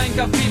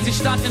Einstein-Cafés, sie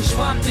stand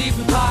entspannt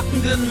neben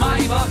parkenden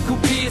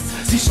Maybach-Coupés.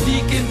 Sie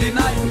stieg in den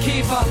alten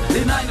Käfer,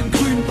 in einem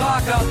grünen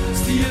Parker,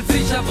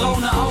 stilsicher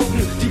braune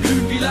Augen, die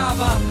glühen wie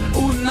Lava,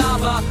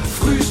 unnahbar,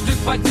 Frühstück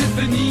bei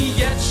Tiffany,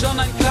 jetzt schon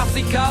ein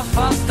Klassiker,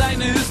 fast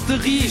eine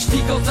Hysterie. Ich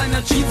stieg aus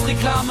einer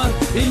Jeans-Reklame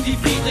in die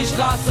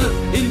Friedrichstraße,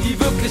 in die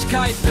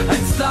Wirklichkeit.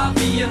 Ein Star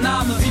wie ihr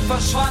Name, sie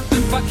verschwand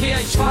im Verkehr,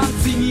 ich fand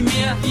sie nie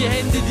mehr. Die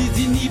Hände, die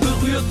sie nie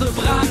berührte,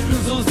 brannten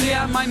so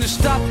sehr. Meine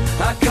Stadt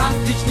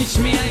erkannte ich nicht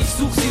mehr, ich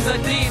such sie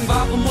seitdem.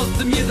 Warum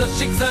musste mir das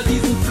Schicksal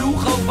diesen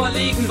Fluch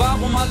auferlegen?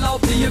 Warum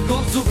erlaubte ihr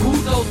Gott so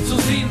gut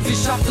auszusehen? Sie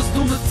schafft es,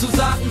 Dummes zu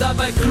sagen,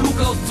 dabei klug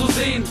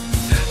auszusehen.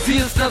 Sie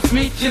ist das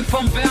Mädchen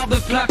vom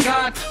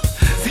Werbeplakat.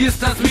 Sie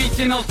ist das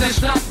Mädchen aus der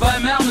Stadt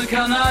beim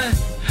Ärmelkanal.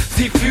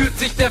 Sie fühlt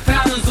sich der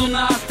Ferne so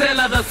nah.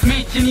 Stella, das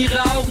Mädchen,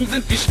 ihre Augen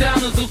sind wie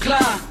Sterne so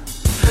klar.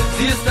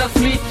 Sie ist das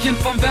Mädchen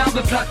vom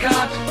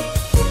Werbeplakat.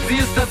 Sie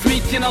ist das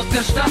Mädchen aus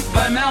der Stadt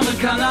beim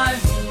Ärmelkanal.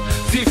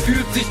 Sie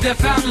fühlt sich der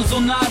Ferne so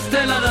nah.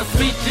 Stella, das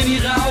Mädchen,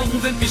 ihre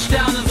Augen sind wie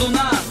Sterne so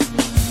nah.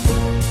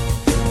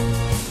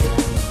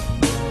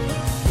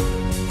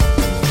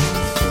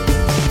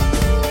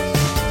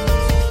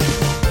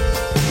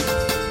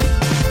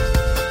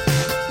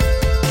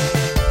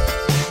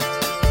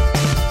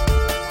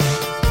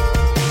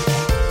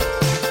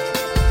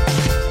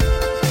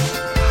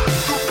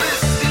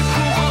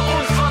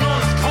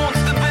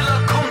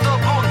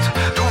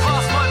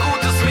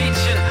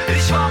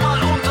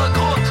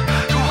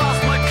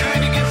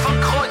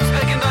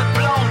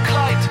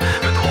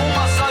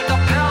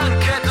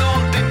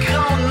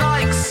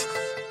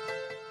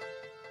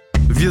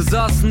 Wir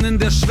saßen in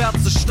der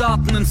Schwärze,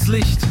 starrten ins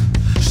Licht.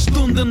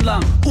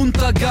 Stundenlang,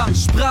 Untergang,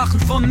 sprachen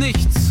von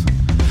nichts.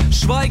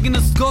 Schweigen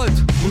ist Gold,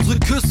 unsere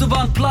Küsse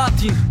waren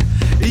Platin.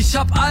 Ich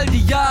hab all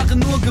die Jahre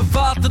nur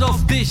gewartet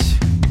auf dich.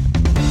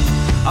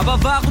 Aber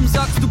warum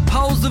sagst du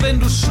Pause, wenn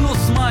du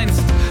Schluss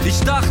meinst? Ich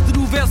dachte,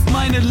 du wärst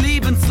meine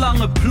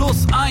lebenslange +1.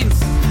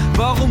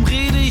 Warum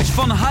rede ich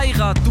von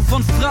Heirat, du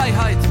von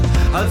Freiheit?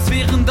 Als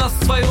wären das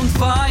zwei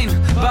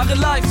unvereinbare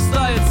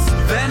Lifestyles.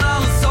 Wenn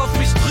alles auf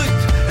mich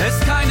drückt, es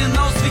keinen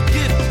Ausweg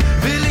gibt,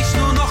 will ich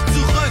nur noch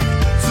zurück,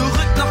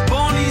 zurück nach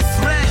Bonnie's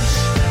Ranch.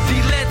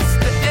 Die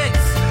letzte Ex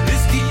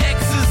ist die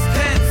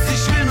Existenz.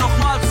 Ich will noch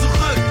mal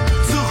zurück,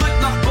 zurück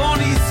nach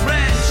Bonnie's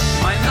Ranch.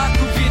 Mein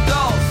Akku geht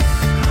aus,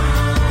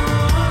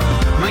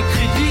 mein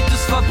Kredit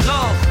ist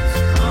verbraucht.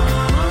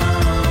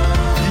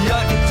 Die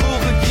alten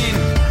Tore gehen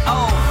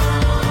auf.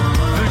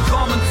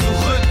 Willkommen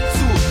zurück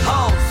zu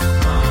Haus.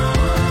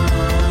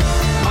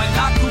 Mein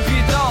Akku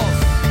geht aus,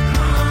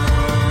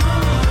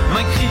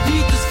 mein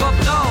Kredit ist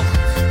verbraucht.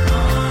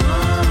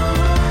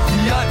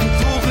 Die alten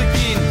Tore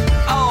gehen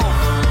auf.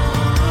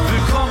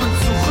 Willkommen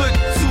zurück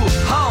zu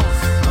Haus.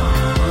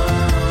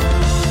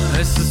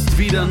 Es ist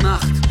wieder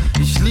Nacht,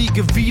 ich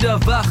liege wieder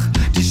wach.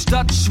 Die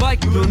Stadt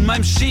schweigt mir, in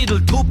meinem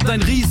Schädel tobt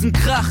ein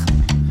Riesenkrach.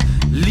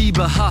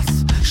 Liebe, Hass,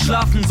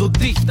 schlafen so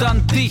dicht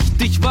an dich.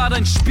 Ich war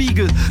dein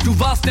Spiegel, du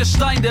warst der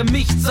Stein, der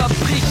mich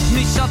zerbricht.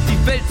 Mich hat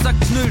die Welt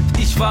zerknüllt,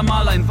 ich war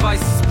mal ein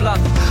weißes Blatt.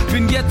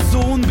 Bin jetzt so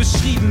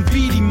unbeschrieben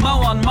wie die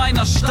Mauern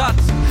meiner Stadt.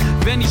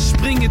 Wenn ich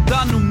springe,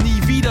 dann um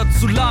nie wieder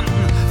zu landen.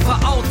 Fahr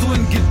Auto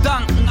in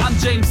Gedanken an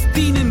James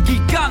Dean in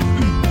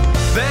Giganten.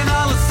 Wenn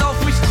alles auf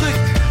mich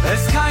drückt,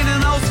 es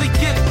keinen Ausweg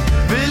gibt,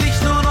 will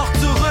ich nur noch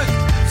zurück,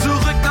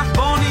 zurück nach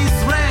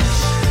Bonnie's Ranch.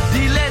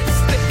 Die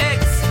letzte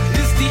Ex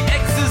ist die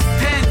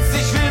Existenz.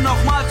 Ich will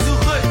noch mal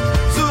zurück,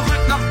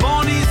 zurück nach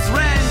Bonnie's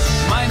Ranch.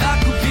 Mein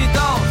Akku geht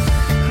aus,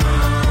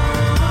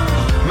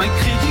 mein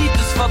Kredit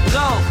ist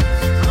verbraucht.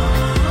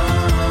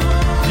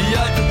 Die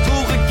alten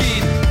Tore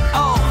gehen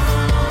auf.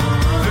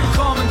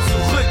 Willkommen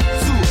zurück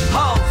zu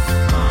Haus.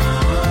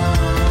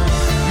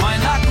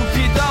 Mein Akku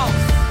geht aus,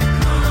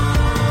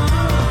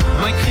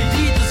 mein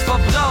Kredit ist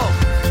verbraucht.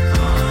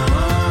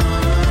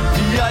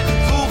 Die alten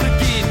Tore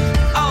gehen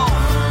auf.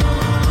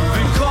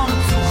 Willkommen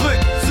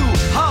zurück zu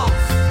Haus.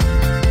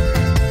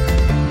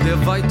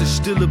 Der weite,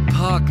 stille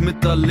Park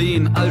mit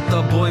Alleen,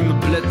 alter Bäume,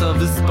 Blätter,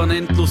 wispern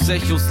endlos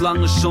Echos,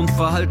 lange schon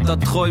verhallter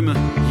Träume.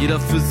 Jeder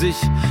für sich,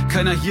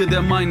 keiner hier,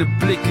 der meine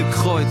Blicke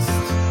kreuzt.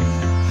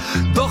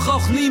 Doch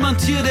auch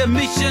niemand hier, der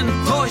mich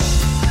enttäuscht.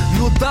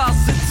 Nur da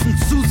sitzen,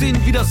 zusehen,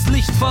 wie das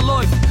Licht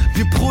verläuft.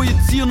 Wir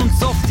projizieren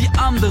uns auf die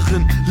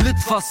anderen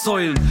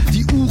Litfaßsäulen.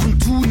 Die Uhren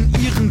tun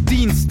ihren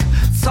Dienst.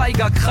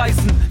 Zeiger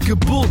kreisen,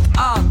 Geburt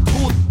A,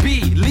 Tod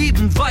B,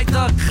 Leben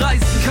weiter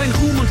kreisen. Kein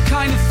Ruhm und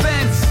keine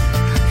Fans,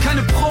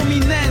 keine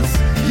Prominenz.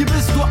 Hier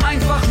bist du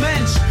einfach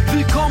Mensch.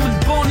 Willkommen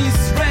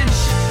Bonnie's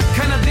Ranch.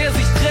 Keiner, der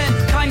sich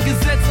trennt, kein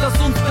Gesetz, das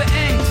uns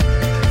beengt.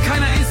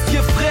 Keiner ist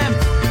hier fremd,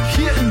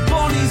 hier in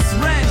Bonnie's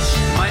Ranch.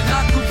 Mein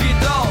Akku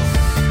geht aus,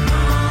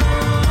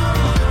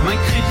 mein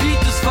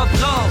Kredit ist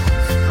verbraucht.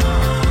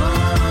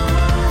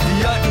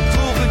 Die alten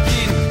Tore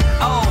gehen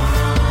auf.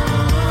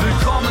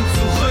 Willkommen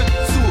zurück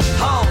zu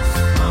Haus.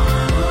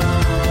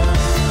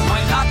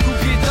 Mein Akku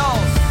geht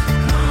aus,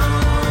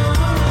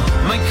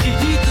 mein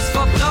Kredit ist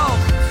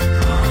verbraucht.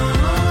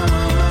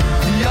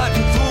 Die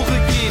alten Tore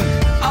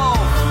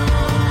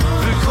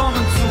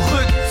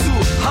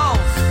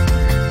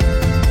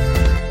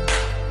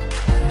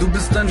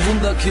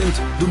Wunderkind.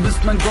 Du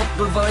bist mein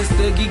Gottbeweis,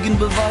 der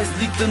Gegenbeweis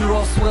liegt in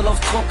Roswell auf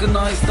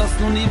Trockeneis. Das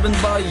nur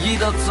nebenbei,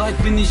 jederzeit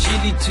bin ich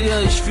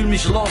elitär, ich fühl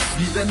mich lost,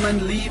 wie wenn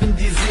mein Leben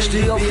die Seele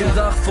Steh auf dem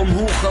Dach vom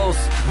Hochhaus,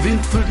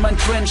 Wind füllt mein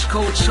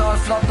Trenchcoat, Schal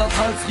flattert,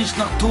 Hals riecht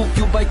nach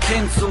Tokio bei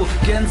Kenzo.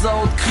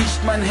 Gänsehaut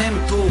kriecht mein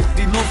Hemd hoch,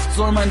 die Luft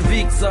soll mein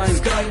Weg sein,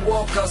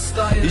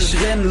 Skywalker-Style. Ich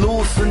renn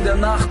los in der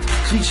Nacht,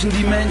 kriechen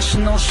die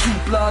Menschen aus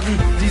Schubladen,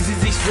 die sie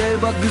sich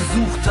selber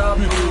gesucht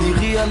haben.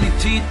 Die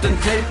Realität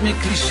enthält mir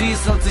Klischees,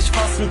 als ich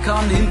fassen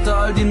kann. Hinter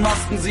all den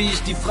Masken sehe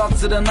ich die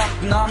Fratze der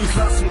nackten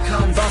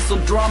Klassenkampf, Bass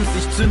und Drums,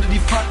 ich zünde die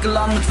Fackel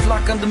an. Mit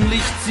flackerndem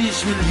Licht zieh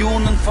ich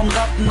Millionen von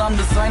Ratten an,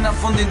 bis einer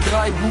von den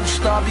 3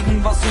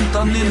 Buchstabigen was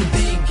unternimmt.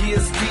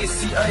 DGSD,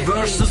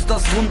 versus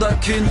das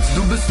Wunderkind.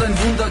 Du bist ein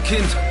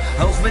Wunderkind,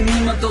 auch wenn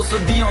niemand außer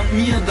dir und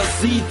mir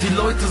das sieht. Die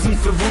Leute sind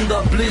für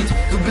Wunder blind.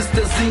 Du bist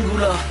der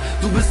Singular,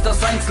 du bist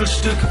das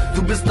Einzelstück,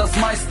 du bist das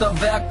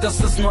Meisterwerk, das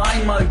es nur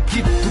einmal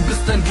gibt. Du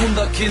bist ein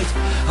Wunderkind,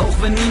 auch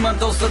wenn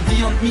niemand außer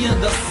dir und mir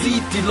das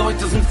sieht. Die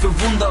Leute sind für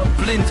Wunder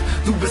blind.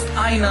 Du bist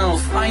einer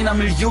aus einer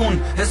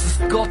Million. Es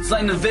ist Gott,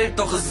 seine Welt,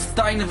 doch es ist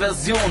deine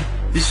Version.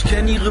 Ich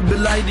kenne ihre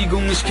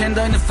Beleidigung, ich kenne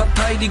deine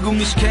Verteidigung,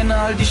 ich kenne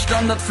all die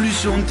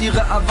Standardflüche und ihre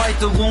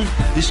Erweiterung.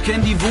 Ich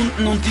kenne die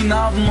Wunden und die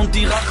Narben und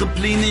die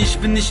Rachepläne. Ich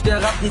bin nicht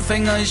der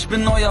Rattenfänger, ich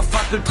bin euer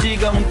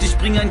Fackelträger und ich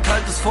bringe ein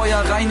kaltes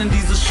Feuer rein in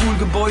dieses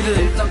Schulgebäude.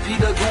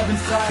 Elternpädagogen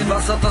fragen,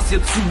 was hat das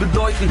jetzt zu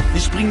bedeuten?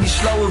 Ich bring die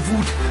schlaue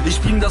Wut, ich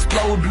bring das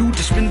blaue Blut.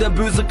 Ich bin der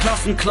böse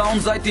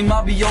Klassenclown, seit dem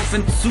Abi auf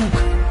Entzug,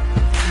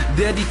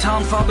 der die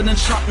tarnfarbenen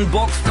Schatten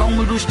boxt,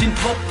 taumel durch den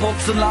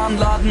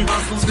Pop-Porzellanladen.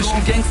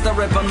 Zwischen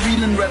Gangster-Rappern,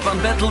 realen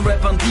Rappern,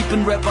 Battle-Rappern,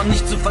 Deepen-Rappern,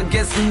 nicht zu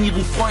vergessen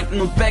ihren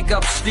Freunden und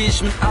Backups steh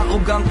ich mit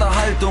arroganter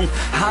Haltung,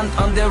 Hand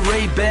an der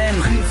Ray-Ban.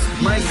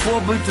 Mein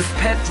Vorbild ist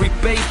Patrick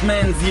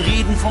Bateman. Sie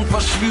reden von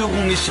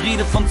Verschwörung, ich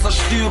rede von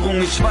Zerstörung.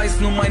 Ich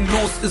weiß nur, mein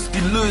Los ist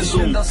die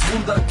Lösung. Ich bin das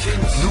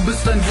Wunderkind. Du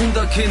bist ein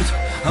Wunderkind,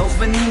 auch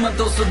wenn niemand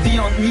außer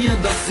dir und mir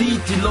das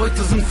sieht. Die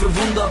Leute sind für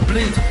Wunder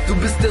blind. Du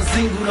bist der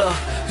Singular,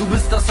 du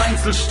bist das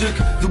Einzelstück,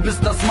 du bist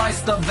das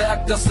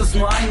Meisterwerk, das es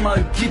nur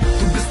einmal gibt.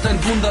 Du bist ein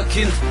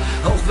Wunderkind,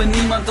 auch wenn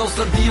niemand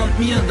außer dir und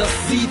mir das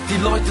sieht.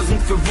 Die Leute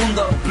sind für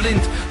Wunder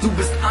blind. Du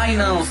bist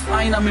einer aus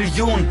einer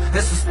Million.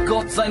 Es ist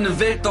Gott, seine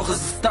Welt, doch es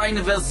ist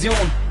deine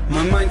Version.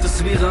 Man meint,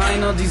 es wäre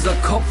einer dieser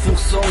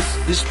Kopfhochsongs.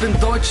 Ich bin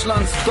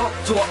Deutschlands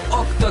Dr.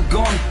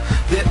 Octagon,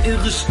 der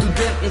irre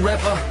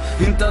Studentenrapper.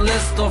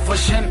 Hinterlässt auf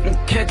euch Hemden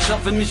Ketchup,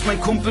 wenn mich mein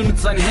Kumpel mit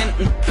seinen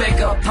Händen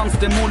Backup. Tanz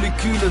der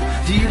Moleküle,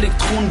 die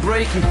Elektronen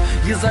breaken.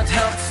 Ihr seid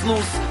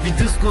herzlos wie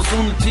Diskos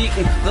ohne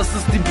Theken. Das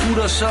ist die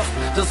Bruderschaft,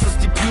 das ist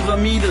die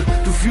Pyramide.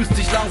 Du fühlst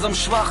dich langsam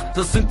schwach,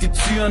 das sind die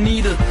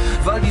Cyanide.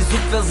 Weil die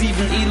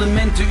subversiven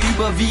Elemente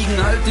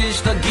überwiegen, halte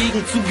ich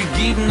dagegen,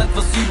 zugegeben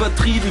etwas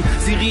übertrieben.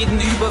 Sie reden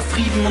über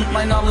Frieden und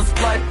mein alles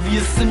bleibt, wie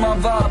es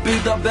immer war.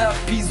 Bilderberg,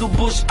 Piso,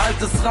 Busch,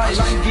 altes Reich.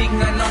 Allein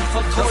gegen ein Land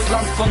vertraut. Das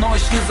Land von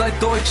euch, ihr seid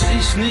deutsch,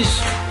 ich nicht.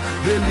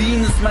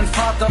 Berlin ist mein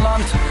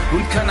Vaterland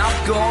und kein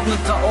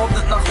Abgeordneter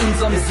ordnet nach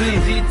unserem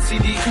Sinn.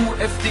 CDU,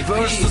 FDP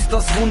versus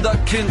das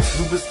Wunderkind.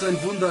 Du bist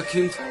ein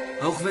Wunderkind,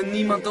 auch wenn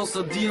niemand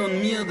außer dir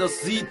und mir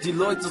das sieht. Die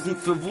Leute sind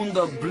für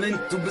Wunder blind.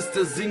 Du bist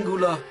der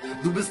Singular,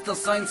 du bist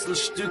das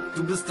Einzelstück,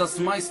 du bist das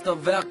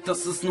Meisterwerk,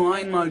 das es nur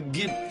einmal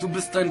gibt. Du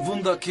bist ein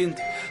Wunderkind,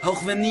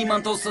 auch wenn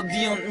niemand außer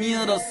dir und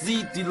mir das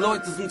sieht. Die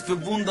Leute sind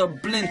für Wunder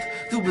blind.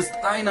 Du bist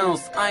einer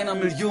aus einer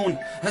Million.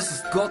 Es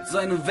ist Gott,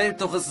 seine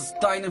Welt, doch es ist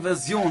deine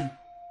Version.